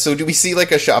so do we see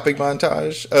like a shopping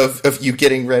montage of you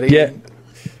getting ready?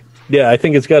 Yeah. I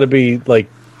think it's got to be like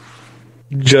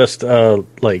just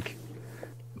like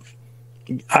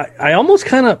I almost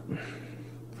kind of.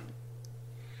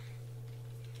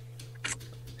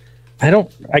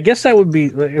 I guess that would be.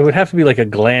 It would have to be like a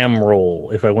glam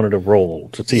roll if I wanted to roll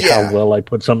to see how well I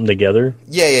put something together.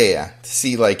 Yeah. To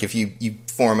see like if you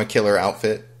form a killer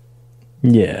outfit.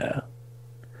 Yeah.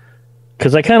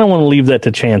 Because I kind of want to leave that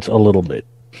to chance a little bit.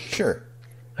 Sure.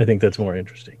 I think that's more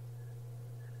interesting.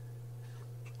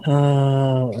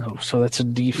 So that's a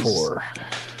D4.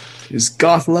 His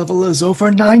goth level is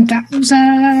over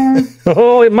 9,000.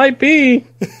 Oh, it might be.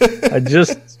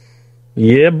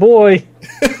 Yeah, boy.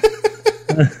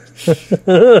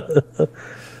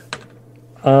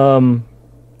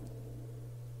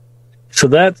 So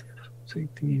that's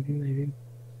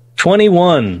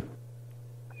 21.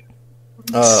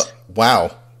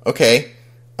 Wow. Okay.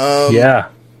 Yeah.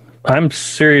 I'm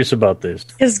serious about this.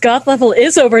 His goth level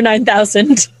is over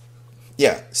 9,000.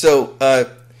 Yeah. So a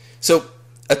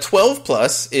 12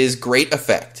 plus is great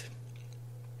effect.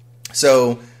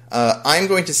 So I'm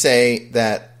going to say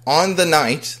that on the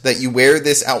night that you wear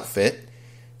this outfit,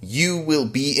 you will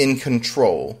be in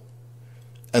control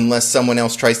unless someone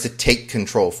else tries to take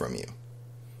control from you.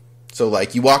 So,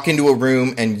 like, you walk into a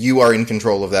room and you are in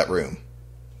control of that room.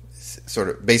 Sort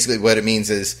of, basically what it means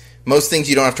is most things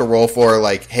you don't have to roll for,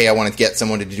 like, hey, I want to get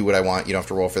someone to do what I want. You don't have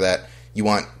to roll for that. You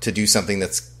want to do something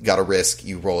that's got a risk,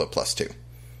 you roll it +2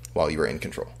 while you are in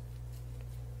control.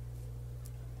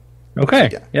 Okay.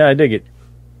 Yeah, I dig it.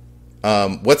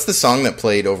 What's the song that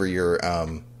played over your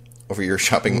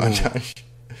shopping montage?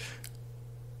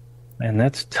 Man,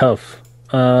 that's tough.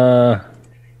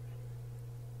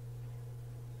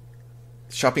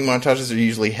 Shopping montages are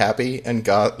usually happy and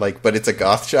goth, but it's a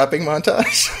goth shopping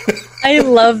montage. I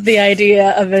love the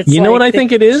idea of it. You know what I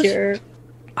think it is?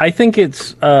 I think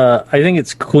it's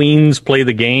Queens Play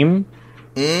the Game.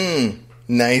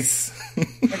 Nice.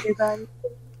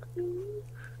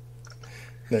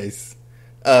 Nice.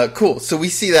 Cool. So we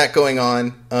see that going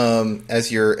on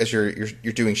as you're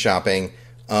doing shopping.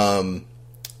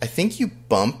 I think you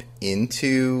bump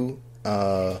into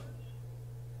Mr.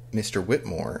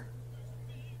 Whitmore.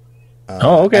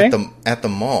 Okay. At the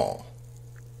mall.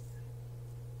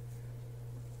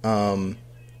 I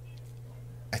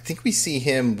think we see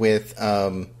him with.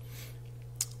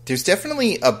 There's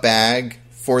definitely a bag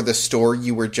for the store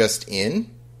you were just in.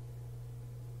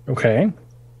 Okay.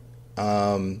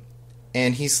 And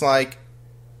he's like,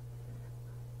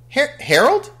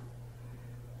 Harold?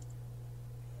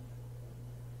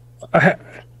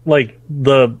 Like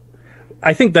the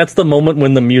I think that's the moment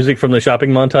when the music from the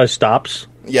shopping montage stops,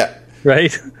 Yeah.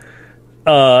 right?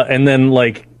 And then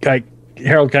like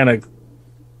Harold kind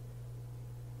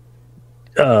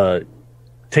of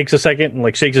takes a second and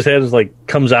like shakes his head, as like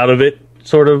comes out of it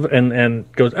sort of, and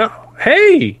goes, "Oh,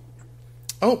 hey!"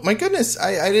 Oh my goodness!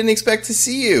 I didn't expect to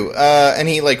see you. And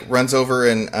he like runs over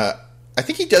and I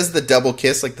think he does the double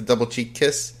kiss, like the double cheek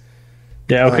kiss.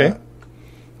 Yeah. Okay.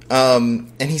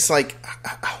 And he's like,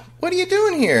 "What are you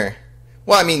doing here?"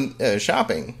 Well, I mean,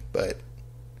 shopping, but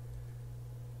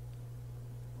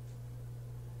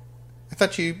I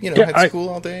thought you had school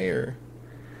all day, or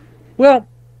Well,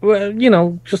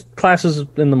 just classes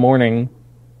in the morning.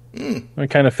 I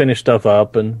kind of finish stuff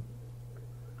up, and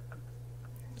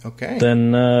okay.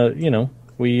 then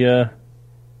we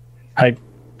I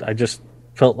just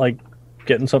felt like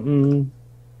getting something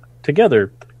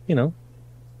together.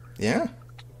 Yeah.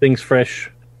 Things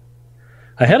fresh.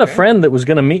 I had a friend that was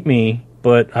going to meet me,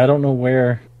 but I don't know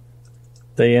where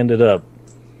they ended up.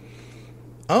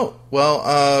 Oh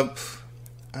well.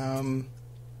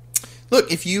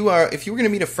 Look, if you were going to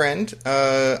meet a friend,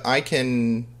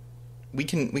 we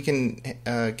can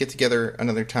get together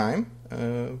another time.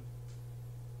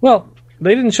 Well,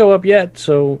 they didn't show up yet,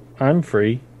 so I'm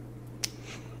free.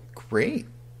 Great.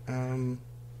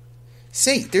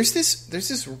 Say, there's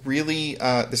this really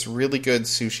good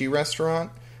sushi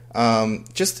restaurant.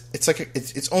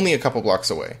 It's only a couple blocks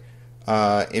away.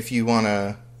 If you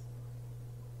wanna.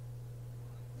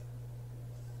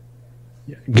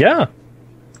 Yeah,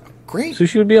 Great.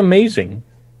 sushi would be amazing.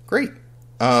 Great.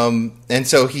 And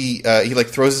so he like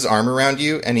throws his arm around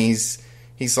you, and he's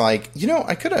like,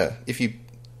 I coulda, if you,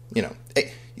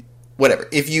 whatever.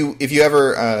 If you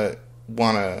ever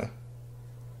wanna,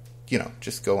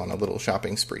 just go on a little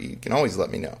shopping spree, you can always let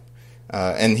me know.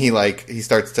 And he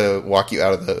starts to walk you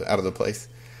out of the place.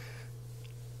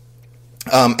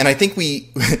 And I think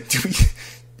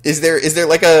is there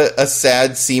like a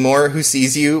sad Seymour who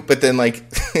sees you, but then like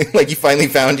like he finally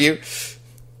found you?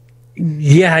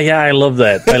 Yeah, I love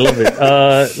that. I love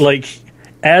it. Like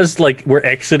as like we're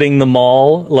exiting the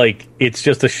mall, like it's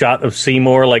just a shot of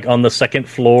Seymour like on the second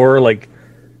floor, like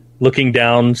looking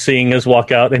down, seeing us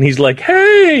walk out, and he's like,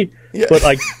 "Hey!" Yeah. But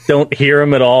like don't hear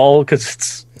him at all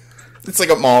because It's like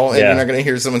a mall, and Yeah. you're not going to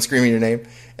hear someone screaming your name.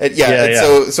 And Yeah.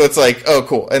 So it's like, oh,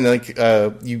 cool, and like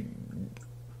you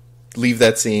leave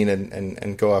that scene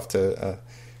and go off to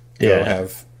go Yeah.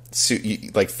 have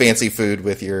like fancy food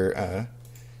with your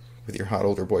hot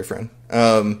older boyfriend.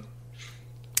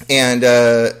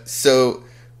 So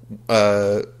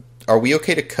are we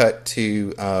okay to cut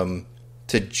to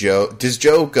Joe? Does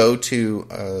Joe go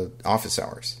to office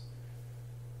hours?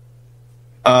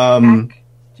 Do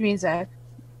you mean Zach?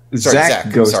 Sorry,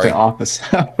 Zach goes sorry. to office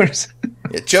hours.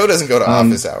 Yeah, Joe doesn't go to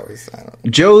office hours. I don't know.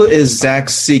 Joe is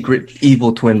Zach's secret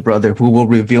evil twin brother, who we'll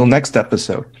reveal next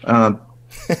episode.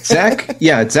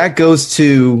 Zach goes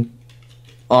to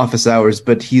office hours,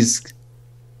 but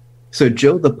so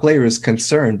Joe the player is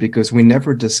concerned because we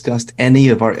never discussed any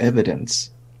of our evidence,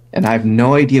 and I have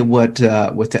no idea what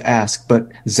to ask. But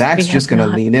Zach's We just have going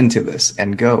to not. lean into this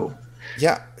and go.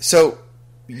 Yeah, so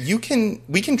we can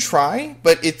try,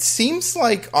 but it seems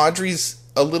like Audrey's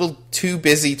a little too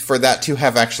busy for that to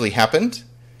have actually happened.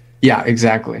 Yeah,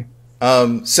 exactly.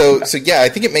 So yeah, I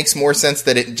think it makes more sense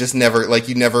that it just never, like,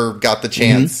 you never got the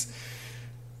chance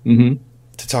to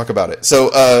talk about it.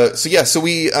 So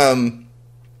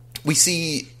we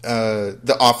see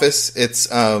the office.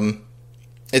 It's a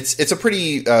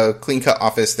pretty clean cut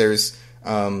office. There's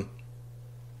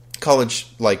college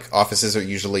like offices are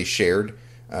usually shared.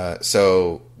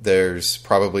 So there's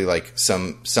probably like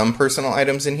some personal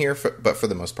items in here, but for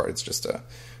the most part, it's just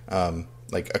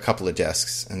like a couple of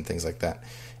desks and things like that.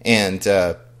 And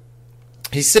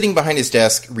he's sitting behind his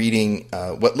desk reading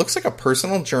what looks like a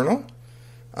personal journal,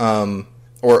 or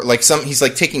like he's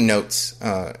like taking notes,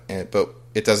 but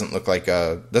it doesn't look like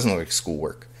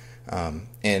schoolwork.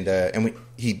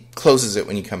 He closes it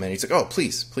when you come in. He's like, "Oh,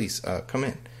 please, come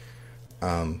in."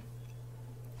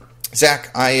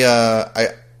 Zach,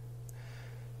 I'm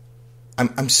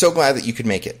so glad that you could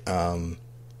make it.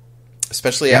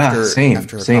 Especially after a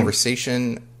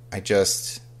conversation. I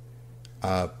just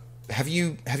have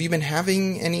you been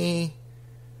having any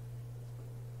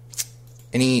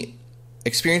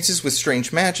experiences with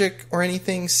strange magic or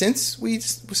anything since we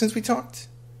talked?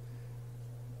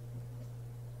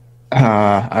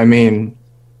 I mean,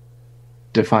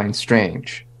 define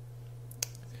strange.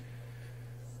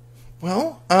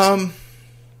 Well,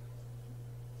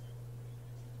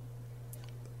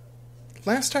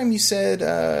 last time you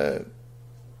said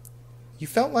you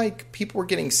felt like people were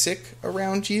getting sick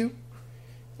around you,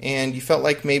 and you felt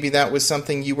like maybe that was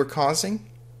something you were causing?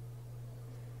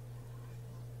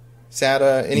 Is that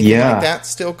anything Yeah. like that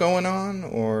still going on,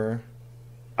 or?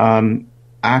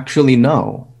 Actually,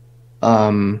 no.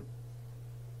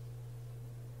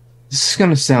 This is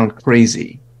gonna sound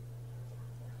crazy.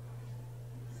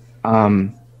 I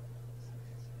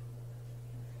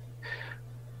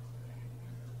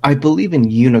believe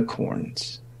in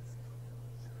unicorns.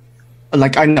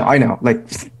 Like I know, like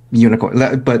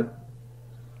unicorn, but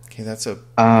Okay, that's a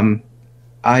I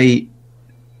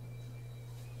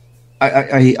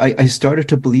I started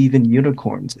to believe in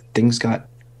unicorns. Things got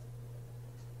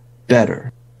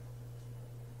better.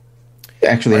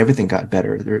 Actually, everything got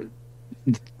better.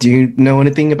 Do you know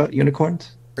anything about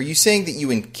unicorns? Are you saying that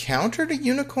you encountered a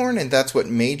unicorn and that's what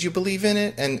made you believe in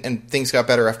it, and things got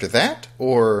better after that,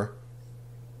 or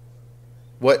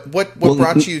what Well,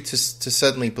 brought you to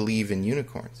suddenly believe in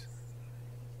unicorns?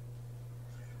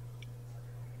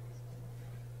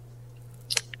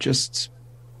 Just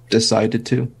decided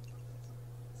to.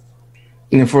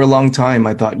 You know, for a long time,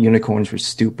 I thought unicorns were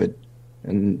stupid,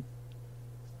 and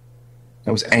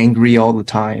I was angry all the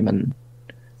time. And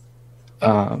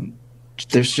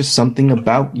there's just something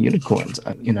about unicorns.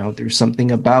 You know, there's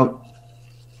something about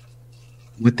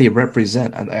what they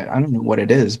represent. I don't know what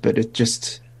it is, but it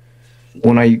just,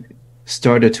 when I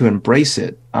started to embrace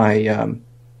it, I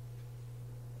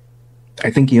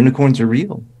think unicorns are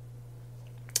real.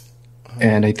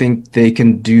 And I think they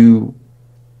can do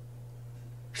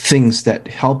things that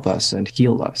help us and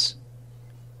heal us.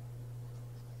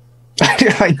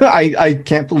 I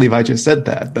can't believe I just said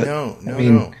that, but No, I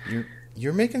mean, no.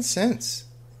 You're making sense,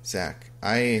 Zach.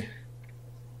 Am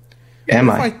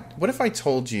What if I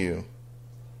told you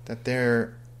that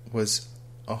there was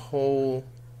a whole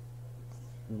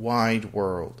wide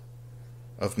world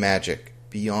of magic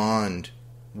beyond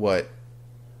what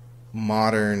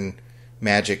modern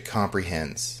magic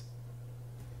comprehends?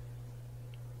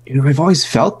 You know, I've always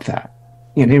felt that.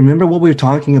 You know, remember what we were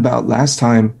talking about last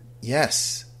time?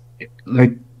 Yes.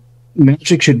 Like,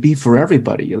 magic should be for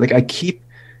everybody. Like, I keep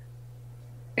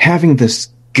having this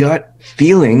gut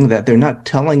feeling that they're not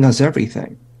telling us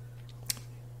everything.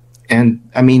 And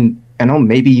I mean, I know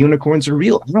maybe unicorns are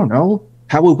real. I don't know.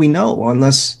 How would we know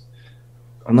unless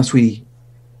we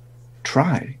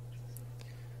try?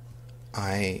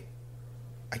 I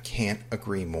can't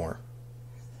agree more.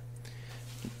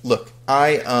 Look,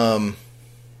 I'm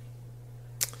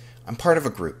part of a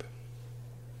group,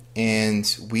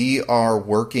 and we are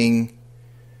working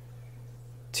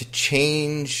to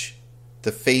change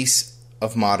the face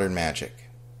of modern magic.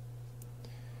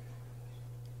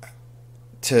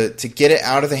 To get it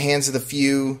out of the hands of the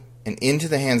few and into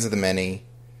the hands of the many.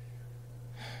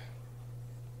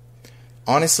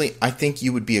 Honestly, I think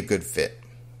you would be a good fit.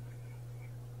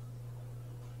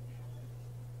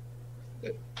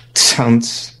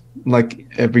 Sounds like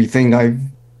everything I've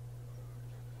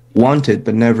wanted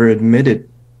but never admitted,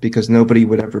 because nobody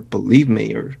would ever believe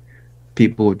me, or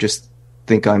people would just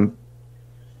think I'm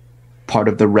part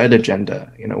of the red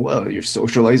agenda. You know, well, you're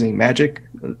socializing magic.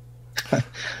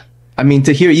 I mean,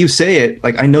 to hear you say it,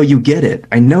 like, I know you get it.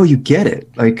 I know you get it.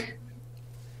 Like,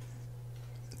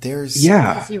 There's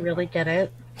yeah, Does he really get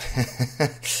it?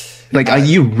 like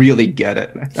you really get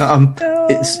it.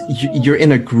 You're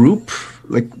in a group.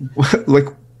 Like, like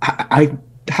I.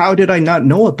 How did I not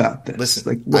know about this?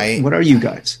 Listen, like, what are you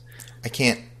guys? I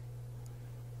can't.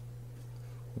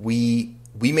 We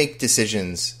make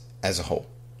decisions as a whole.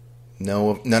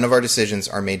 None of our decisions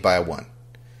are made by a one.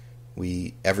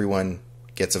 Everyone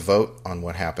gets a vote on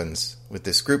what happens with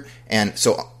this group, and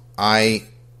so I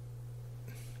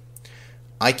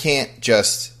can't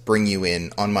just bring you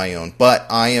in on my own, but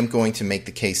I am going to make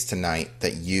the case tonight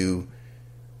that you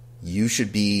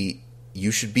should be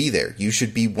there. You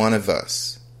should be one of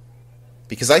us.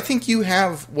 Because I think you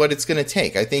have what it's going to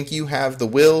take. I think you have the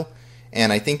will,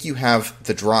 and I think you have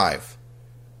the drive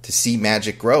to see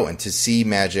magic grow and to see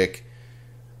magic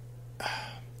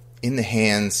in the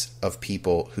hands of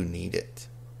people who need it.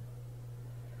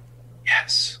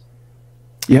 Yes.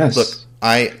 Yes. Look,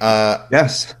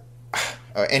 Yes.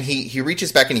 And he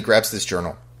reaches back and he grabs this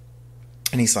journal,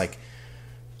 and he's like,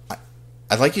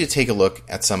 I'd like you to take a look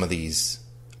at some of these.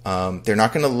 They're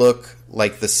not going to look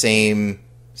like the same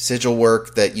sigil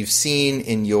work that you've seen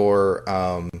in your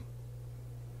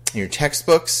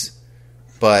textbooks,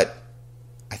 but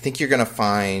I think you're going to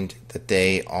find that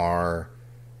they're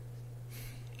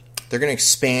going to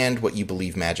expand what you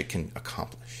believe magic can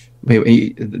accomplish.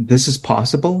 Wait, this is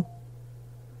possible?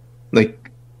 Like,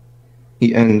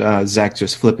 Zach's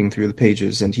just flipping through the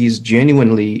pages, and he's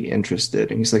genuinely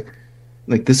interested, and he's like,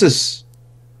 this is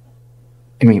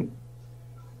I mean,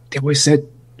 they always said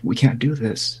we can't do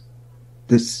this.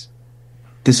 This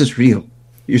is real.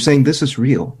 You're saying this is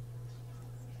real.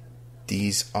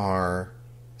 These are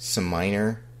some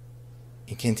minor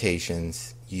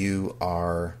incantations. You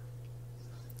are...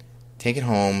 Take it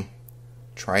home,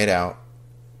 try it out,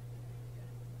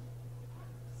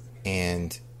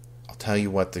 and I'll tell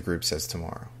you what the group says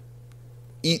tomorrow.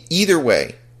 Either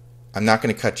way, I'm not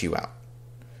going to cut you out.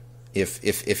 If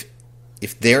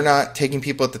they're not taking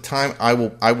people at the time, I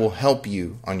will help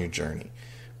you on your journey.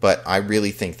 But I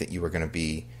really think that you are going to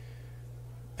be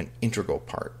an integral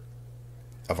part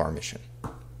of our mission.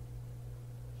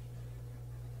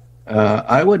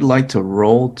 I would like to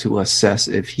roll to assess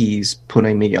if he's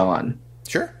putting me on.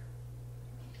 Sure.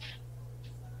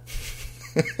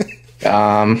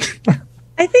 I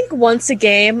think once a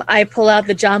game, I pull out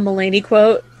the John Mulaney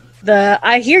quote,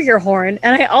 I hear your horn,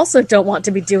 and I also don't want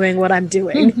to be doing what I'm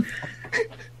doing.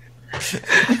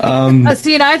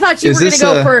 See, and I thought you Is were going to this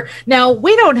go a- for, now,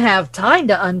 we don't have time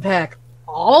to unpack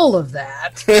all of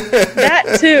that.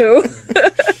 That too.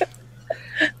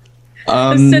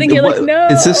 I'm sitting here like, no.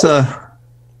 Is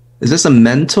this a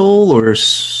mental or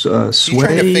sway? You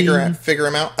trying to figure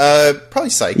him out? Probably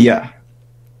psych. Yeah,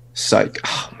 psych.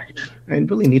 Oh man, I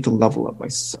really need to level up my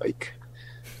psych.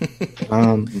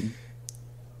 I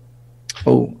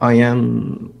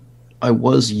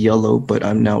was yellow, but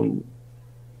I'm now.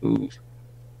 Ooh.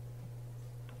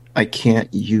 I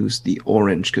can't use the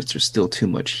orange because there's still too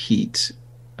much heat.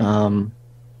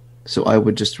 So I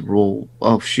would just roll.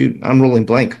 Oh shoot, I'm rolling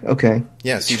blank. Okay.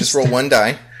 Yeah, so you just roll one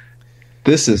die.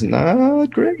 This is not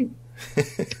great.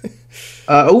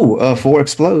 4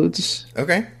 explodes.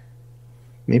 Okay.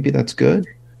 Maybe that's good.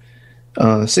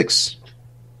 6.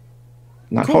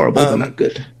 Not Cool. horrible, but not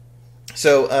good.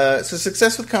 So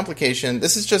success with complication.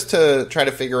 This is just to try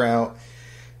to figure out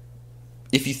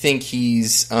if you think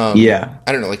he's. Yeah.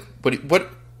 I don't know. Like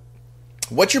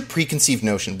what's your preconceived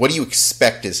notion? What do you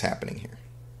expect is happening here?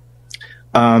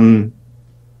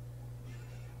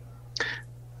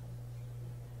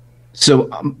 So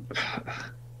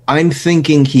I'm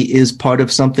thinking he is part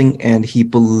of something and he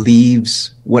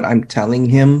believes what I'm telling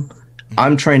him.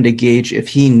 I'm trying to gauge if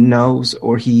he knows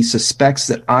or he suspects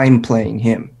that I'm playing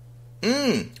him.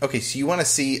 Okay, so you want to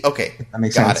see... Okay, That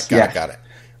makes got sense. it, got it.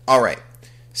 All right.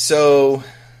 So...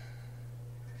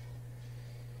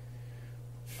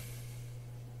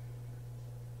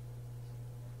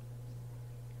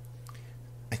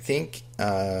 I think...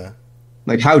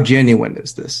 Like, how genuine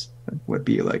is this? Would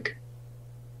be like...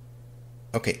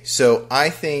 Okay, so I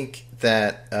think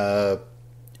that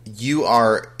you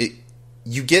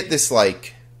get this,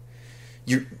 like...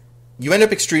 You end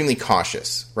up extremely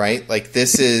cautious, right? Like,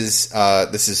 this is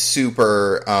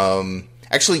super...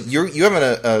 actually, you have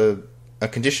a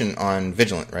condition on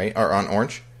Vigilant, right? Or on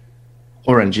Orange?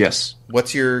 Orange, yes.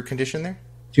 What's your condition there?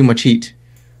 Too much heat.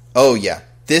 Oh, yeah.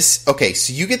 Okay,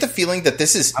 so you get the feeling that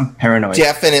this is I'm paranoid.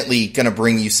 definitely going to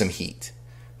bring you some heat.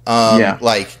 Yeah.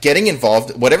 Like, getting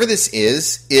involved, whatever this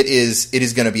is, it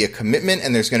is going to be a commitment,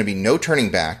 and there's going to be no turning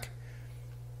back.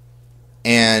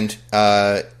 And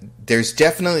there's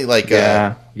definitely, like,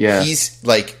 Yeah. he's,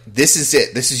 like, this is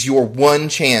it. This is your one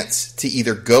chance to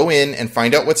either go in and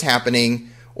find out what's happening,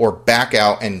 or back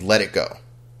out and let it go.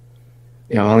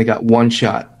 Yeah, I only got one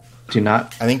shot. Do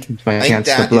not. I think my chance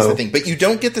to that is blow. the thing. But you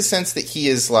don't get the sense that he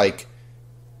is, like...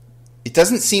 It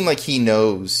doesn't seem like he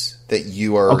knows that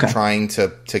you are Okay. trying to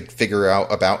figure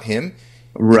out about him.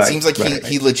 Right. It seems like right.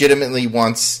 he legitimately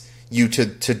wants you to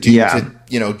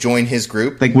join his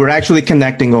group. Like, we're actually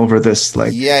connecting over this,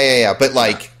 like... Yeah. But,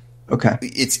 like, Okay.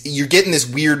 you're getting this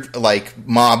weird, like,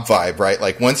 mob vibe, right?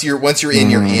 Like, once you're in,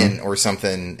 you're in, or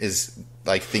something is,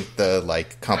 like, think the,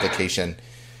 like, complication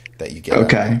that you get. out of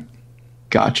Okay. it.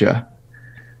 Gotcha.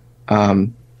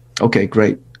 Okay,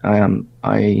 great.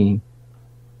 I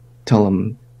tell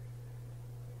him,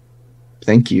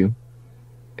 thank you.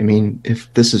 I mean,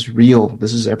 if this is real,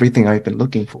 this is everything I've been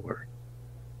looking for.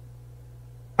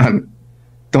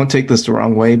 Don't take this the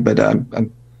wrong way, but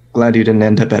I'm glad you didn't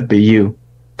end up at BU,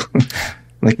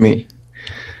 like me.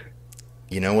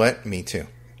 You know what? Me too.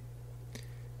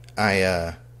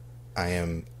 I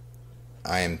am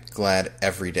glad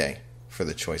every day for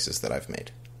the choices that I've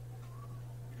made.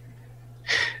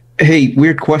 Hey,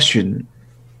 weird question.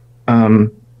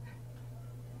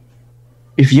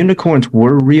 If unicorns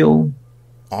were real,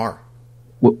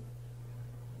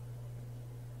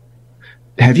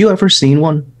 have you ever seen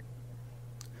one?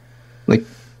 Like,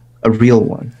 a real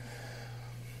one?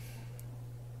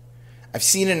 I've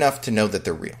seen enough to know that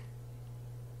they're real.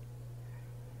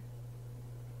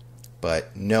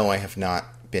 But no, I have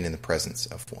not been in the presence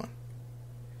of one.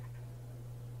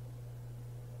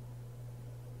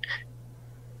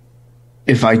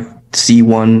 If I see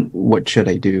one, what should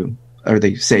I do? Are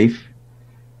they safe?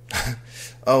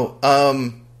 Oh,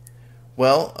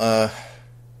 well,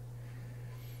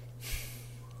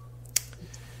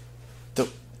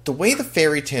 the way the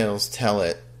fairy tales tell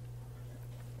it,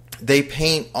 they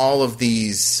paint all of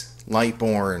these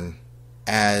Lightborn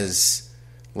as,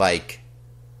 like,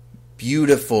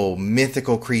 beautiful,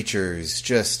 mythical creatures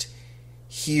just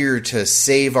here to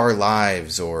save our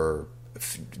lives or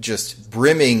just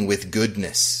brimming with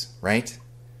goodness, right?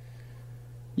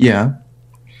 Yeah.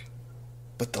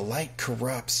 But the light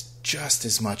corrupts just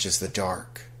as much as the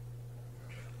dark.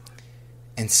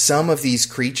 And some of these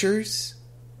creatures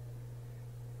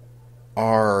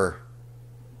are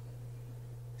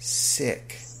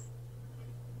sick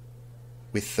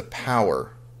with the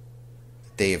power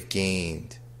they have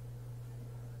gained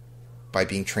by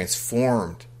being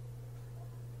transformed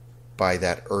by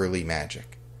that early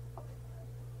magic.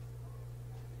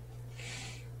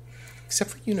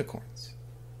 Except for unicorns.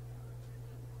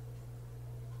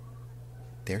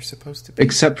 They're supposed to be.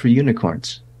 Except for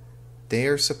unicorns. They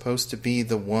are supposed to be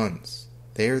the ones.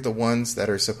 They're the ones that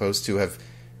are supposed to have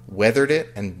weathered it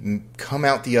and come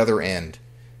out the other end.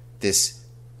 This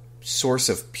source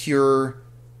of pure,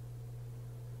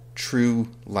 true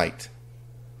light.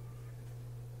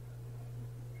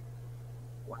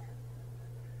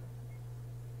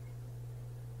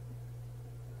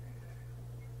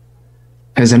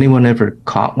 Has anyone ever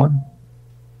caught one?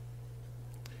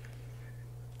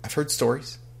 I've heard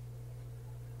stories.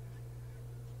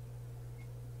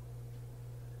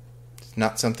 It's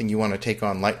not something you want to take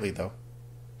on lightly, though.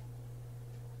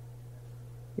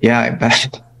 Yeah, I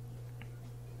bet.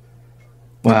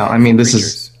 Wow, I mean,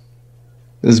 this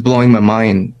is blowing my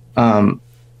mind.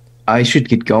 I should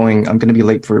get going. I'm going to be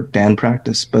late for band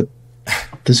practice, but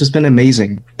this has been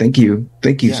amazing. Thank you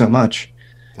Yeah. so much.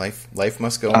 Life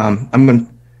must go on. I'm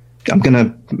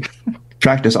gonna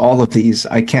practice all of these.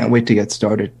 I can't wait to get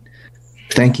started.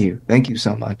 Thank you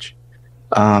so much.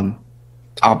 I'll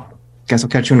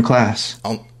catch you in class.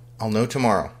 I'll know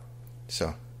tomorrow.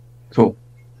 So Cool.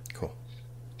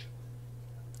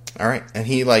 all right, and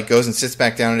he like goes and sits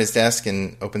back down at his desk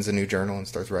and opens a new journal and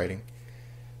starts writing.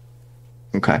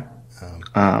 Okay.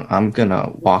 I'm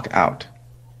gonna walk out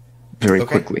very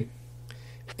Okay. quickly.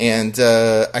 And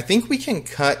I think we can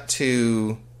cut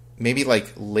to maybe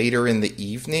like later in the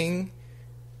evening,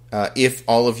 if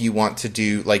all of you want to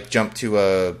do like jump to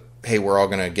a hey, we're all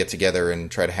gonna get together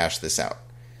and try to hash this out.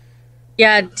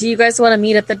 Yeah, do you guys want to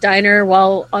meet at the diner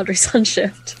while Audrey's on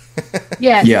shift?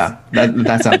 Yes. Yeah,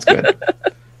 that sounds good.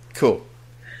 Cool.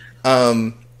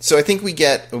 So I think we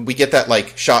get that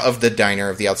like shot of the diner,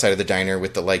 of the outside of the diner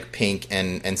with the like pink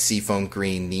and seafoam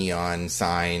green neon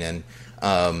sign, and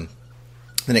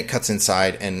then it cuts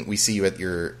inside and we see you at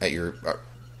your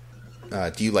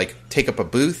do you like take up a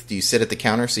booth? Do you sit at the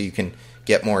counter so you can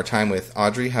get more time with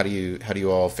Audrey? How do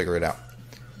you all figure it out?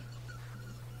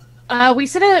 We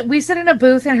sit in a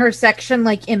booth in her section,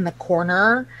 like in the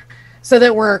corner, so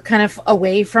that we're kind of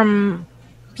away from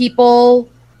people.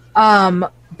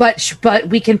 But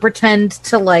we can pretend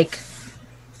to like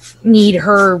need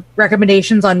her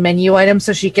recommendations on menu items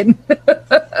so she can, so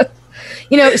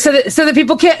that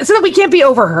people can't, so that we can't be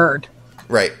overheard.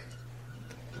 Right.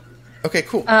 Okay.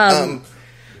 Cool.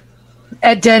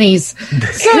 At Denny's.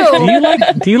 So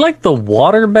Do you like the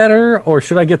water better, or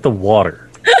should I get the water?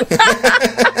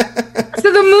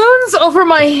 So the moon's over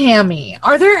my hammy.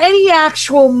 Are there any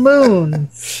actual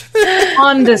moons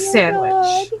on the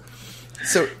sandwich?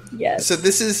 So Yes. So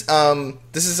this is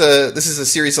a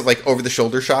series of like over the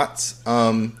shoulder shots.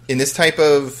 In this type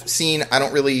of scene, I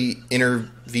don't really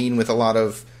intervene with a lot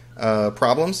of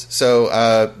problems.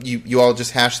 So you all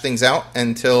just hash things out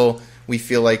until we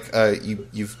feel like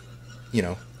you've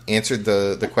answered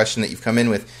the question that you've come in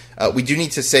with. We do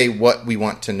need to say what we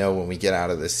want to know when we get out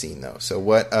of this scene, though. So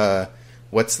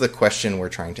what's the question we're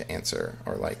trying to answer,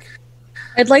 or like?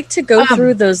 I'd like to go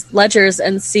through those ledgers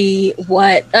and see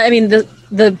what. I mean,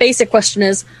 the basic question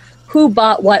is, who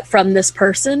bought what from this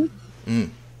person,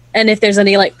 and if there's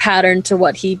any like pattern to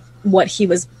what he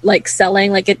was like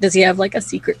selling. Like, does he have like a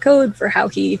secret code for how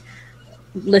he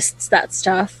lists that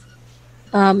stuff,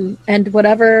 and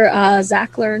whatever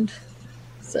Zach learned.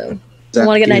 So I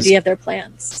want to get an idea of their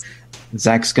plans.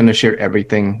 Zach's going to share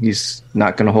everything. He's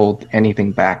not going to hold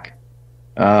anything back.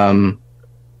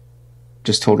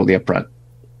 Just totally upfront.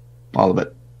 All of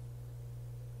it.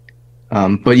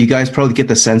 But you guys probably get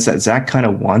the sense that Zach kind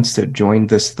of wants to join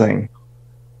this thing.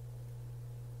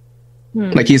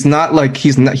 Like he's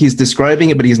describing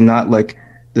it, but he's not like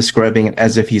describing it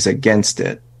as if he's against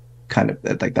it. Kind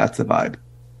of like that's the vibe.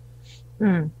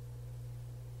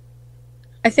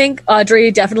 I think Audrey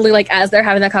definitely, like, as they're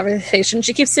having that conversation,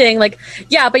 she keeps saying, like,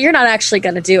 yeah, but you're not actually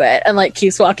going to do it. And, like,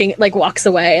 keeps walking, like, walks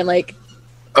away and, like,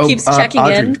 keeps checking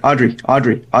in. Audrey. Do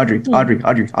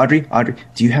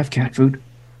you have cat food?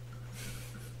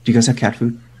 Do you guys have cat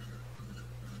food?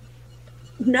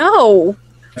 No.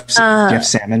 Do you have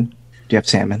salmon? Do you have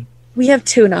salmon? We have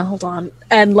tuna. Hold on.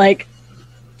 And, like,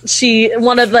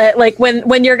 one of the, like,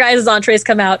 when your guys' entrees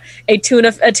come out, a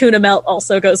tuna melt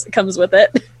also comes with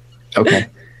it. Okay.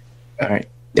 All right.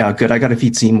 Yeah, good. I got to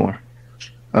feed Seymour.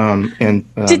 Did you name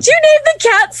the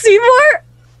cat Seymour?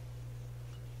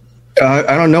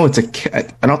 I don't know. It's a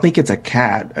cat. I don't think it's a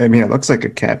cat. I mean, it looks like a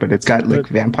cat, but it's got like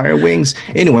vampire wings.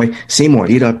 Anyway, Seymour,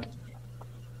 eat up.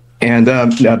 And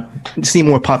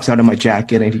Seymour pops out of my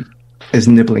jacket and he is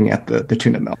nibbling at the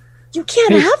tuna melt. You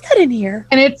can't have that in here.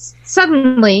 And it's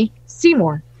suddenly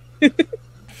Seymour. You've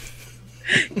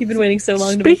been waiting so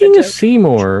long to Speaking make of that joke.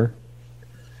 Seymour,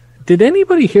 did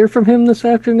anybody hear from him this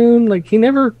afternoon? Like, he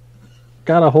never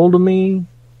got a hold of me.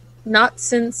 Not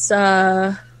since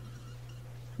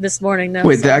this morning, no.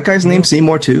 Wait, that guy's named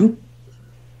Seymour too?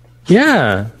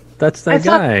 Yeah, that's that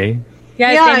guy.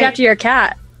 Yeah, it's named after your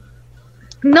cat.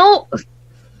 No.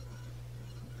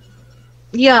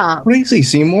 Yeah. Crazy,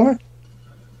 Seymour?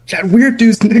 That weird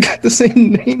dude's got the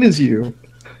same name as you.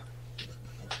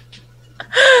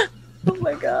 Oh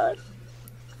my god.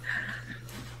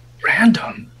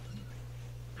 Random.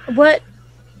 What?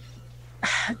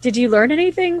 Did you learn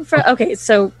anything from... Okay,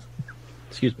 so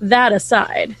Excuse me. that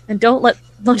aside, and don't let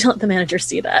the manager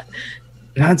see that.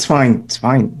 That's fine. It's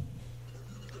fine.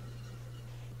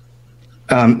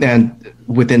 And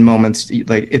within moments,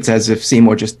 like it's as if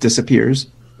Seymour just disappears.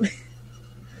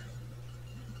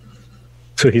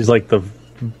 So he's like the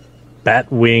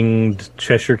bat-winged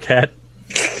Cheshire cat.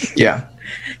 Yeah.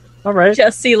 All right.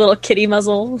 Just see little kitty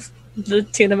muzzle, the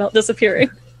tuna melt disappearing.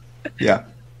 Yeah.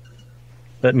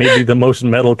 That may be the most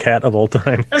metal cat of all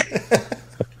time.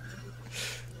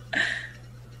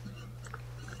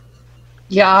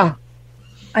 Yeah.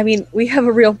 I mean, we have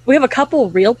a couple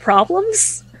real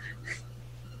problems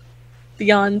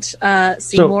beyond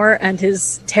Seymour and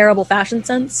his terrible fashion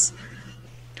sense.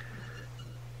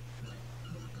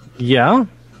 Yeah.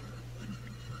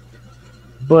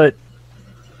 But,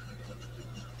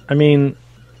 I mean,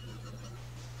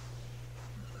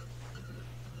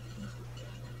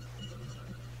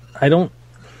 I don't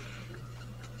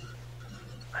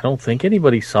think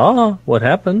anybody saw what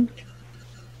happened.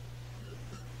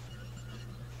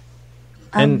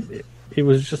 And it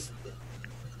was just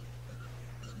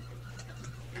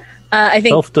I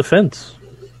think self-defense.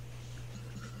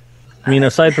 I mean,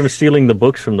 aside from stealing the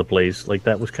books from the place, like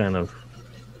that was kind of...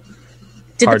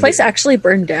 did the hard place to- actually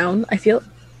burn down?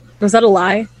 Was that a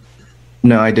lie?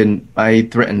 No, I didn't. I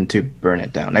threatened to burn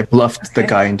it down. I bluffed the Okay.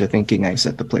 guy into thinking I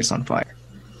set the place on fire.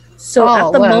 So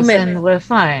at the moment, then we're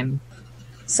fine.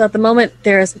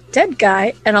 there is a dead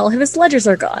guy, and all of his ledgers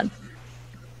are gone,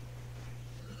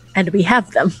 and we have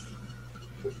them.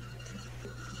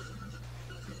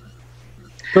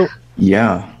 So,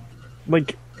 Yeah.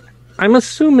 like, I'm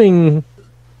assuming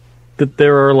that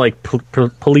there are, like,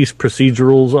 police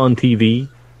procedurals on TV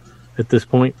at this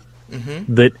point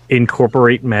that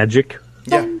incorporate magic,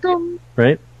 Yeah.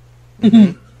 right?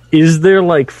 Is there,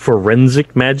 like,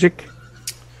 forensic magic?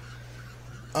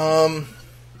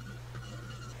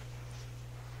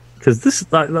 Because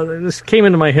this came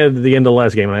into my head at the end of the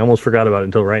last game, and I almost forgot about it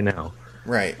until right now.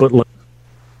 Right. But, like,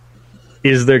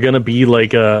 is there going to be,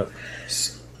 like, a...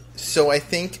 So I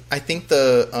think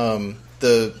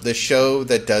the show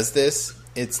that does this,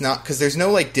 it's not because there's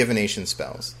no like divination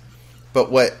spells, but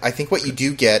what you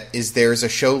do get is there's a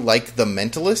show like The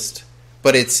Mentalist,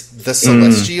 but it's the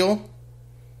Celestial,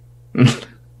 and it's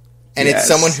Yes.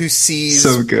 someone who sees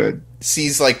So good.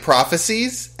 like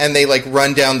prophecies, and they like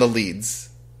run down the leads.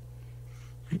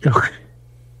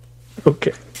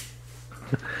 Okay.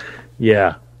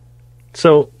 Yeah.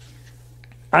 So,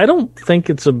 I don't think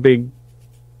it's a big...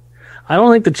 I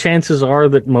don't think the chances are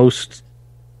that most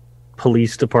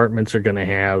police departments are going to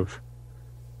have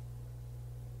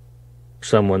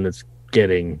someone that's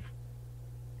getting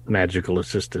magical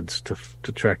assistance to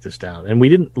track this down. And we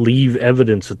didn't leave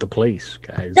evidence at the place,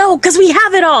 guys. No, because we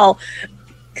have it all.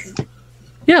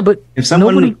 Yeah, but If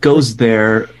someone nobody goes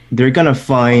there, they're gonna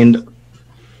find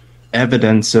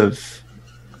evidence of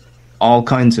all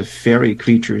kinds of fairy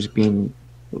creatures being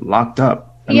locked up.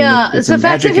 I mean, Yeah, it's the a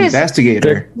fact that magic his-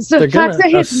 investigator. The They're fact that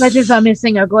gonna his ledgers are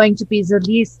missing are going to be the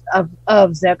least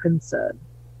of their concern.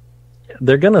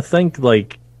 they're going to think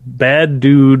like bad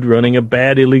dude running a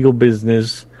bad illegal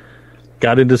business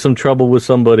got into some trouble with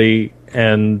somebody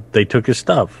and they took his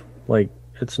stuff. Like,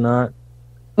 it's not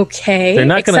Okay. They're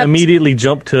not going to except immediately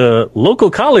jump to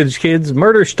local college kids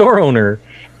murder store owner.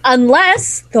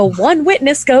 unless the one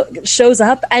witness shows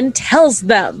up and tells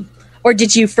them. Or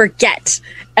did you forget?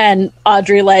 And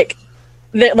Audrey, like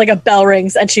a bell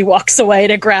rings and she walks away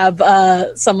to grab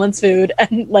someone's food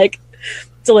and like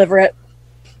deliver it.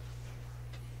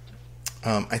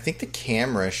 I think the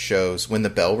camera shows when the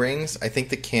bell rings. I think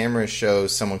the camera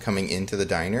shows someone coming into the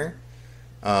diner,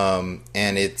 and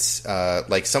it's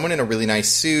like someone in a really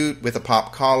nice suit with a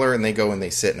pop collar, and they go and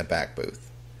they sit in a back booth.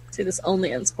 See, this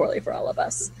only ends poorly for all of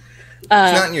us. It's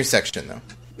not in your section though.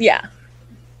 Yeah, I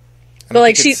but don't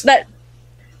like think it's- that.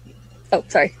 Oh,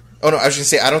 sorry. Oh no, I was gonna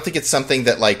say I don't think it's something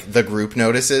that like the group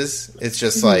notices. It's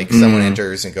just like someone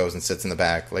enters and goes and sits in the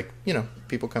back, like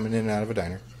people coming in and out of a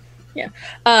diner. Yeah.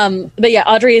 But yeah,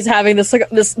 Audrey is having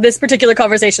this particular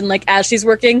conversation like as she's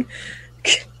working.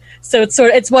 So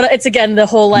it's again the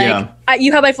whole like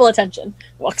you have my full attention.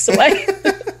 Walks away.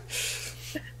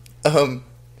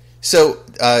 So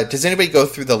does anybody go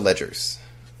through the ledgers?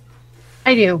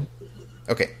 I do.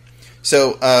 Okay.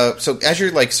 So as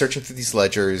you're like searching through these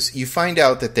ledgers, you find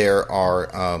out that there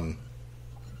are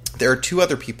two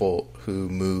other people who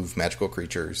move magical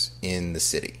creatures in the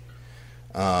city.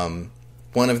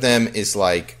 One of them is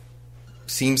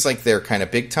seems like they're kind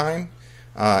of big time,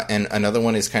 and another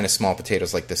one is kind of small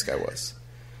potatoes, like this guy was.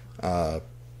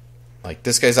 Like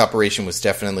this guy's operation was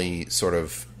definitely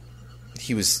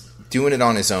he was doing it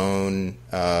on his own.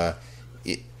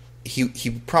 He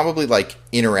probably like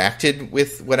interacted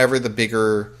with whatever the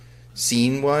bigger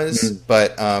scene was,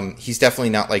 but he's definitely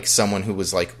not like someone who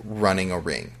was like running a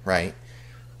ring, right?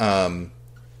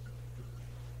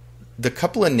 The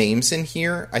couple of names in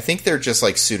here, I think they're just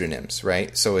like pseudonyms,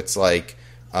 right? So it's like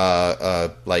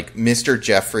Mr.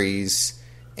 Jeffries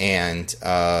and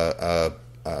let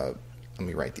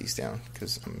me write these down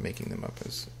because I'm making them up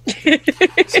as.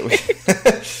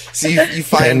 So you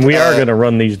find, And we are going to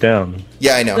run these down.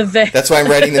 Yeah, I know. That's why I'm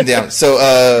writing them down.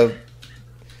 So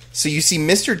you see,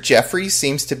 Mr. Jeffries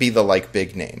seems to be the like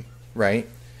big name, right?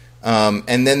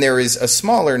 And then there is a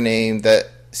smaller name that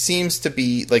seems to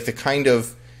be like the kind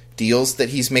of deals that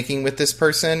he's making with this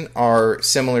person are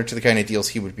similar to the kind of deals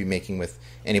he would be making with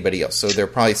anybody else. So they're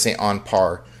probably on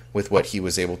par with what he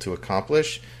was able to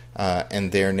accomplish.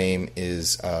 And their name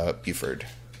is Buford.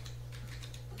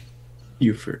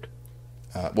 Buford.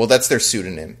 Well, that's their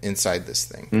pseudonym inside this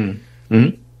thing.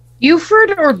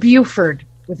 Buford or Buford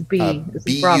with a B? This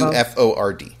is Bravo.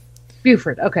 Buford.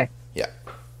 Buford. Okay. Yeah.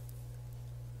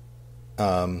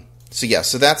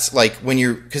 So that's like when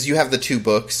because you have the two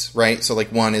books, right? So like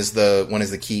one is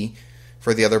the key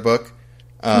for the other book.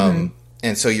 And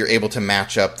so you're able to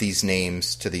match up these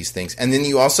names to these things. And then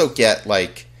you also get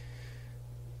like,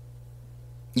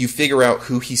 you figure out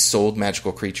who he sold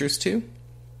magical creatures to.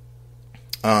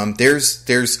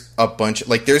 There's a bunch,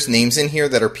 like there's names in here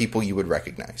that are people you would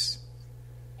recognize.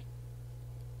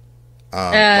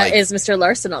 Is Mr.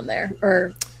 Larson on there?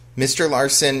 Or Mr.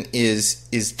 Larson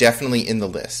is definitely in the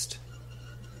list.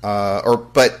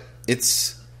 But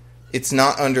it's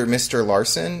not under Mr.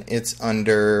 Larson. It's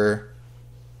under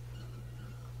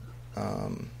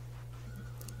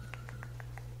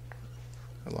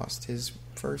I lost his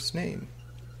first name.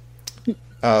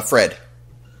 Fred.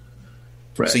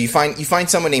 So you find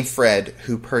someone named Fred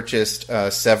who purchased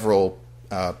several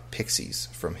pixies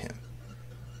from him.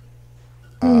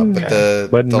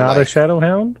 But not a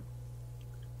Shadowhound?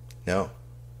 No.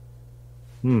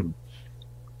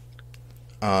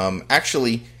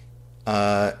 Actually,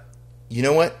 you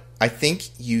know what? I think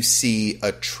you see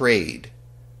a trade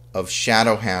of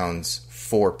Shadowhounds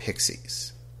for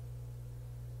pixies.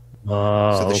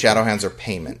 So the Shadowhounds are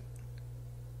payment.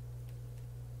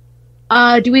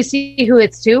 Do we see who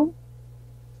it's to?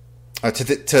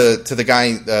 To the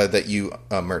guy that you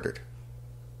murdered.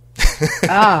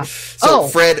 So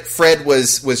Fred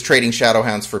was trading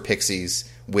Shadowhounds for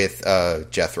pixies with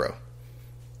Jethro.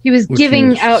 He was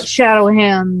giving out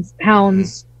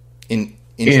Shadowhounds in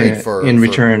trade for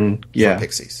return, for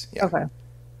pixies. Yeah. Okay.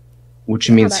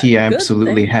 Which means he Good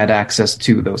absolutely thing. had access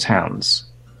to those hounds.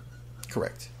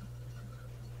 Correct.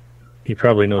 He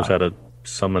probably knows how to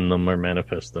summon them or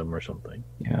manifest them or something.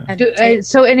 Yeah. and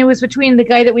And it was between the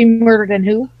guy that we murdered and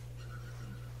who?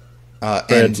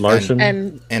 Fred Larson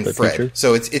and and the Fred. teacher?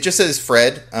 So it just says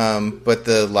Fred, but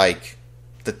the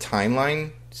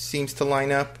timeline seems to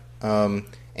line up.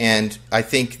 And I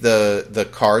think the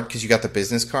card, because you got the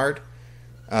business card,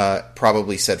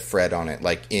 probably said Fred on it,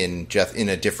 like in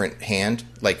a different hand,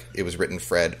 like it was written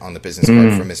Fred on the business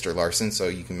card from Mr. Larson, so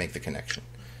you can make the connection.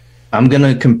 I'm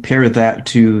gonna compare that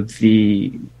to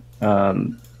the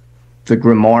the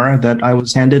grimoire that I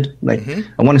was handed. Like,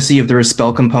 I want to see if there are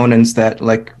spell components that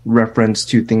like reference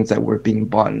to things that were being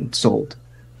bought and sold.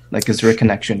 Like, is there a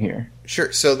connection here?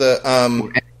 Sure. So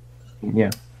the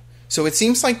Yeah. so it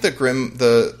seems like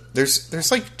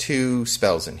there's like 2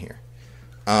 spells in here,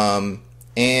 and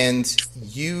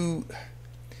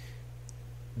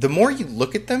the more you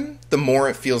look at them, the more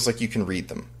it feels like you can read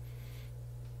them.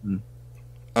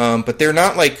 But they're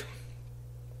not like,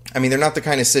 I mean, they're not the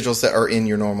kind of sigils that are in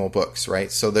your normal books, right?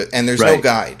 So and there's no Right.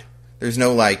 guide. There's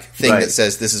no like thing Right. that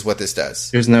says this is what this does.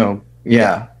 There's no.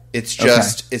 Yeah. It's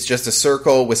just a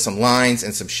circle with some lines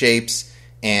and some shapes,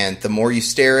 and the more you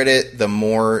stare at it, the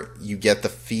more you get the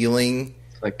feeling.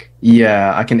 Like,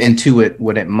 yeah, I can intuit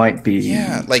what it might be.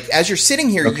 Yeah, like as you're sitting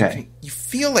here, Okay. you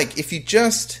feel like if you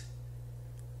just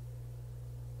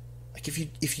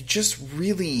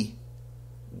really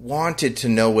wanted to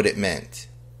know what it meant,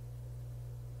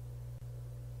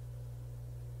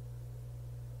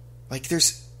 like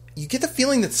you get the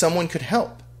feeling that someone could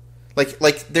help.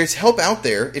 Like there's help out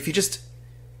there if you just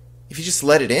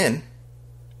let it in.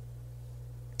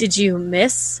 Did you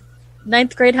miss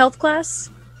 9th grade health class?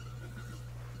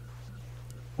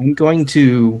 I'm going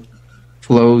to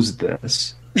close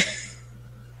this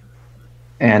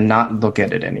and not look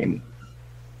at it anymore.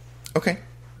 Okay.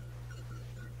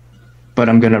 But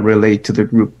I'm going to relate to the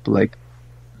group like,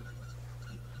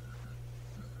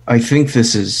 I think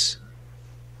this is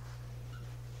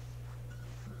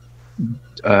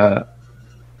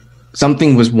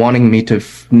something was wanting me to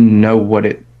know what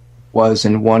it was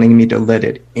and wanting me to let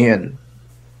it in.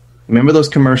 Remember those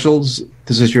commercials?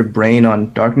 This is your brain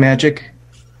on dark magic?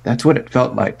 That's what it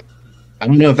felt like. I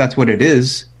don't know if that's what it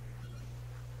is.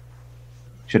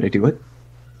 Should I do it?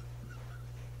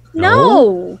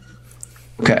 No.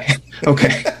 Okay.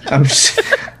 Okay. I'm just...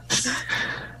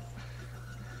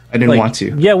 I didn't Like, want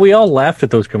to. Yeah, we all laughed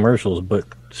at those commercials, but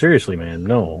seriously, man,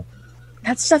 no.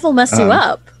 That stuff will mess you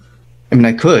up. I mean,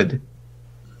 I could.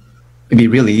 It'd be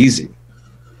really easy.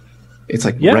 It's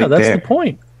like Yeah, right that's there. the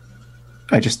point.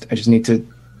 I just need to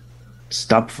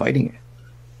stop fighting it.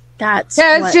 That's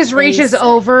Tez what just they reaches said.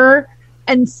 over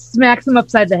and smacks him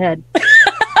upside the head.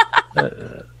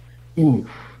 Ooh,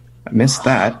 I missed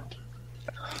that.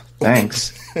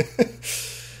 Thanks.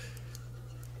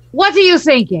 What are you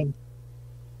thinking?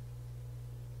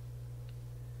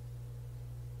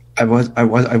 I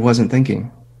wasn't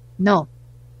thinking. No.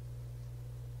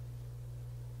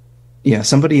 Yeah,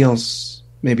 somebody else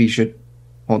maybe should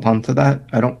hold on to that.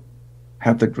 I don't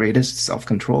have the greatest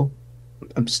self-control.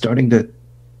 I'm starting to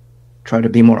try to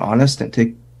be more honest and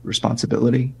take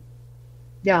responsibility.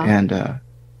 Yeah. And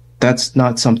that's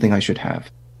not something I should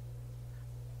have.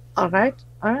 All right.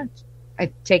 I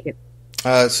take it.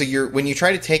 So when you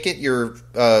try to take it, your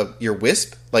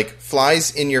wisp like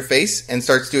flies in your face and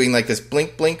starts doing like this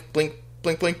blink, blink, blink,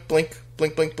 blink, blink, blink,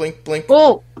 blink, blink, blink, blink.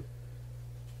 Oh.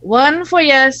 1 for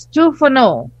yes, 2 for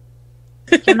no.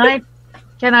 Can I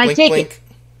Blink, take blink, it?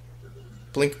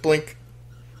 blink, blink,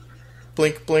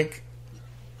 blink, blink,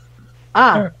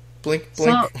 Ah. blink,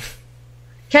 blink,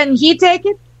 Can he take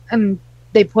it? And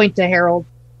they point to Harold.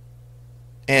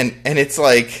 and it's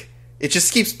like it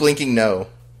just keeps blinking no.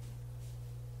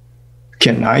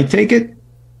 Can I take it?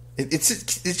 It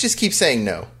just keeps saying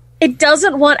no. It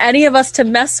doesn't want any of us to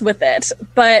mess with it,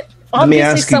 but Let me obviously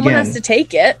ask someone again. has to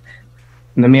take it.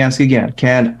 Let me ask again.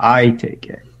 Can I take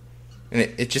it? And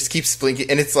it just keeps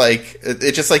blinking, and it's like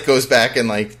it just like goes back and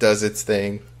like does its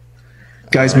thing.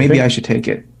 Guys, maybe I should take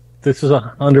it. This is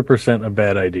 100% a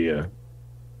bad idea.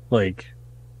 Like,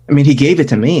 I mean, he gave it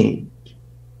to me.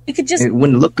 We could just It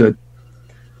wouldn't look good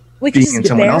we could being just in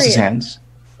someone bury else's it. hands.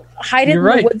 Hide it You're in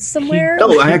right. the woods somewhere.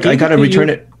 No, I gave got to it to return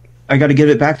you. it. I got to give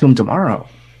it back to him tomorrow.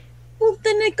 Well,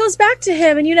 then it goes back to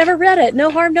him, and you never read it. No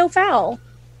harm, no foul.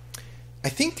 I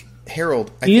think Harold.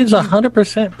 I he think is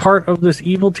 100% part of this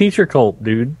evil teacher cult,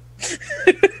 dude.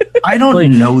 I don't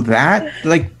Like- know that.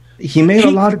 Like, he made a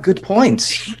He- lot of good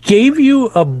points. Gave you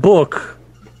a book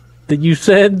that you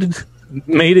said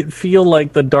made it feel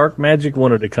like the dark magic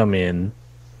wanted to come in.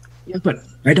 Yeah, but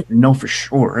I don't know for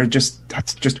sure.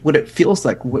 That's just what it feels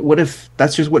like. What if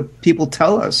that's just what people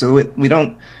tell us? So we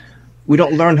don't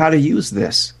learn how to use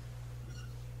this.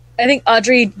 I think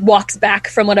Audrey walks back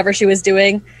from whatever she was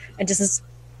doing and just says,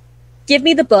 "Give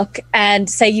me the book and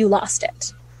say you lost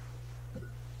it,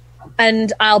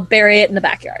 and I'll bury it in the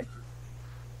backyard."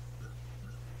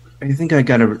 I think I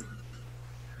gotta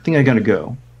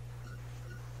go.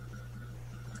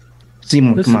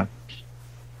 Simon, Listen. come on.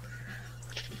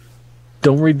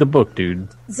 Don't read the book, dude.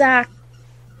 Zach,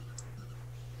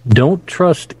 Don't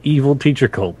trust evil teacher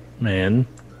cult, man.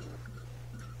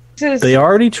 This is- They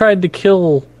already tried to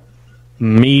kill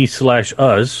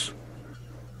me/us.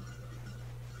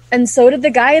 And so did the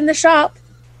guy in the shop.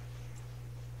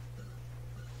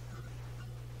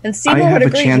 And I Seymour have would a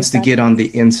agree chance he's to got get on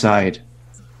the inside.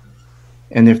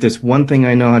 And if there's one thing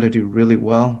I know how to do really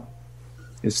well,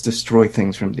 it's destroy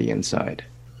things from the inside.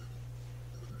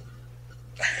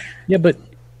 Yeah, but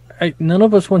none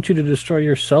of us want you to destroy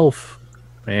yourself,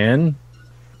 man.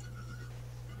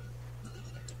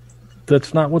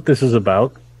 That's not what this is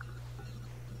about.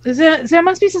 There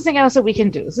must be something else that we can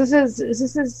do. This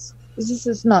is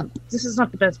not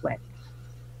the best way.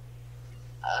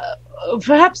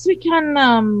 Perhaps we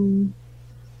can.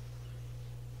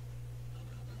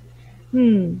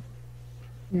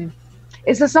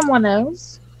 Is there someone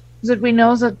else that we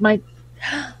know that might?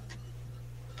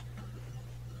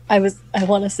 I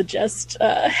want to suggest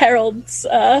Harold's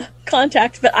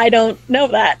contact, but I don't know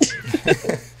that.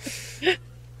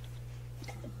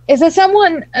 Is there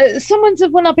someone that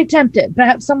will not be tempted?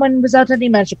 Perhaps someone without any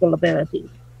magical ability,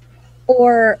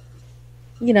 Or,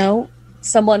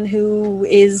 someone who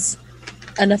is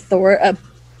an authority.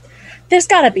 There's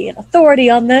got to be an authority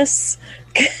on this.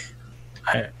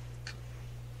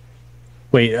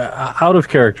 Wait, out of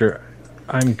character.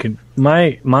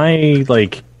 My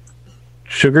like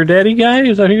sugar daddy guy.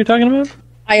 Is that who you're talking about?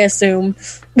 I assume.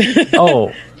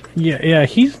 Oh, yeah.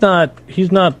 He's not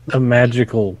a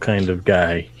magical kind of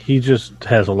guy. He just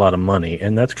has a lot of money,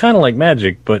 and that's kind of like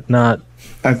magic, but not.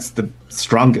 That's the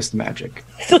strongest magic.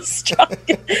 The strong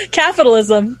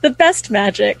capitalism, the best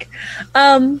magic.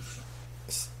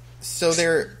 So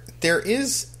there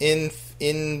is in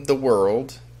the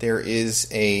world there is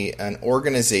an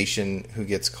organization who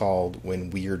gets called when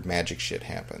weird magic shit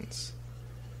happens.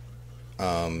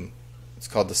 It's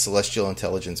called the Celestial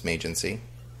Intelligence Agency,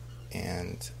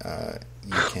 and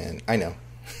you can. I know.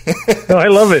 No, I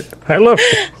love it.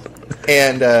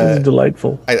 And This is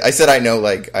delightful. I said I know,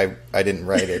 like I didn't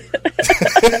write it.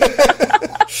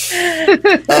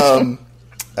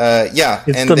 Yeah,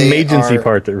 It's and the they magency are-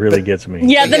 part that really gets me.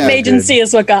 Yeah, the Yeah, magency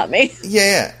is what got me.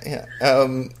 Yeah.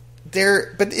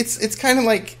 But it's kind of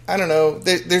like, I don't know.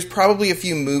 There's probably a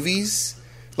few movies,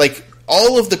 like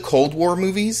all of the Cold War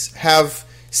movies have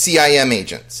CIM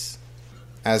agents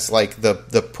as like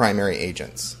the primary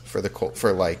agents for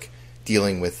like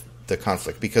dealing with the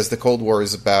conflict, because the Cold War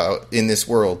is about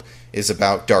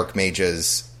dark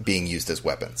mages being used as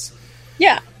weapons.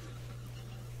 Yeah.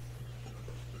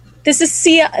 This is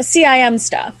CIM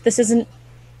stuff. This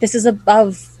is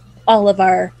above all of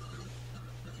our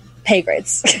pay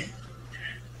grades.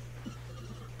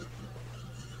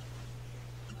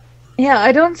 Yeah,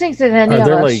 I don't think that any Are of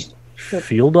there us. like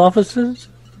field offices?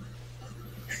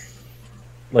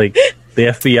 Like the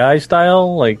FBI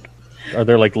style? Like, are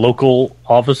there like local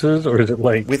offices, or is it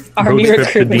like With Army road trip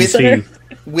to recruitment DC? center?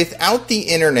 Without the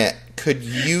internet, could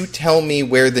you tell me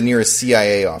where the nearest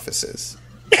CIA office is?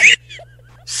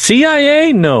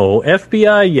 CIA? No.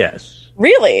 FBI? Yes.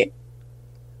 Really?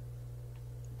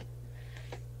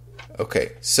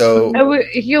 Okay, so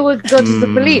You would go to the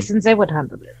police and they would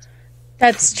handle it.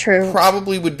 That's true.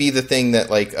 probably would be the thing that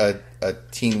like a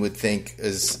teen would think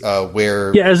is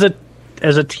where. Yeah,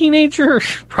 as a teenager,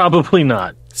 probably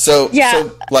not. So Yeah.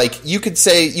 like you could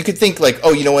think like,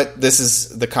 oh, you know what? This is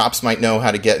the cops might know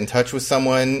how to get in touch with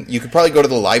someone. You could probably go to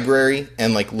the library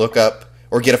and like look up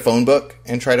or get a phone book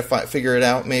and try to figure it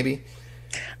out. Maybe.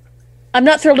 I'm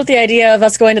not thrilled with the idea of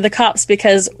us going to the cops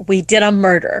because we did a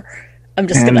murder. I'm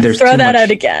just And going to there's throw too that much-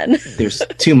 out again. There's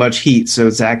too much heat, so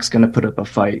Zach's going to put up a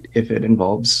fight if it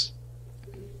involves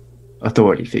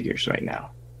authority figures right now.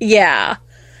 Yeah.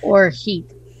 Or heat.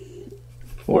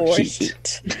 Or Or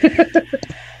heat.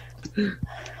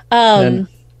 And-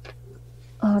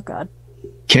 Oh god.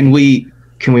 Can we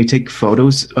take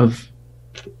photos of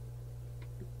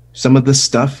some of this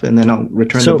stuff and then I'll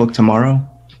return So- the book tomorrow?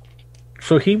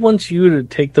 So he wants you to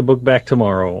take the book back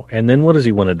tomorrow, and then what does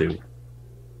he want to do?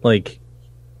 Like,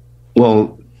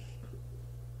 Well,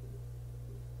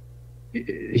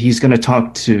 he's going to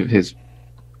talk to his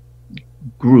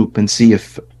group and see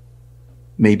if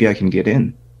maybe I can get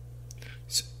in.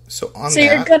 So on So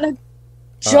you're that, going to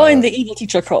join the evil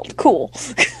teacher cult. Cool.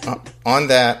 on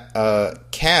that,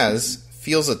 Kaz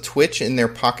feels a twitch in their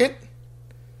pocket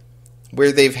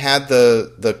where they've had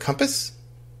the compass,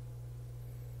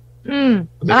 The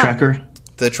tracker.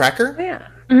 the tracker.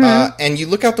 Yeah. And you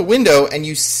look out the window and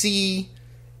you see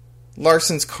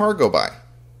Larson's car go by.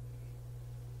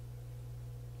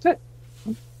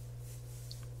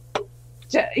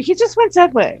 He just went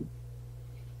that way.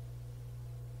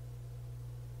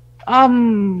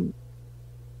 oh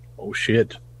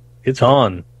shit, it's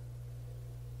on.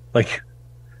 Like,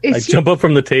 Is I he- jump up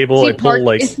from the table. is I he pull park-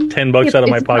 like is he- $10 out of is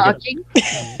my he pocket, parking?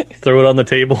 throw it on the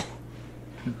table.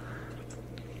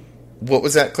 What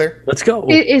was that, Claire? Let's go.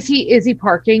 Is he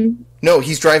parking? No,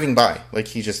 he's driving by. Like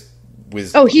he just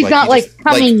was. Oh, he's not, he like,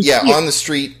 coming yeah, here. on the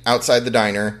street outside the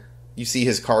diner. You see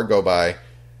his car go by.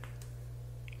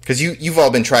 Because you've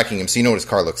all been tracking him, so you know what his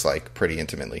car looks like pretty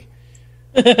intimately.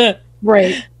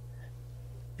 Right.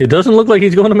 It doesn't look like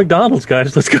he's going to McDonald's,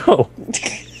 guys. Let's go.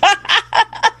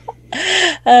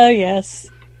 Oh, yes.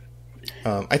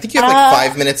 I think you have like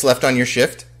 5 minutes left on your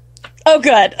shift. Oh,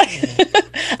 good.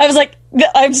 I was like,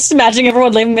 I'm just imagining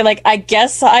everyone leaving me like, I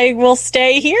guess I will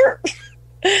stay here.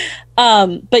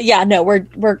 But yeah, no,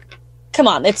 we're come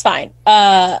on, it's fine.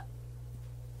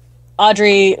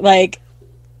 Audrey like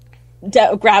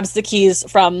grabs the keys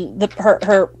from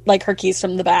her keys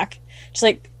from the back. She's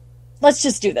like, let's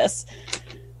just do this.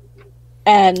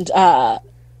 And I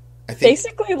think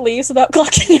basically leaves without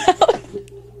clocking out.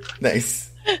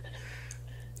 nice.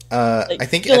 Like, I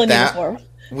think still at in that uniform.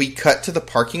 we cut to the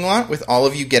parking lot with all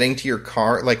of you getting to your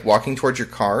car, like walking towards your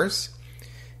cars,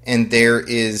 and there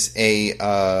is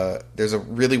there's a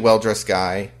really well dressed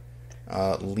guy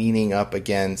leaning up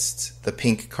against the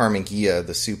pink Carmen Gia,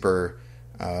 the super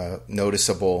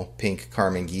noticeable pink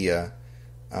Carmen Gia,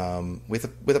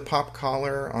 with a pop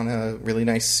collar on a really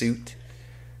nice suit,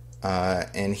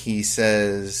 and he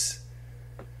says,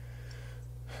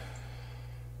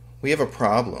 "We have a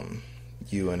problem,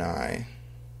 you and I."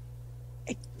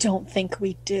 Don't think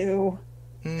we do.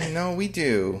 No, we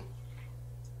do.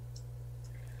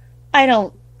 I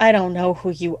don't know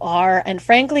who you are, and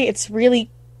frankly, it's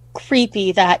really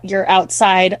creepy that you're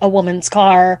outside a woman's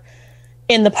car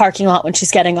in the parking lot when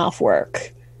she's getting off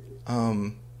work.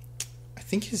 I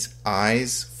think his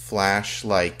eyes flash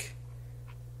like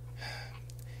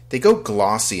they go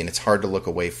glossy, and it's hard to look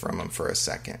away from him for a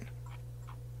second.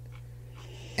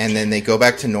 And then they go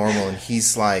back to normal, and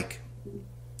he's like,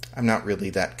 I'm not really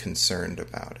that concerned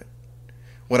about it.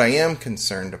 What I am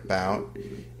concerned about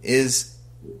is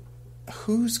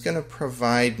who's going to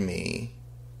provide me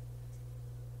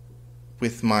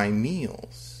with my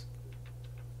meals.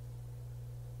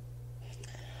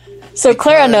 So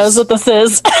Clara Because- knows what this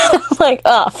is. Like,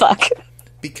 oh, fuck.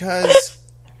 Because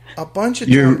a bunch of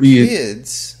You're- dumb you-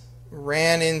 kids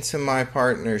ran into my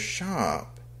partner's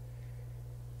shop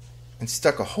and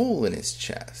stuck a hole in his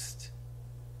chest.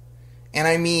 And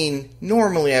I mean,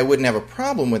 normally I wouldn't have a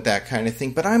problem with that kind of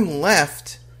thing, but I'm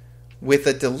left with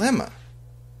a dilemma.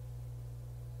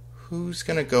 Who's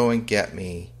going to go and get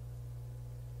me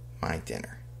my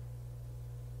dinner?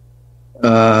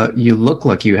 You look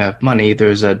like you have money.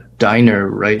 There's a diner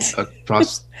right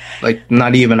across, like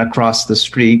not even across the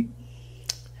street.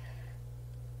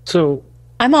 So,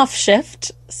 I'm off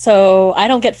shift, so I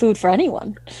don't get food for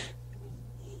anyone.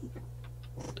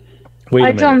 wait a I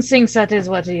minute. don't think that is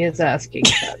what he is asking.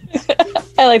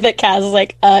 I like that Kaz is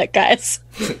like, guys.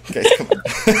 Guys, come on.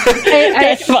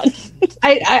 Guys, come on.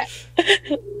 I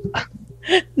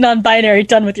Non-binary,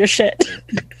 done with your shit.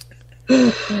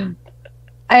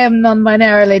 I am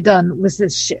non-binarily done with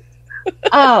this shit.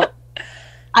 I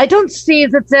don't see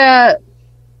that there.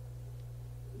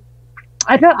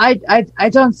 I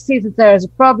don't see that there is a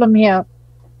problem here.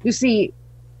 You see,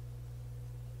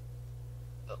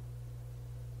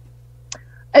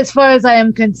 as far as I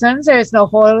am concerned, there is no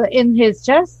hole in his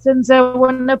chest, and there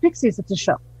were no pixies at the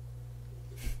show.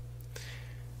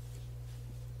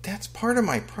 That's part of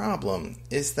my problem,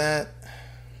 is that...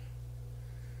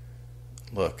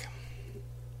 Look,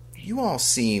 you all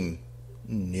seem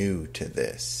new to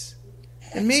this.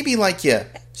 And maybe like you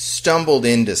stumbled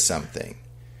into something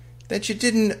that you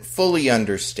didn't fully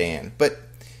understand. But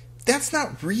that's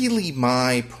not really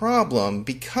my problem,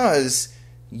 because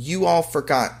you all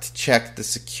forgot to check the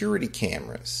security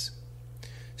cameras.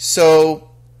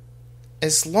 So,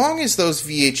 as long as those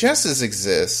VHSs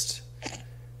exist,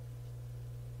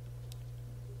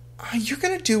 you're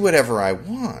going to do whatever I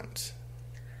want.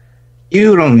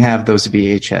 You don't have those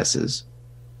VHSs.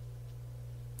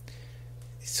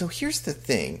 So here's the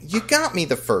thing. You got me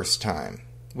the first time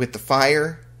with the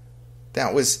fire.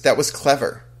 That was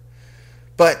clever.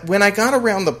 But when I got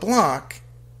around the block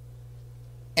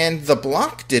and the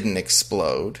block didn't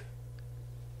explode,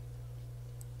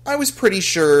 I was pretty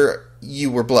sure you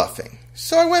were bluffing.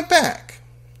 So I went back.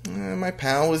 My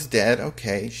pal was dead.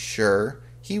 Okay, sure.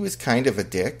 He was kind of a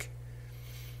dick.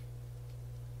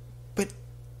 But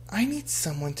I need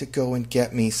someone to go and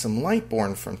get me some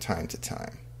Lightborn from time to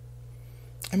time.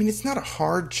 I mean, it's not a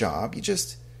hard job. You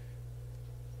just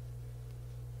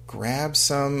grab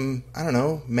some, I don't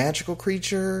know, magical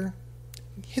creature,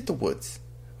 hit the woods.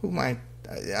 I'm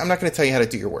not going to tell you how to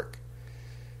do your work.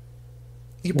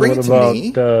 You bring What it to about me,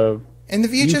 and the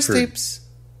VHS Buford? tapes.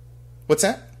 What's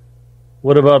that?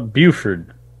 What about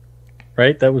Buford?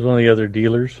 Right, that was one of the other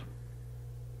dealers.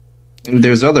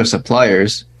 There's other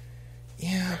suppliers.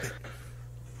 Yeah, but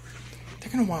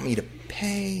they're gonna want me to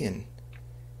pay and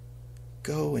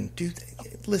go and do.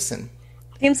 Listen,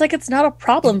 Seems like it's not a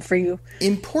problem for you.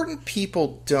 important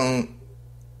people don't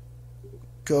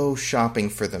go shopping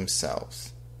for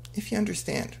themselves. If you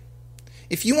understand,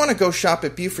 if you want to go shop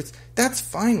at Buford's, that's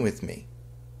fine with me.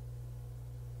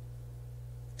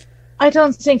 I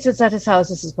don't think that is how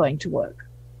this is going to work.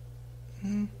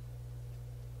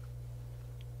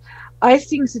 I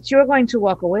think that you're going to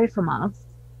walk away from us,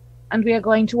 and we are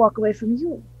going to walk away from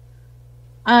you.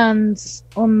 And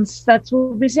that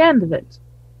will be the end of it.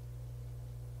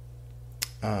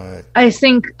 I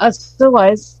think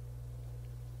otherwise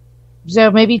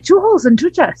there may be 2 holes in 2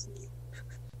 chests.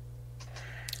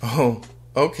 Oh,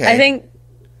 okay.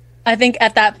 I think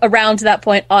at that around that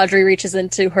point, Audrey reaches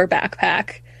into her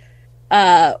backpack,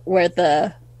 where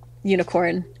the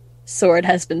unicorn sword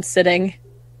has been sitting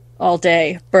all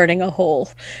day, burning a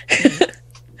hole.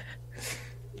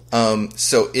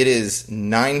 So it is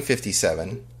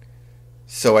 9:57.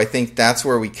 So I think that's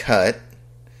where we cut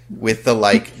with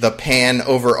the pan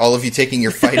over all of you taking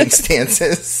your fighting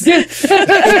stances.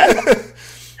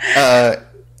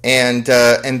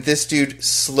 And this dude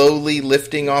slowly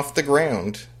lifting off the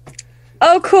ground.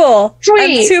 Oh, cool!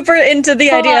 Sweet. I'm super into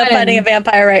the idea of Fun. fighting a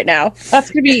vampire right now.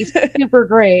 That's going to be super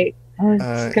great.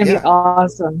 It's going to yeah. be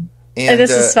awesome. And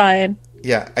This is fine.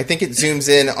 Yeah, I think it zooms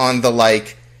in on the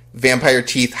vampire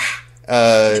teeth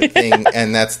thing,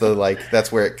 and that's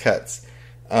where it cuts.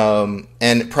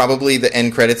 And probably the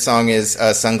end credit song is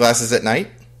 "Sunglasses at Night."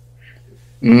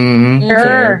 Mm-hmm.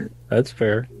 Sure. That's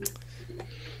fair.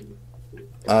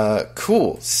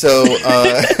 Cool. So,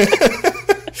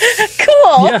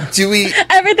 Cool. Yeah. do we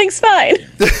Everything's fine.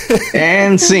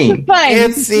 And scene. Fine.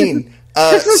 and scene?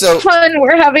 This is So, fun.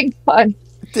 We're having fun.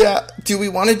 yeah, do we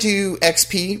want to do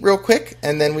XP real quick,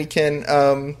 and then we can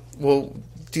we'll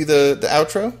do the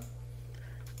outro?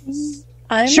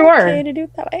 I'm Sure. okay to do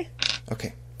it that way.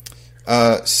 Okay.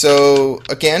 So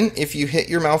again, if you hit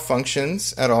your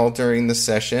malfunctions at all during the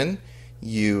session,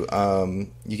 you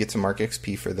get to mark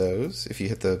XP for those. If you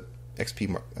hit the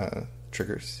XP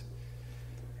triggers.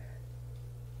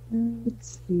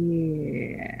 Let's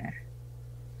see.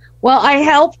 Well, I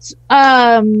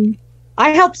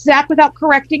helped Zach without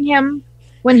correcting him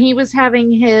when he was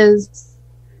having his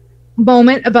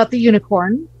moment about the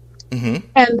unicorn. Mm-hmm.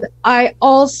 And I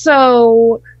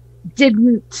also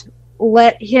didn't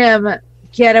let him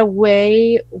get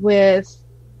away with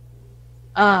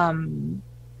I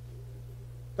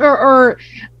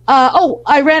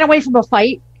ran away from a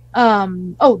fight.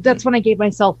 That's when I gave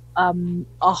myself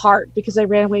a heart because I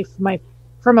ran away from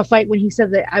a fight when he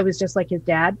said that I was just like his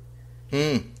dad.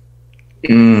 Mm.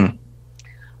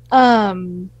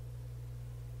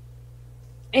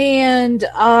 And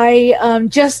I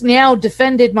just now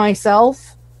defended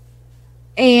myself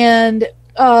and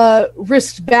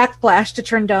risked backflash to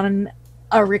turn down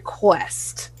a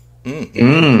request.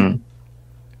 Mm.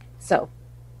 So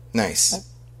Nice.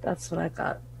 that's what I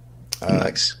got.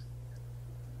 Nice.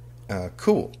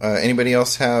 Cool. Anybody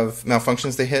else have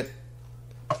malfunctions they hit?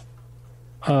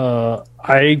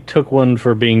 I took one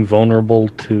for being vulnerable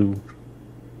to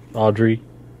Audrey.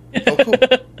 Oh, cool.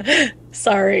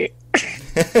 Sorry.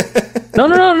 No.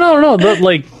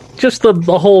 Just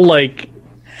the whole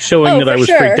showing that for I was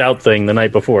sure. freaked out thing the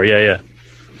night before. Yeah.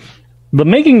 The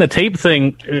making the tape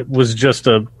thing, it was just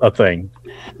a thing.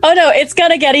 Oh no, it's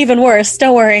gonna get even worse.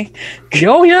 Don't worry.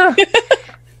 Oh yeah,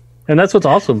 and that's what's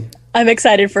awesome. I'm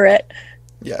excited for it.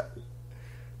 Yeah.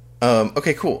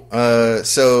 Okay, cool.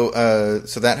 So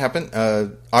that happened.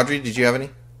 Audrey, did you have any?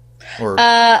 Or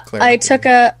Claire?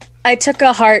 I took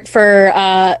a heart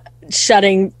for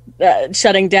shutting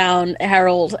down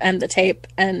Harold and the tape,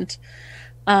 and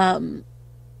what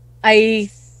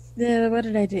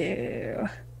did I do?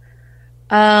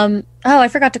 I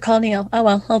forgot to call Neil. Oh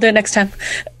well, I'll do it next time.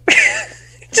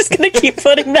 Just gonna keep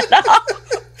putting that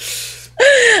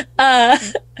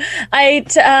off.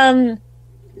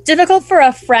 Difficult for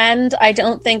a friend, I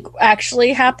don't think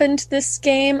actually happened this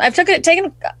game. I've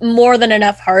taken more than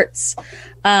enough hearts.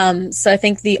 So I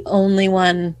think the only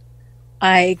one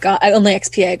only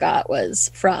XP I got was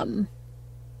from.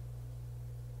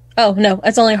 Oh no,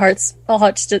 it's only hearts. All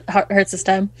hearts this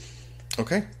time.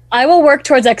 Okay. I will work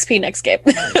towards XP next game.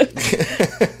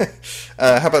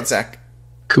 How about Zach?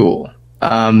 Cool.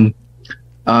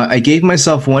 I gave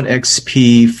myself 1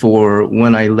 XP for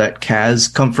when I let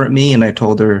Kaz comfort me, and I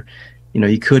told her,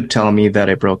 you could tell me that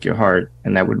I broke your heart,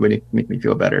 and that would really make me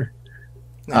feel better.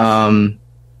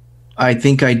 I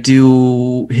think I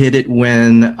do hit it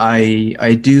when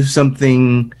I do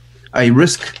something. I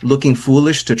risk looking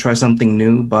foolish to try something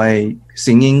new by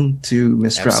singing to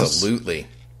Miss Strauss. Absolutely.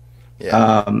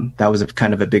 Yeah. That was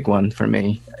kind of a big one for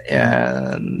me,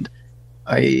 and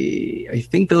I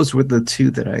think those were the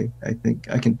two that I think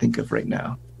I can think of right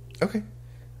now. Okay.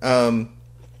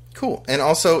 Cool. And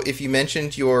also, if you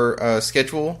mentioned your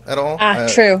schedule at all,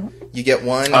 True. you get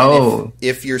one. Oh. And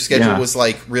if your schedule Yeah. was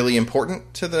like really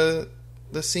important to the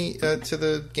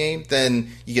game, then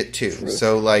you get two.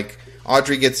 So like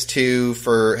Audrey gets 2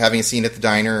 for having a scene at the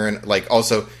diner, and like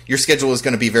also your schedule is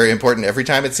going to be very important every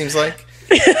time. It seems like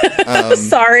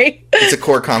Sorry. it's a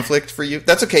core conflict for you.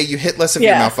 That's okay. You hit less of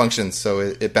your Yeah. malfunctions, so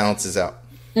it balances out.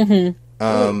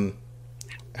 How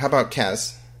about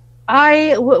Kaz?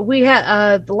 We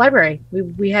had the library.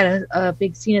 We had a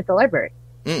big scene at the library.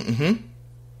 Mm-hmm.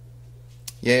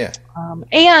 Yeah.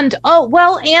 And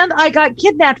I got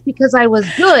kidnapped because I was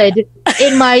good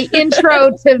in my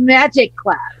intro to magic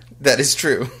class. That is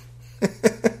true.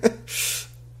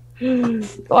 So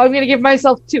I'm going to give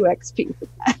myself 2 XP for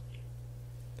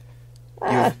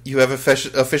that. You have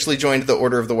officially joined the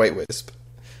Order of the White Wisp.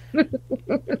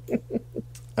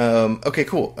 Okay,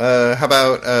 cool. How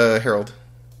about Harold?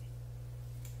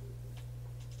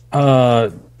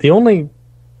 The only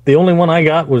one I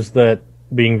got was that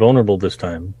being vulnerable this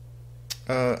time.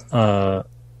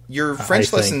 Your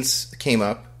French lessons came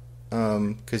up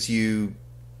because you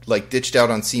like ditched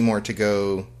out on Seymour to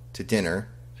go to dinner.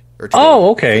 Or to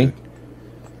Okay.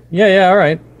 Yeah, all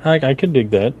right. I could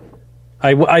dig that.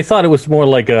 I thought it was more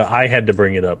like I had to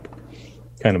bring it up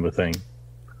kind of a thing.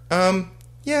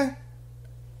 Yeah.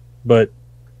 But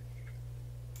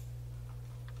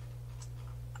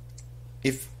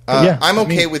If Yeah, I'm I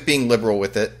okay mean- with being liberal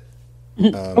with it.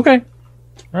 okay,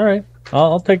 all right.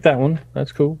 I'll take that one.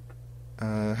 That's cool.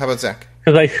 How about Zach?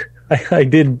 Because I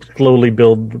did slowly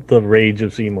build the rage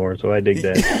of Seymour, so I dig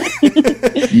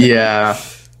that. Yeah.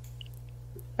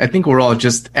 I think we're all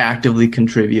just actively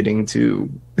contributing to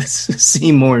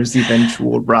Seymour's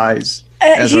eventual rise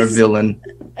as our he's- villain.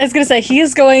 I was going to say, he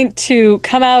is going to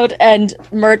come out and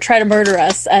try to murder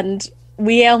us, and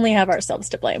we only have ourselves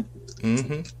to blame.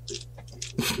 Mm-hmm.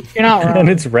 You're not wrong. And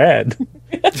it's rad.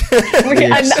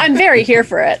 I'm very here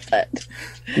for it. But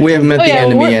We have met the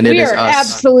enemy, and it we is are us.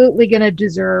 absolutely going to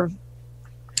deserve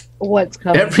what's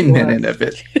coming. Every to minute us. of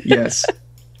it. Yes.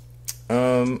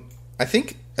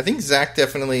 I think Zach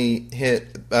definitely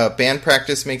hit band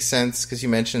practice makes sense because you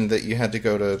mentioned that you had to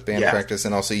go to band Yeah. practice,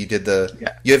 and also you did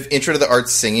Yeah. you have intro to the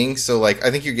arts singing, so like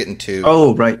I think you're getting 2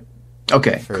 Oh, right.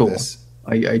 Okay, for cool. this.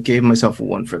 I gave myself a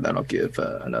 1 for that. I'll give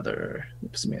another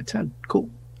a 10. Cool.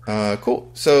 Cool.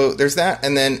 So there's that,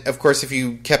 and then of course if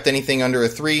you kept anything under a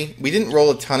 3, we didn't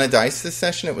roll a ton of dice this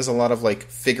session. It was a lot of like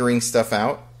figuring stuff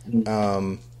out.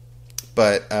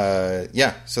 But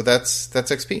yeah, so that's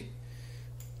XP.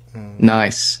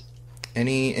 Nice.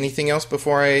 Anything else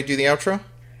before I do the outro?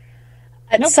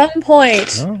 at some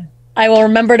point, Oh. I will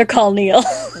remember to call Neil.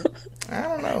 I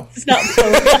don't know. It's not so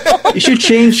well. You should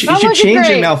change. You Sounds should like a change your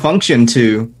great- malfunction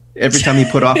to every time you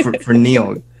put off for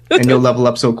Neil, and you'll level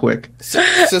up so quick. So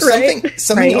Right.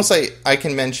 something Right. else I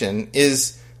can mention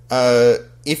is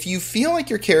if you feel like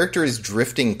your character is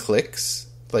drifting clicks,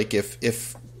 like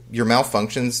if your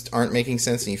malfunctions aren't making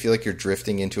sense and you feel like you're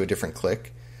drifting into a different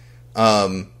click,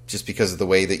 just because of the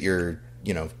way that your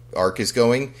arc is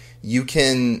going, you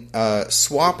can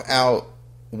swap out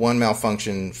one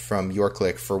malfunction from your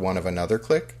click for one of another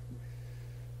click.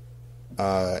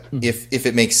 If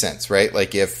it makes sense, right?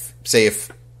 Like if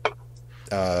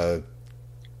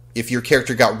your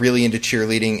character got really into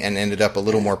cheerleading and ended up a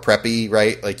little more preppy,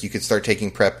 right? Like you could start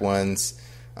taking prep ones,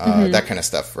 that kind of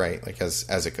stuff, right? Like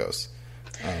as it goes.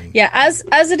 Yeah, as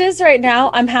it is right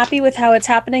now, I'm happy with how it's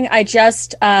happening. I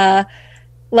just I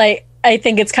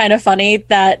think it's kind of funny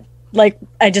that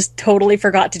I just totally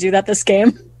forgot to do that this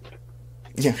game.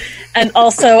 Yeah. And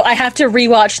also, I have to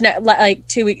rewatch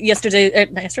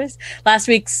last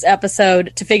week's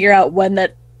episode to figure out when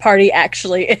that party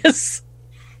actually is.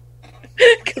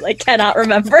 Because I cannot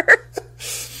remember.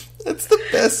 That's the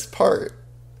best part.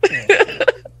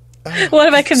 What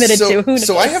have I committed to? Who knows?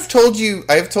 So I have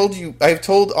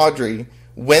told Audrey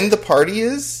when the party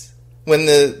is, when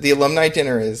the alumni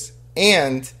dinner is,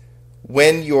 and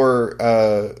when your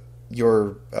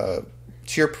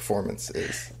cheer performance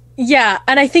is. Yeah,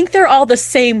 and I think they're all the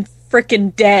same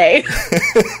frickin' day.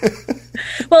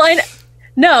 Well,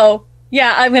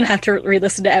 yeah, I'm gonna have to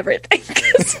re-listen to everything.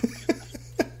 'Cause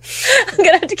I'm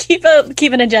gonna have to keep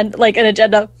an agenda, an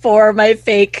agenda for my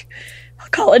fake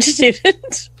college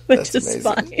student, which That's is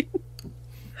amazing. fine.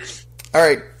 All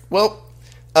right. Well,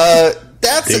 that's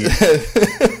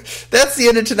that's the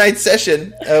end of tonight's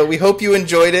session. We hope you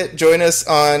enjoyed it. Join us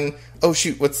on. Oh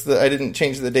shoot! I didn't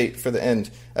change the date for the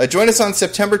end. Join us on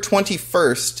September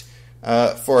 21st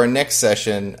for our next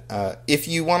session. If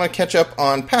you want to catch up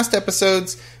on past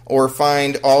episodes or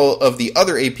find all of the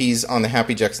other APs on the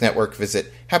Happy Jacks network,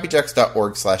 visit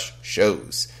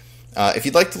happyjacks.org/shows. If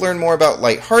you'd like to learn more about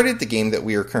Lighthearted, the game that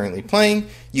we are currently playing,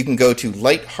 you can go to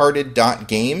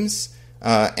lighthearted.games.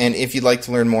 And if you'd like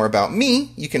to learn more about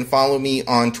me, you can follow me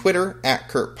on Twitter at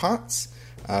Kurt Potts.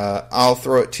 I'll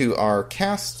throw it to our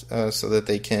cast so that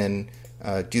they can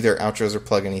do their outros or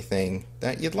plug anything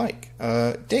that you'd like.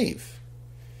 Dave.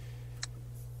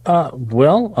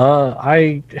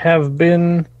 I have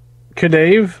been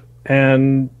Kadave,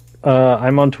 and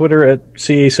I'm on Twitter at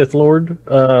CA Sith Lord.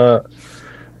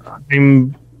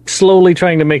 I'm slowly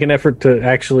trying to make an effort to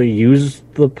actually use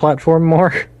the platform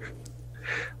more.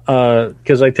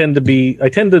 Because I tend to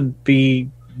be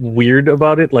weird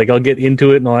about it. Like, I'll get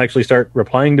into it and I'll actually start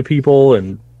replying to people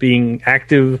and being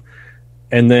active,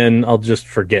 and then I'll just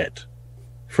forget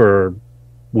for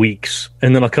weeks,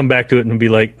 and then I'll come back to it and be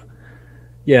like,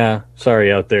 yeah,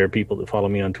 sorry out there, people that follow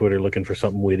me on Twitter looking for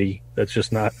something witty. That's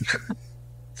just not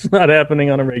it's not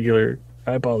happening on a regular.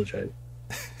 I apologize.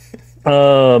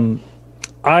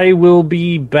 I will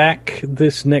be back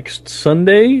this next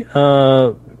Sunday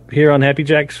here on Happy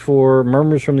Jacks for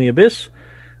Murmurs from the Abyss,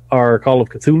 our Call of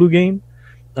Cthulhu game,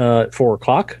 at 4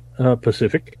 o'clock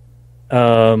Pacific,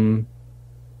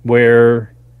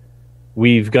 where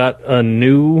we've got a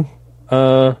new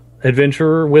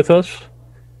adventurer with us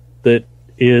that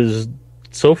is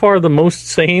so far the most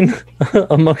sane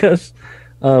among us.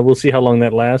 We'll see how long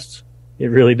that lasts. It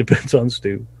really depends on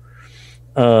Stu.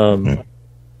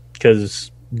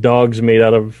 Because dogs made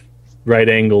out of right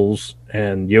angles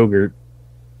and yogurt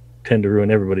tend to ruin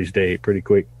everybody's day pretty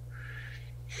quick.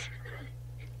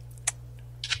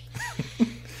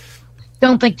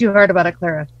 Don't think too hard about it,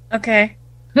 Clara. Okay.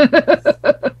 That's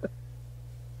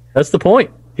the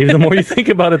point. Even the more you think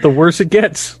about it, the worse it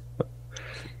gets.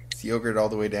 It's yogurt all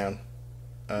the way down.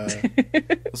 Well,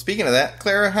 speaking of that,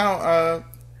 Clara, how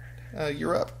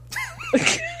you're up.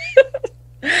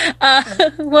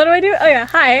 What do I do? Oh yeah,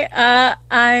 hi.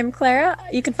 I'm Clara.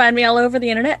 You can find me all over the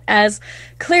internet as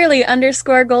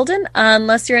clearly_golden,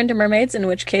 unless you're into mermaids, in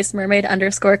which case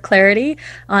mermaid_clarity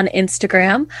on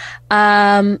Instagram.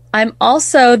 I'm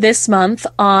also this month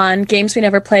on Games We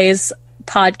Never Plays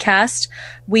podcast.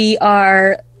 We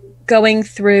are going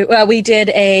through. We did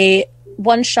a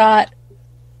one-shot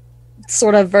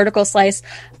sort of vertical slice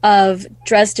of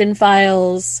Dresden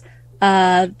Files.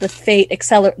 Dresden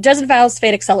Files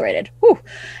Fate Accelerated. Whew.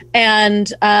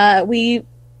 And we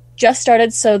just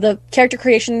started, so the character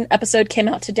creation episode came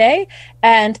out today,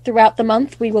 and throughout the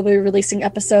month we will be releasing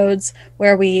episodes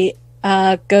where we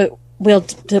we'll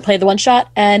play the one shot,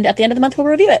 and at the end of the month we'll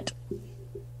review it.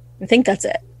 I think that's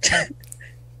it.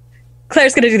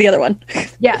 Claire's going to do the other one.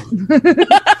 Yeah.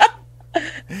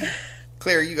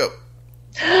 Claire, you go.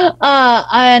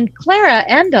 And Clara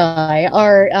and I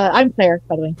are, I'm Claire,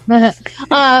 by the way.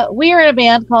 We are in a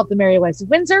band called the Merry Wives of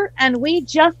Windsor, and we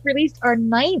just released our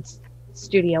 9th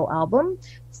studio album.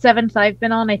 7th I've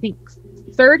been on, I think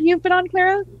 3rd you've been on,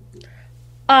 Clara?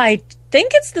 I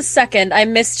think it's the 2nd. I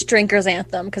missed Drinker's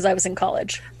Anthem because I was in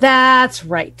college. That's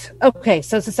right. Okay,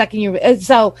 so it's the 2nd year.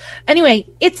 So anyway,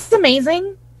 it's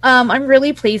amazing. I'm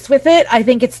really pleased with it. I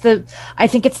think it's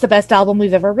the best album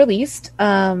we've ever released.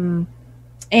 Yeah,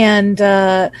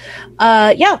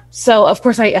 so of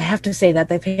course I have to say that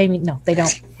they pay me. No, they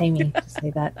don't pay me to say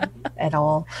that at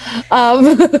all.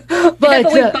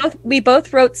 But we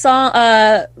both wrote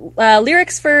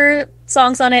lyrics for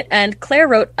songs on it, and Claire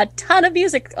wrote a ton of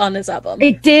music on this album.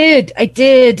 I did. I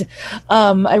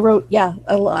wrote,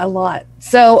 a lot.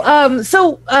 So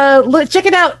check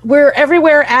it out. We're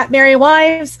everywhere at Merry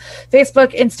Wives,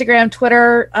 Facebook, Instagram,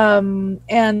 Twitter,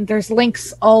 and there's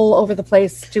links all over the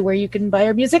place to where you can buy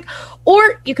our music,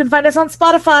 or you can find us on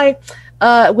Spotify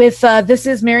with This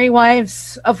Is Merry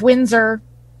Wives of Windsor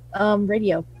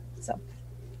radio. So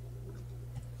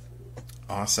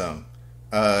awesome,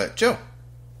 Joe.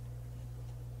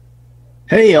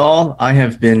 Hey y'all, I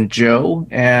have been Joe,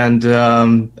 and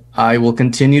I will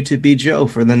continue to be Joe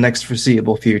for the next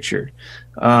foreseeable future.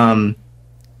 I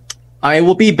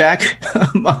will be back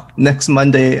next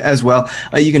Monday as well.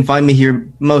 You can find me here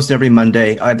most every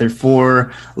Monday, either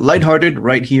for Lighthearted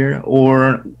right here,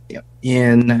 or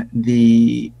in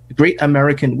the Great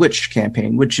American Witch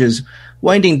campaign, which is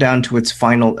winding down to its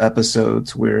final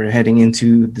episodes. We're heading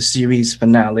into the series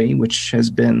finale, which has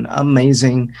been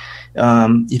amazing.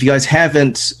 If you guys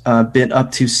haven't been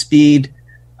up to speed,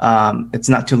 it's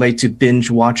not too late to binge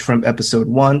watch from episode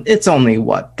 1. It's only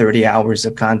 30 hours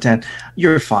of content.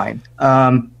 You're fine.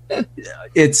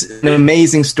 It's an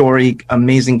amazing story,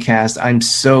 amazing cast. I'm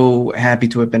so happy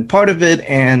to have been part of it,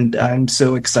 and I'm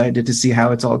so excited to see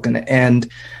how it's all going to end.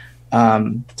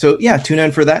 So yeah, tune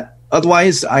in for that.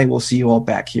 Otherwise, I will see you all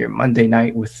back here Monday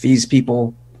night with these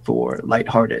people for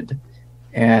Lighthearted.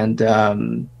 And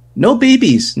no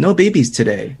babies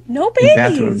today. No in babies.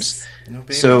 bathrooms. No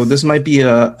babies. So this might be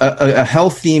a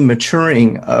healthy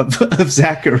maturing of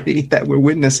Zachary that we're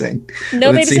witnessing.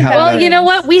 No Let's babies see in how bathrooms. Well, that- you know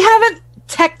what? We haven't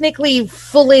technically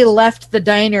fully left the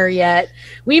diner yet.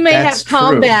 We may That's have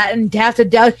combat and have to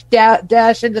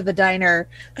dash into the diner.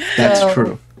 That's So,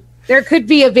 true. There could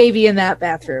be a baby in that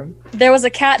bathroom. There was a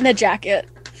cat in a jacket.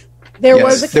 There Yes,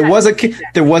 was a there was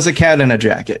there was a cat in a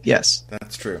jacket. Yes.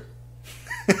 That's true.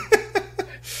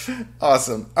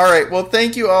 Awesome. All right. Well,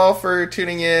 thank you all for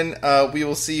tuning in. We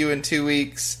will see you in 2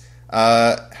 weeks.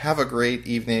 Have a great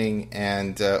evening,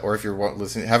 and or if you're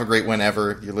listening, have a great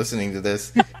whenever you're listening to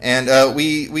this. And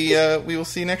we will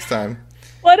see you next time.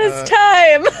 What is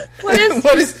time? What is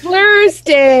What is-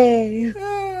 Thursday?